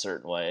of them in a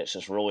certain way. It's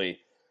just really,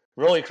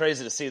 really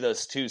crazy to see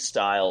those two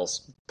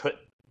styles put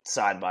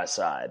side by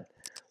side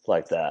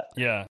like that.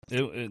 Yeah,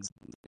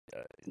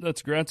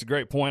 that's a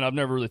great point. I've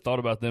never really thought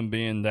about them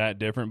being that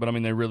different, but I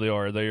mean, they really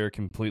are. They are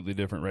completely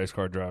different race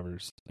car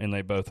drivers, and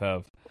they both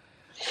have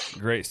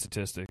great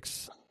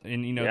statistics.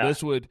 And,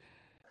 this would,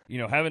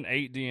 having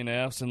 8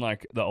 DNFs and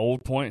like the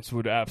old points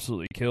would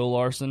absolutely kill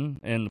Larson.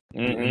 And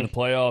in the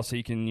playoffs,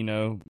 he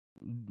can,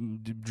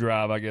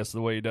 drive, I guess,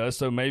 the way he does.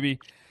 So maybe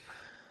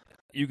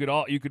you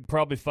could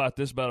probably fight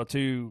this battle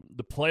too.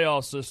 The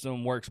playoff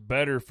system works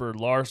better for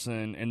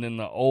Larson, and then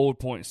the old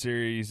point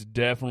series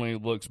definitely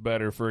looks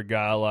better for a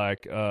guy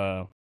like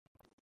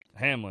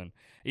Hamlin.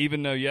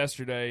 Even though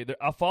yesterday,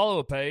 I follow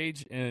a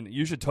page, and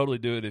you should totally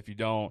do it if you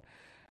don't.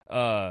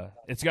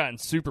 It's gotten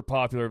super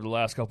popular over the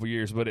last couple of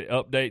years, but it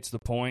updates the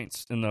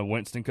points in the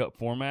Winston Cup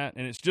format,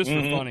 and it's just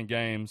for fun and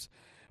games.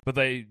 But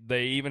they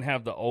even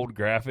have the old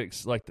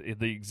graphics, like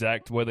the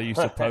exact way they used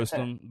to post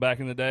them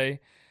back in the day.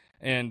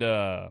 And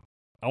I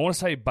want to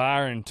say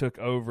Byron took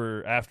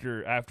over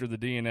after the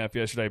DNF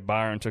yesterday.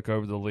 Byron took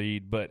over the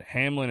lead, but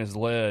Hamlin has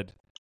led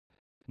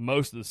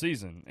most of the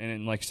season.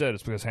 And like you said,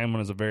 it's because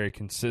Hamlin is a very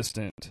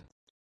consistent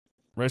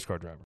race car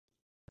driver.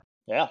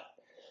 Yeah.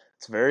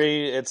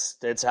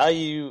 It's how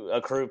you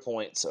accrue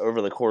points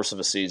over the course of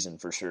a season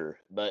for sure.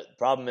 But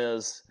problem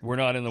is, we're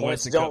not in the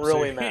points Winston don't Cup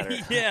really series. matter.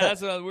 Yeah,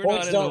 that's what, we're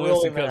not in the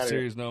Winston Cup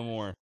series no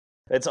more.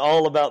 It's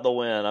all about the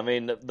win. I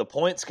mean, the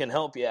points can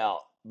help you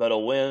out, but a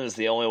win is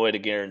the only way to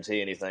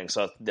guarantee anything.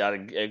 So I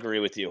agree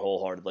with you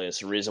wholeheartedly. It's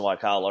the reason why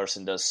Kyle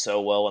Larson does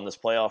so well in this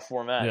playoff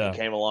format. Yeah. He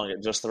came along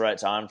at just the right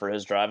time for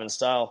his driving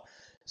style.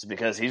 It's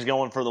because he's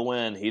going for the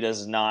win. He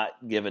does not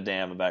give a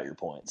damn about your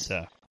points.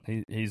 Yeah,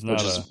 he's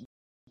not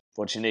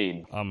what you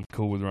need. I'm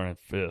cool with running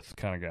 5th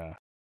kind of guy.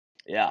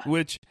 Yeah.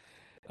 Which,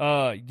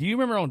 do you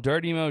remember on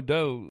Dirty Mo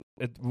Doe,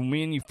 when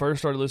me and you first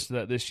started listening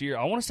to that this year,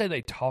 I want to say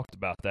they talked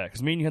about that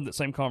because me and you had that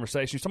same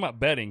conversation. He was talking about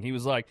betting. He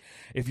was like,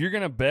 if you're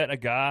going to bet a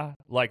guy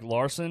like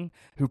Larson,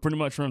 who pretty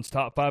much runs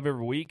top 5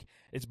 every week,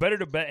 it's better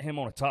to bet him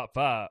on a top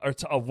 5 or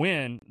a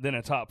win than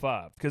a top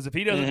 5. Because if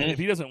he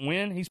doesn't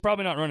win, he's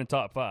probably not running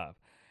top 5.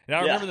 And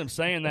I remember them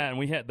saying that, and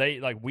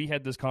we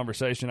had this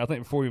conversation, I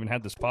think before we even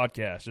had this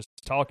podcast, just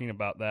talking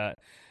about that.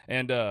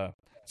 And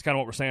it's kind of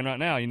what we're saying right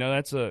now.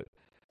 It's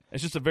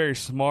just a very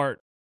smart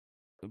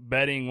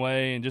betting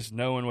way and just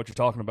knowing what you're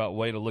talking about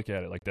way to look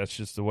at it. Like, that's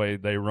just the way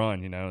they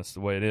run, it's the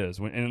way it is.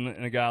 And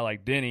a guy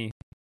like Denny,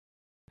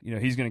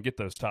 he's going to get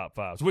those top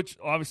 5s, which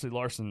obviously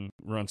Larson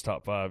runs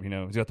top 5.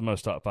 He's got the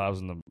most top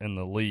 5s in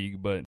the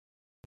league, but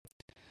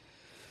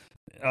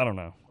I don't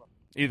know.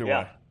 Either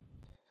way.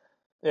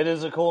 It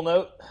is a cool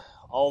note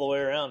all the way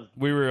around.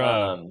 We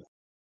were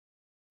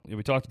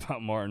we talked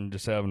about Martin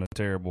just having a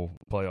terrible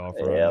playoff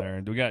run there.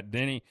 And we got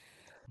Denny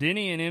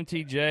and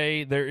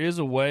MTJ. There is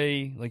a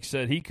way, like you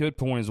said, he could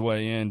point his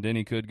way in.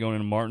 Denny could go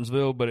into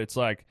Martinsville, but it's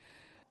like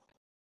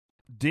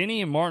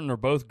Denny and Martin are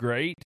both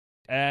great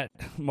at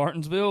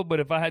Martinsville, but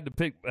if I had to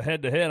pick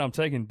head-to-head, I'm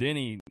taking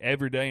Denny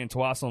every day and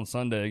twice on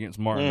Sunday against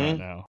Martin right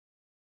now.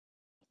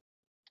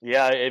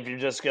 Yeah, if you're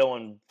just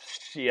going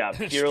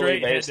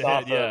purely based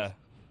off of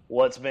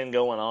what's been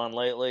going on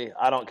lately,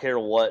 I don't care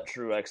what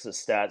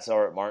Truex's stats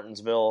are at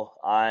Martinsville.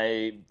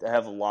 I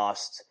have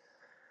lost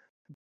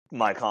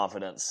my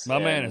confidence. My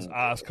man is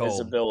ice cold. His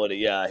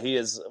ability, he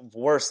is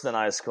worse than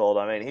ice cold.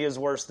 I mean, he is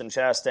worse than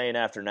Chastain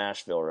after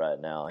Nashville right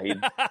now. He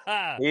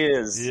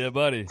is,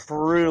 buddy.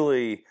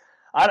 Truly.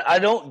 I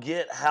don't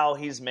get how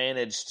he's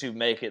managed to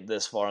make it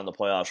this far in the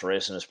playoffs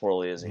racing as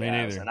poorly as he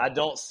has. Neither. And I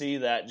don't see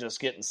that just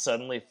getting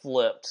suddenly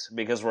flipped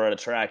because we're at a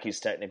track he's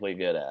technically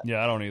good at.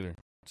 Yeah, I don't either.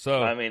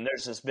 So I mean,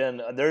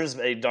 there's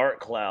a dark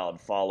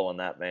cloud following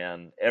that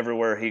man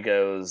everywhere he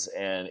goes,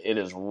 and it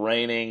is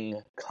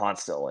raining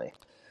constantly.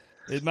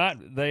 It might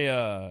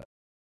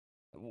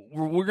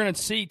we're going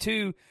to see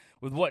too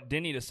with what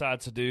Denny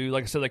decides to do.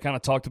 Like I said, they kind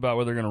of talked about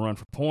whether they're going to run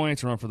for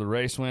points, run for the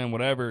race win,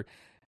 whatever.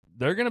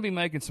 They're going to be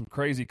making some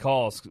crazy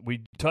calls.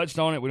 We touched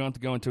on it. We don't have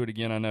to go into it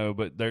again, I know,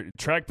 but their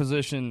track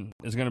position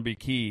is going to be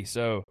key.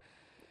 So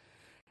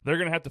they're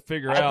going to have to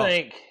figure I out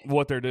think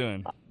what they're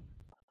doing.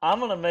 I'm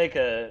gonna make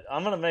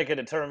a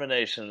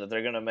determination that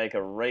they're gonna make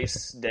a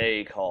race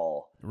day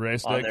call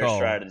on their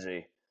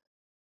strategy.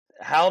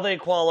 How they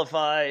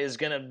qualify is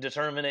gonna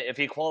determine it. If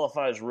he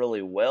qualifies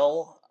really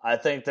well, I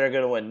think they're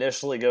gonna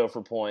initially go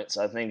for points.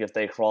 I think if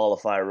they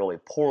qualify really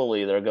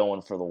poorly, they're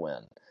going for the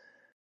win.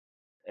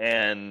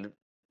 And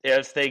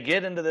if they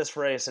get into this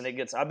race and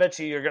I bet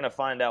you're gonna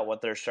find out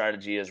what their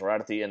strategy is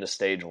right at the end of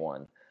stage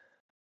 1.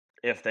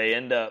 If they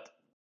end up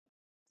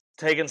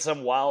taking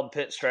some wild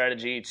pit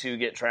strategy to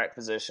get track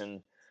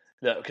position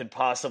that could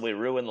possibly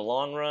ruin the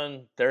long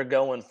run, they're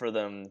going for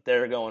them.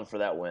 They're going for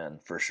that win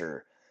for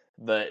sure.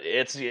 But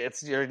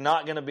you're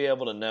not going to be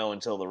able to know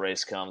until the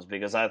race comes,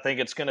 because I think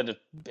it's going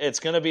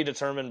to be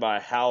determined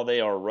by how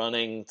they are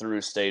running through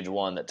stage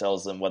 1 that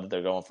tells them whether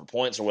they're going for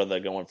points or whether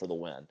they're going for the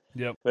win.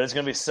 Yep. But it's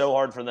going to be so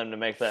hard for them to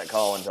make that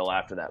call until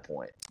after that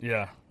point.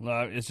 Yeah,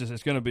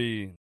 it's going to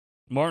be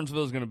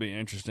Martinsville is going to be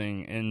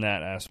interesting in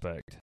that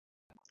aspect.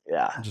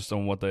 Yeah, just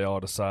on what they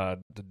all decide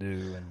to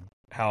do and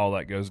how all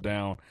that goes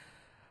down.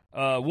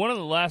 One of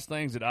the last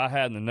things that I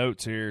had in the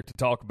notes here to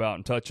talk about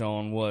and touch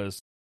on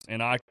was,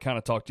 and I kind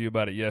of talked to you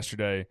about it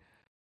yesterday,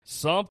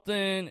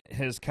 something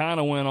has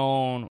kind of went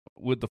on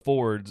with the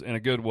Fords in a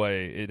good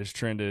way. It has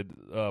trended.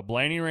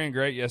 Blaney ran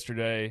great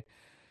yesterday.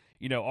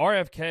 You know,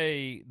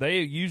 RFK,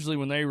 they usually,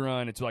 when they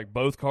run, it's like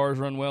both cars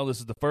run well. This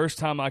is the first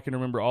time I can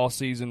remember all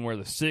season where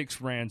the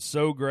 6 ran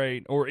so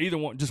great, or either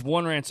one, just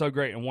one ran so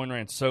great and one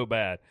ran so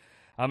bad.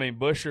 I mean,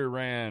 Busher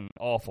ran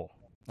awful.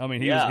 I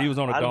mean, he was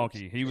on a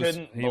donkey. He was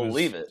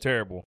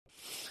terrible.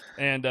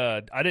 And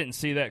I didn't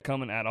see that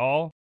coming at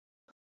all.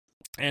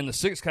 And the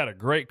 6 had a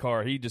great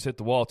car. He just hit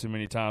the wall too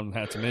many times and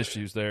had some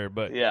issues there.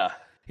 But yeah,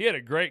 he had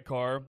a great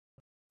car.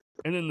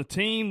 And then the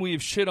team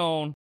we've shit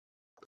on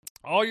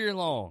all year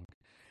long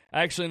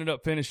actually ended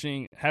up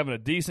having a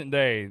decent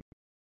day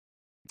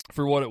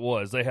for what it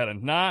was. They had a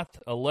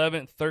 9th,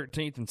 11th,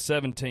 13th, and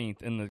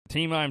 17th. And the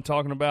team I'm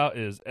talking about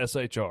is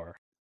SHR.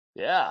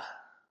 Yeah.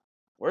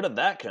 Where did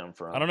that come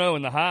from? I don't know.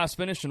 And the highest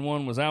finishing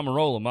one was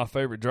Almirola, my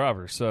favorite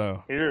driver.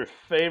 So your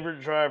favorite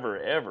driver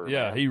ever.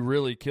 Yeah, man. He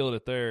really killed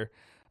it there.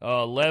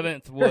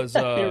 11th was he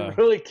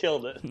really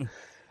killed it.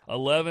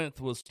 11th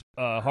was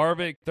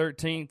Harvick,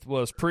 13th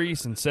was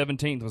Priest, and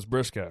 17th was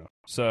Briscoe.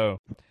 So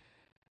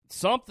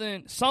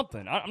something.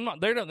 I'm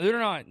not.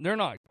 They're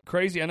not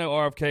crazy. I know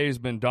RFK has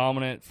been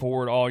dominant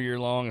forward all year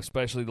long,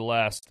 especially the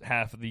last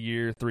half of the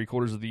year,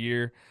 3/4 of the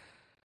year.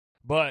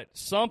 But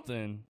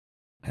something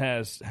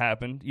has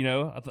happened, you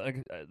know.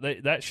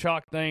 That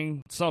shock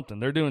thing, something.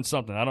 They're doing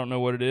something. I don't know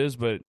what it is,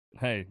 but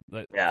hey,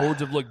 Fords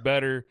have looked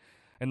better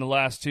in the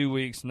last 2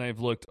 weeks than they've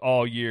looked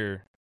all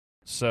year.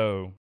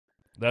 So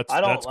that's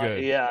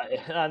good. Yeah,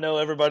 I know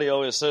everybody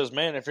always says,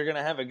 man, if you're going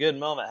to have a good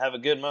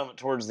moment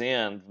towards the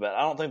end. But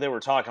I don't think they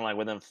were talking like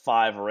within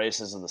 5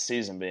 races of the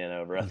season being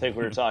over. I think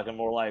we were talking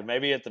more like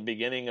maybe at the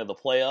beginning of the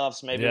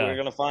playoffs, maybe we're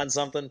going to find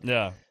something.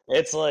 Yeah.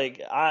 It's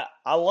like,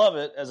 I love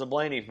it as a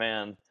Blaney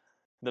fan.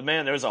 But,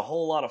 man, there's a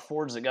whole lot of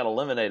Fords that got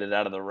eliminated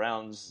out of the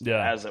rounds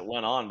as it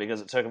went on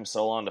because it took them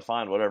so long to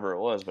find whatever it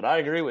was. But I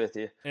agree with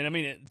you. And, I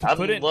mean, I'm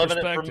loving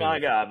it for my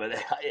guy, but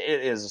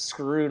it has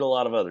screwed a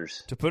lot of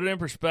others. To put it in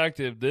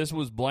perspective, this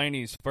was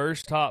Blaney's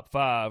first top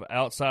 5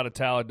 outside of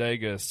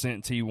Talladega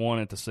since he won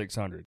at the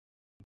 600.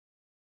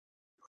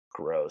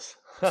 Gross.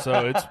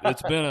 So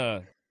it's been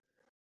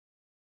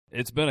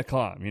a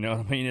climb, you know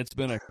what I mean? It's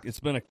been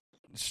a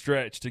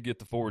stretch to get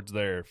the Fords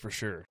there for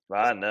sure.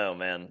 I know,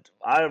 man.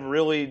 I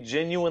really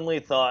genuinely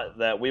thought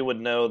that we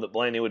would know that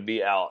Blaney would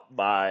be out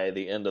by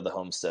the end of the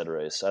Homestead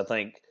race. I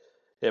think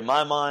in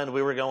my mind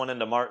we were going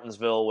into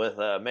Martinsville with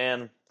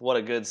man, what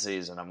a good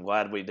season. I'm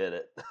glad we did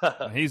it.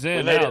 He's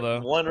in now though.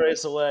 One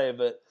race away,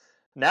 but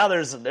now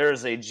there's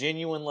a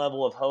genuine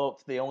level of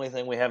hope. The only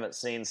thing we haven't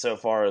seen so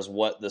far is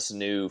what this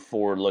new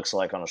Ford looks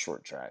like on a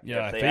short track.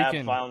 Yeah, if they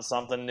have found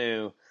something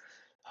new,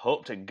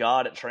 hope to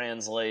God it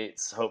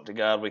translates. Hope to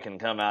God we can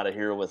come out of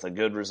here with a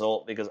good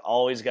result, because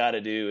all he's got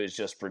to do is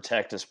just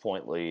protect his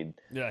point lead.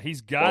 Yeah, he's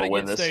got to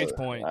get stage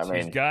points.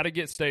 He's got to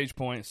get stage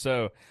points.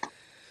 So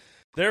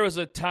there was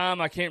a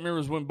time, I can't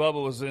remember when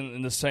Bubba was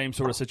in the same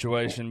sort of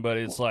situation, but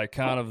it's like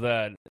kind of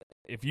that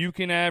if you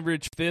can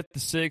average 5th to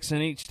 6th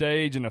in each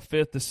stage and a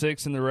 5th to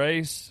 6th in the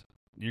race,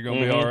 you're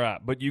going to be all right.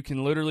 But you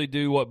can literally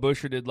do what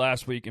Busher did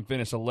last week and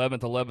finish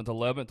 11th, 11th,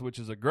 11th, which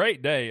is a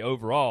great day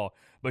overall,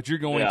 but you're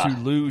going to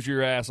lose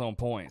your ass on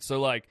points. So,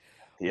 like,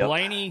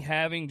 Blaney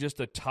having just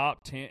a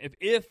top 10,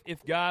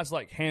 if guys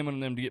like Hammond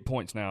and them to get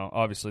points now,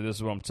 obviously this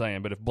is what I'm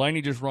saying, but if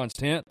Blaney just runs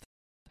 10th,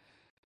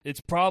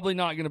 it's probably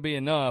not going to be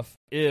enough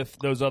if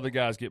those other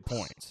guys get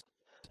points.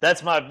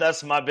 That's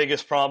my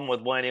biggest problem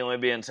with Blaney only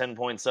being 10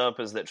 points up,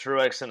 is that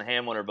Truex and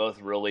Hamlin are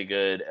both really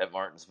good at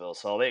Martinsville.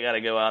 So all they got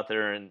to go out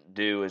there and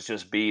do is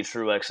just be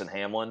Truex and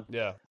Hamlin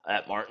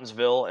at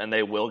Martinsville, and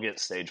they will get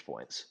stage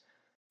points.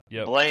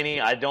 Yep. Blaney,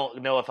 I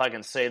don't know if I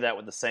can say that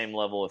with the same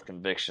level of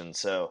conviction.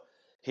 So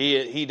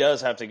he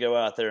does have to go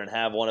out there and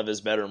have one of his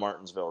better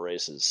Martinsville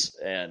races.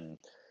 And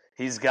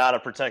he's got to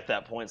protect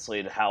that points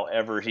lead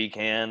however he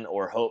can,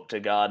 or hope to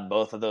God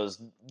both of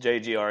those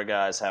JGR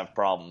guys have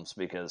problems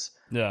because,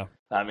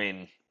 I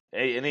mean,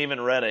 and even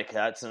Reddick,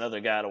 that's another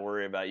guy to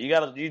worry about.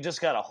 You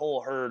just got a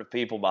whole herd of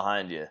people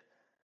behind you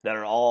that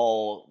are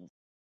all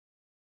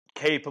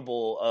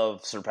capable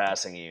of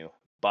surpassing you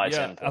by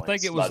 10 points. I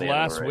think it was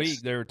last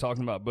week they were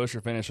talking about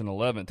Buescher finishing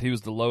 11th. He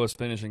was the lowest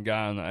finishing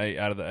guy on the 8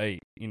 out of the 8,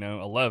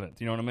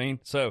 11th. You know what I mean?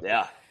 So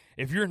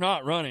if you're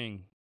not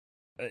running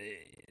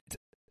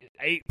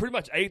pretty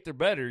much 8th or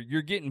better,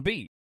 you're getting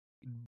beat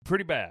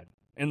pretty bad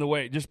in the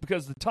way, just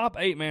because the top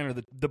 8, man, are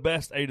the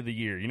best 8 of the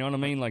year. You know what I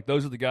mean? Like,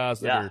 those are the guys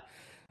that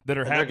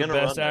are having the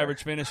best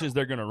average finishes.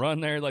 They're going to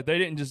run there. Like, they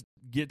didn't just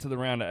get to the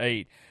round of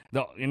 8.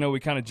 We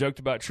kind of joked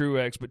about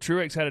Truex, but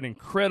Truex had an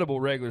incredible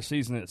regular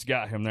season that's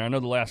got him there. I know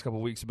the last couple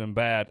of weeks have been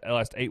bad. The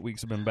last 8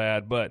 weeks have been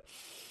bad, but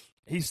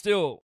he's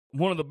still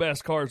one of the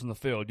best cars in the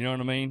field. You know what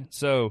I mean?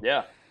 So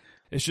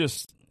it's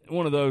just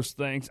one of those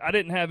things. I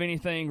didn't have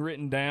anything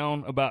written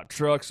down about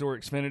trucks or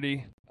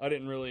Xfinity. I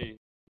didn't really,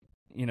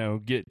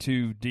 get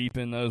too deep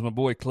in those. My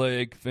boy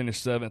Clegg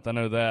finished 7th. I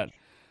know that.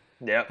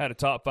 Yeah. Had a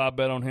top 5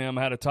 bet on him.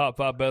 I had a top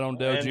 5 bet on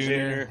Dale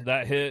Jr.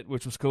 That hit,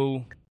 which was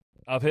cool.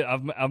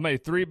 I've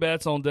made 3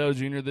 bets on Dale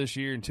Jr. this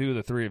year, and 2 of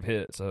the 3 have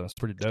hit, so it's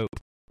pretty dope.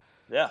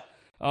 Yeah.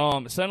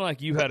 It sounded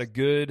like you had a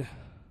good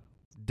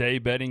day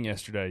betting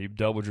yesterday. You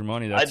doubled your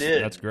money. I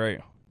did. That's great.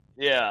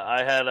 Yeah,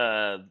 I had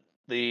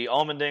the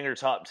Allmendinger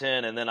top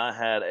 10, and then I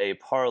had a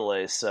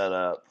parlay set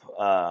up,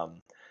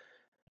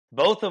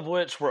 both of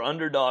which were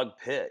underdog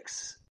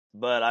picks.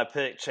 But I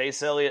picked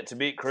Chase Elliott to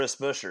beat Chris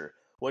Buescher,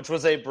 which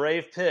was a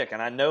brave pick,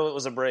 and I know it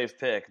was a brave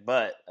pick,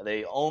 but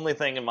the only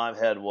thing in my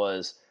head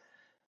was,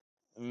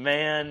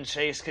 man,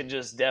 Chase could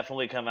just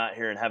definitely come out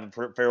here and have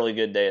a fairly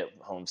good day at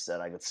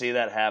Homestead. I could see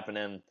that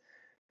happening.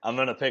 I'm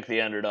going to pick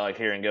the underdog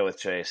here and go with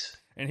Chase.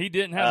 And he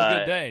didn't have a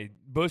good day.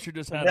 Buescher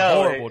just had a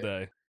horrible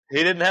day. He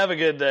didn't have a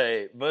good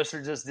day.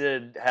 Buescher just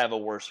did have a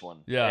worse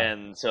one. Yeah.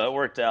 And so it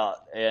worked out.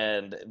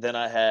 And then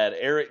I had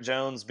Eric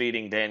Jones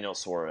beating Daniel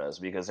Suarez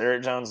because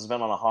Eric Jones has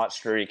been on a hot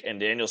streak, and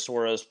Daniel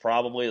Suarez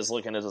probably is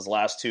looking at his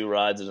last 2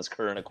 rides in his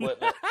current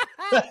equipment.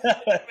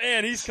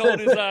 Man, he's cold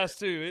his eyes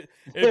too.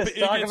 It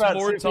gets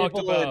more talked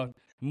about.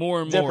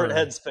 More and more. Different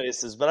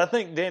headspaces. But I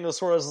think Daniel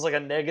Suarez is like a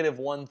negative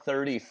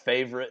 130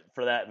 favorite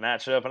for that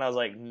matchup. And I was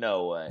like,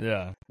 no way.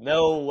 Yeah.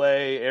 No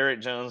way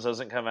Eric Jones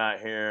doesn't come out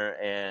here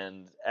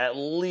and at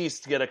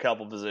least get a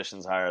couple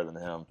positions higher than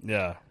him.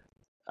 Yeah.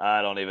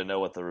 I don't even know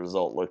what the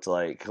result looked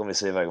like. Let me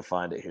see if I can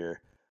find it here.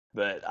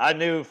 But I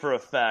knew for a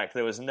fact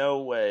there was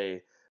no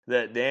way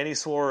that Danny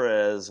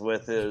Suarez,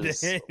 with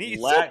his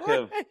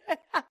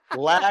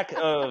lack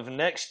of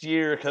next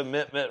year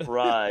commitment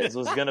rides,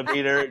 was going to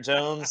beat Eric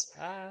Jones.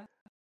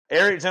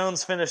 Eric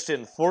Jones finished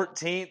in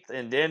 14th,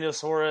 and Daniel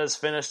Suarez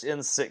finished in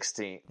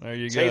 16th. There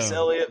you go. Chase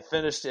Elliott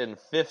finished in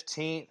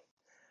 15th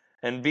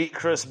and beat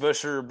Chris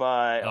Buescher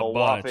by a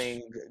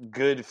whopping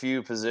good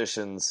few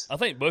positions. I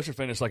think Buescher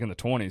finished like in the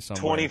 20s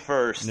somewhere.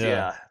 21st,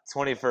 yeah.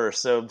 21st.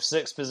 So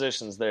 6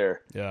 positions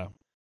there. Yeah.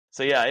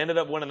 So, yeah, I ended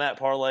up winning that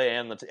parlay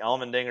and the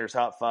Allmendinger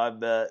top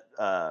 5 bet,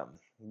 or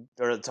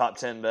the top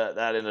 10 bet.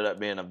 That ended up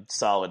being a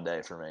solid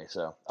day for me,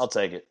 so I'll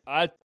take it.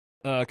 I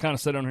kind of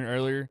said on here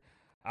earlier,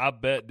 I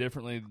bet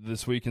differently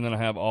this weekend than I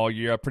have all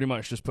year. I pretty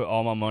much just put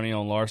all my money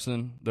on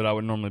Larson that I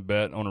would normally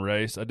bet on a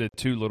race. I did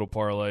 2 little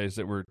parlays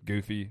that were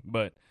goofy,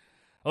 but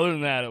other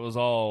than that, it was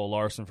all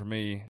Larson for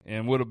me,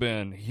 and would have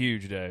been a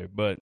huge day,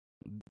 but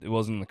it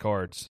wasn't in the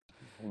cards.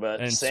 But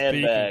and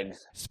sandbagged.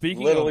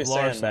 Speaking literally of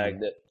Larson,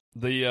 sandbagged it.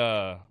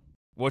 The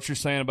what you're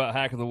saying about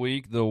Hack of the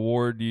Week, the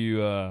award you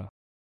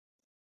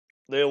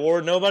the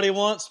award nobody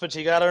wants, but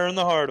you got to earn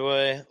the hard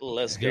way.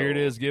 Let's go. Here it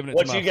is, giving it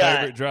what to my you got?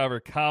 favorite driver,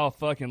 Kyle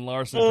fucking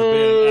Larson, for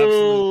being an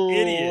absolute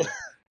idiot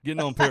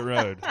getting on pit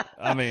road.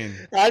 I mean,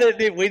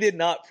 we did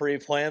not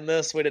pre-plan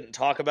this. We didn't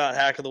talk about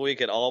Hack of the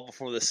Week at all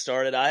before this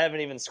started. I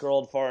haven't even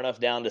scrolled far enough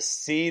down to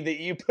see that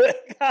you put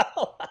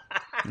Kyle.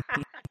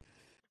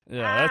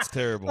 Yeah, that's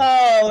terrible.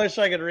 Oh, I wish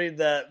I could read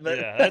that. But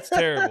yeah, that's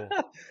terrible.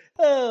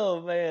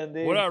 Oh, man,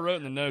 dude. What I wrote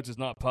in the notes is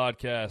not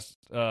podcast.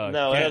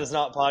 No, that is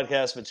not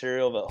podcast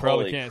material, but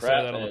probably holy can't crap,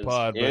 say that on the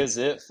pod. But is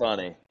it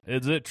funny?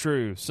 Is it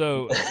true?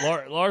 So,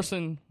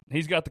 Larson,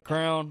 he's got the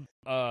crown.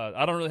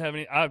 I don't really have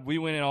any. We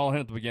went in all in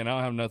at the beginning. I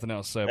don't have nothing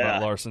else to say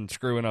about Larson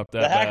screwing up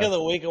that The Hack bad. of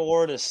the Week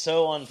award is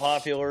so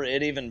unpopular,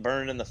 it even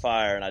burned in the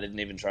fire, and I didn't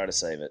even try to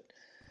save it.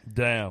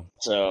 Damn.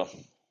 So,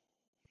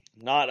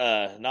 we're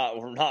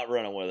not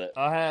running with it.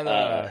 I had.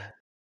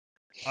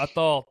 I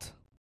thought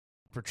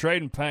for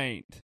trading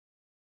paint.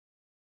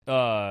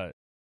 I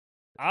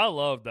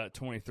loved that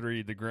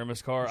 23, the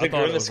Grimace car. I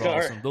thought it was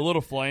awesome. The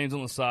little flames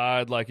on the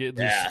side, like it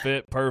just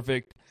fit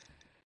perfect.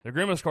 The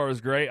Grimace car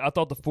was great. I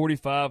thought the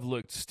 45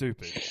 looked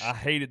stupid. I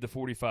hated the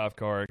 45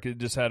 car. It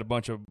just had a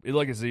bunch of – it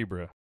looked like a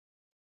zebra.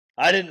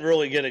 I didn't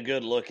really get a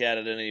good look at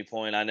it at any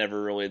point. I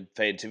never really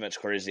paid too much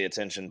crazy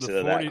attention to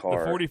that car.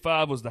 The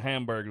 45 was the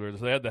Hamburglar.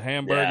 So they had the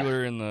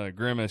Hamburglar and the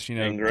Grimace,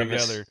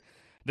 together.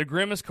 The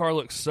Grimace car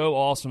looks so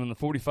awesome, and the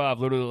 45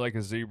 literally looked like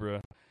a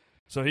zebra.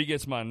 So he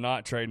gets my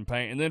not trading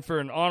paint. And then for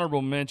an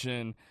honorable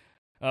mention,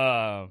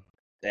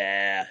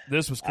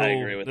 this was cool. I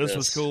agree with this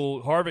was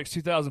cool. Harvick's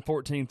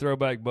 2014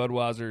 throwback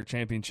Budweiser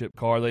championship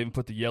car. They even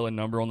put the yellow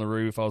number on the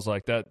roof. I was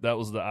like, that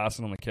was the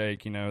icing on the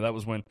cake. You know, that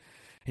was when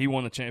he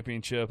won the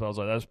championship. I was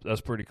like,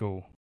 that's pretty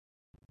cool.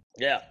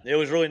 Yeah, it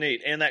was really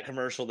neat. And that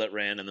commercial that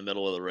ran in the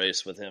middle of the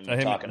race with him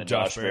talking to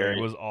Josh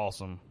Berry was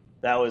awesome.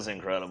 That was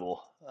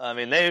incredible. I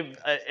mean,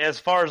 as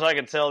far as I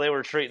could tell, they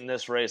were treating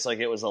this race like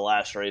it was the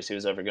last race he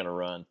was ever going to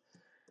run.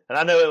 And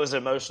I know it was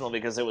emotional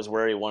because it was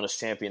where he won his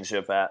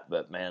championship at,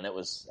 but man, that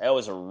was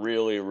a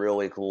really,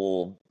 really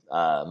cool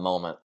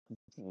moment.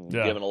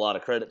 Yeah. Giving a lot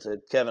of credit to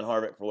Kevin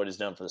Harvick for what he's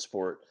done for the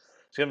sport.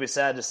 It's going to be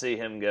sad to see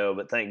him go,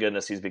 but thank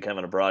goodness he's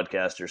becoming a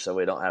broadcaster, so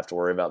we don't have to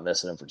worry about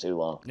missing him for too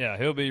long. Yeah,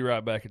 he'll be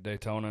right back at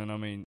Daytona, and I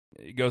mean,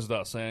 it goes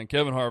without saying,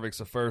 Kevin Harvick's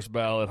a first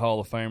ballot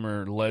Hall of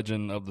Famer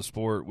legend of the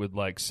sport with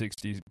like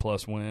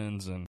 60-plus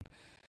wins and,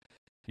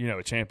 you know,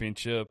 a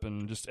championship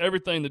and just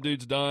everything the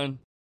dude's done.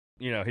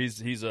 You know,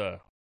 he's a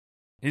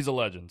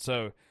legend.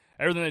 So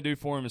everything they do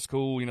for him is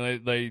cool. You know,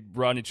 they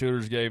Rodney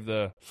Childers gave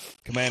the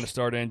command to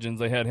start engines.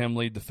 They had him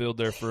lead the field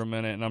there for a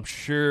minute, and I'm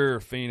sure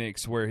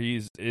Phoenix, where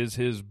is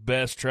his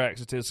best track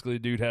statistically,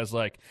 dude has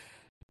like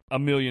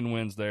 1 million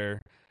wins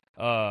there.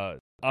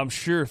 I'm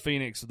sure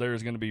Phoenix,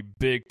 there's going to be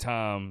big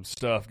time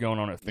stuff going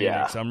on at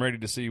Phoenix. Yeah. I'm ready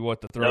to see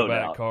what the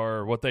throwback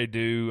car, what they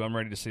do. I'm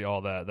ready to see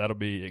all that. That'll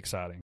be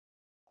exciting.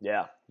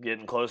 Yeah,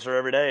 getting closer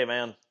every day,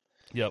 man.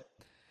 Yep.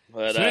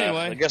 But so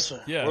anyway, I guess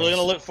we're going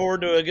to look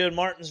forward to a good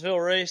Martinsville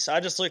race.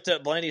 I just looked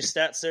up Blaney's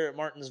stats there at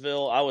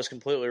Martinsville. I was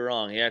completely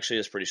wrong. He actually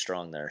is pretty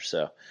strong there.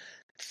 So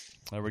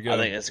there we go. I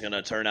think it's going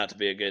to turn out to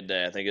be a good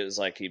day. I think it was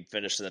like he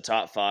finished in the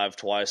top 5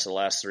 twice the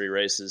last 3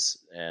 races.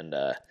 And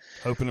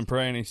hoping and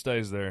praying he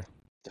stays there.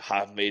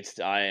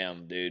 I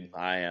am, dude.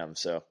 I am.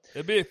 So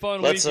it'd be a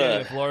fun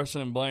weekend if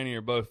Larson and Blaney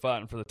are both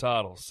fighting for the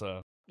titles.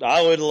 So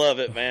I would love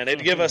it, man.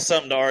 It'd give us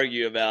something to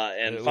argue about,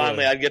 and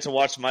finally, I'd get to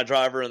watch my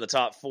driver in the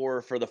top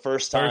 4 for the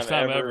first time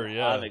ever.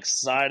 Yeah. I'm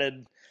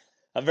excited.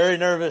 I'm very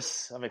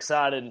nervous. I'm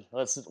excited.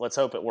 Let's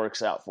hope it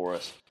works out for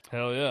us.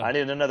 Hell yeah! I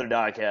need another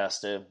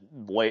diecast to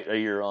wait a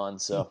year on.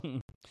 So.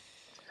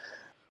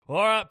 Well,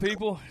 all right,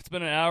 people. It's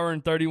been 1 hour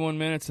and 31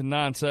 minutes and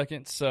 9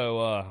 seconds,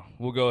 so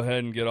we'll go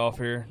ahead and get off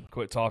here.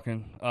 Quit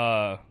talking.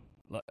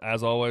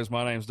 As always,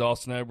 my name's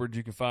Dawson Edwards.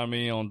 You can find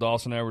me on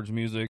Dawson Edwards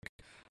Music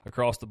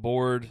across the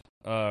board.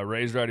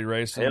 Raised Rowdy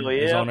Racing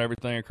is on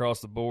everything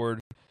across the board.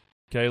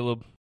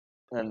 Caleb.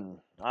 And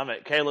I'm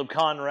at Caleb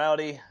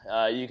Conrowdy.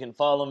 You can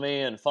follow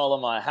me and follow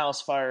my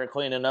house fire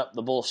cleaning up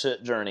the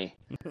bullshit journey.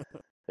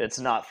 It's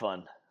not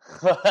fun.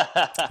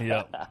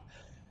 Yep.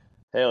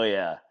 Hell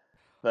yeah.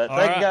 But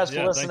thank you guys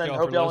for listening.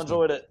 Hope y'all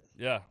enjoyed it.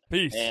 Yeah.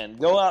 Peace. And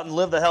go out and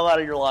live the hell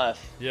out of your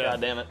life. Yeah. God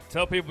damn it.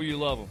 Tell people you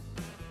love them.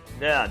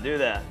 Yeah, do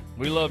that.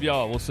 We love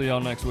y'all. We'll see y'all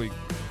next week.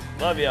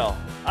 Love y'all.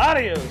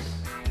 Adios.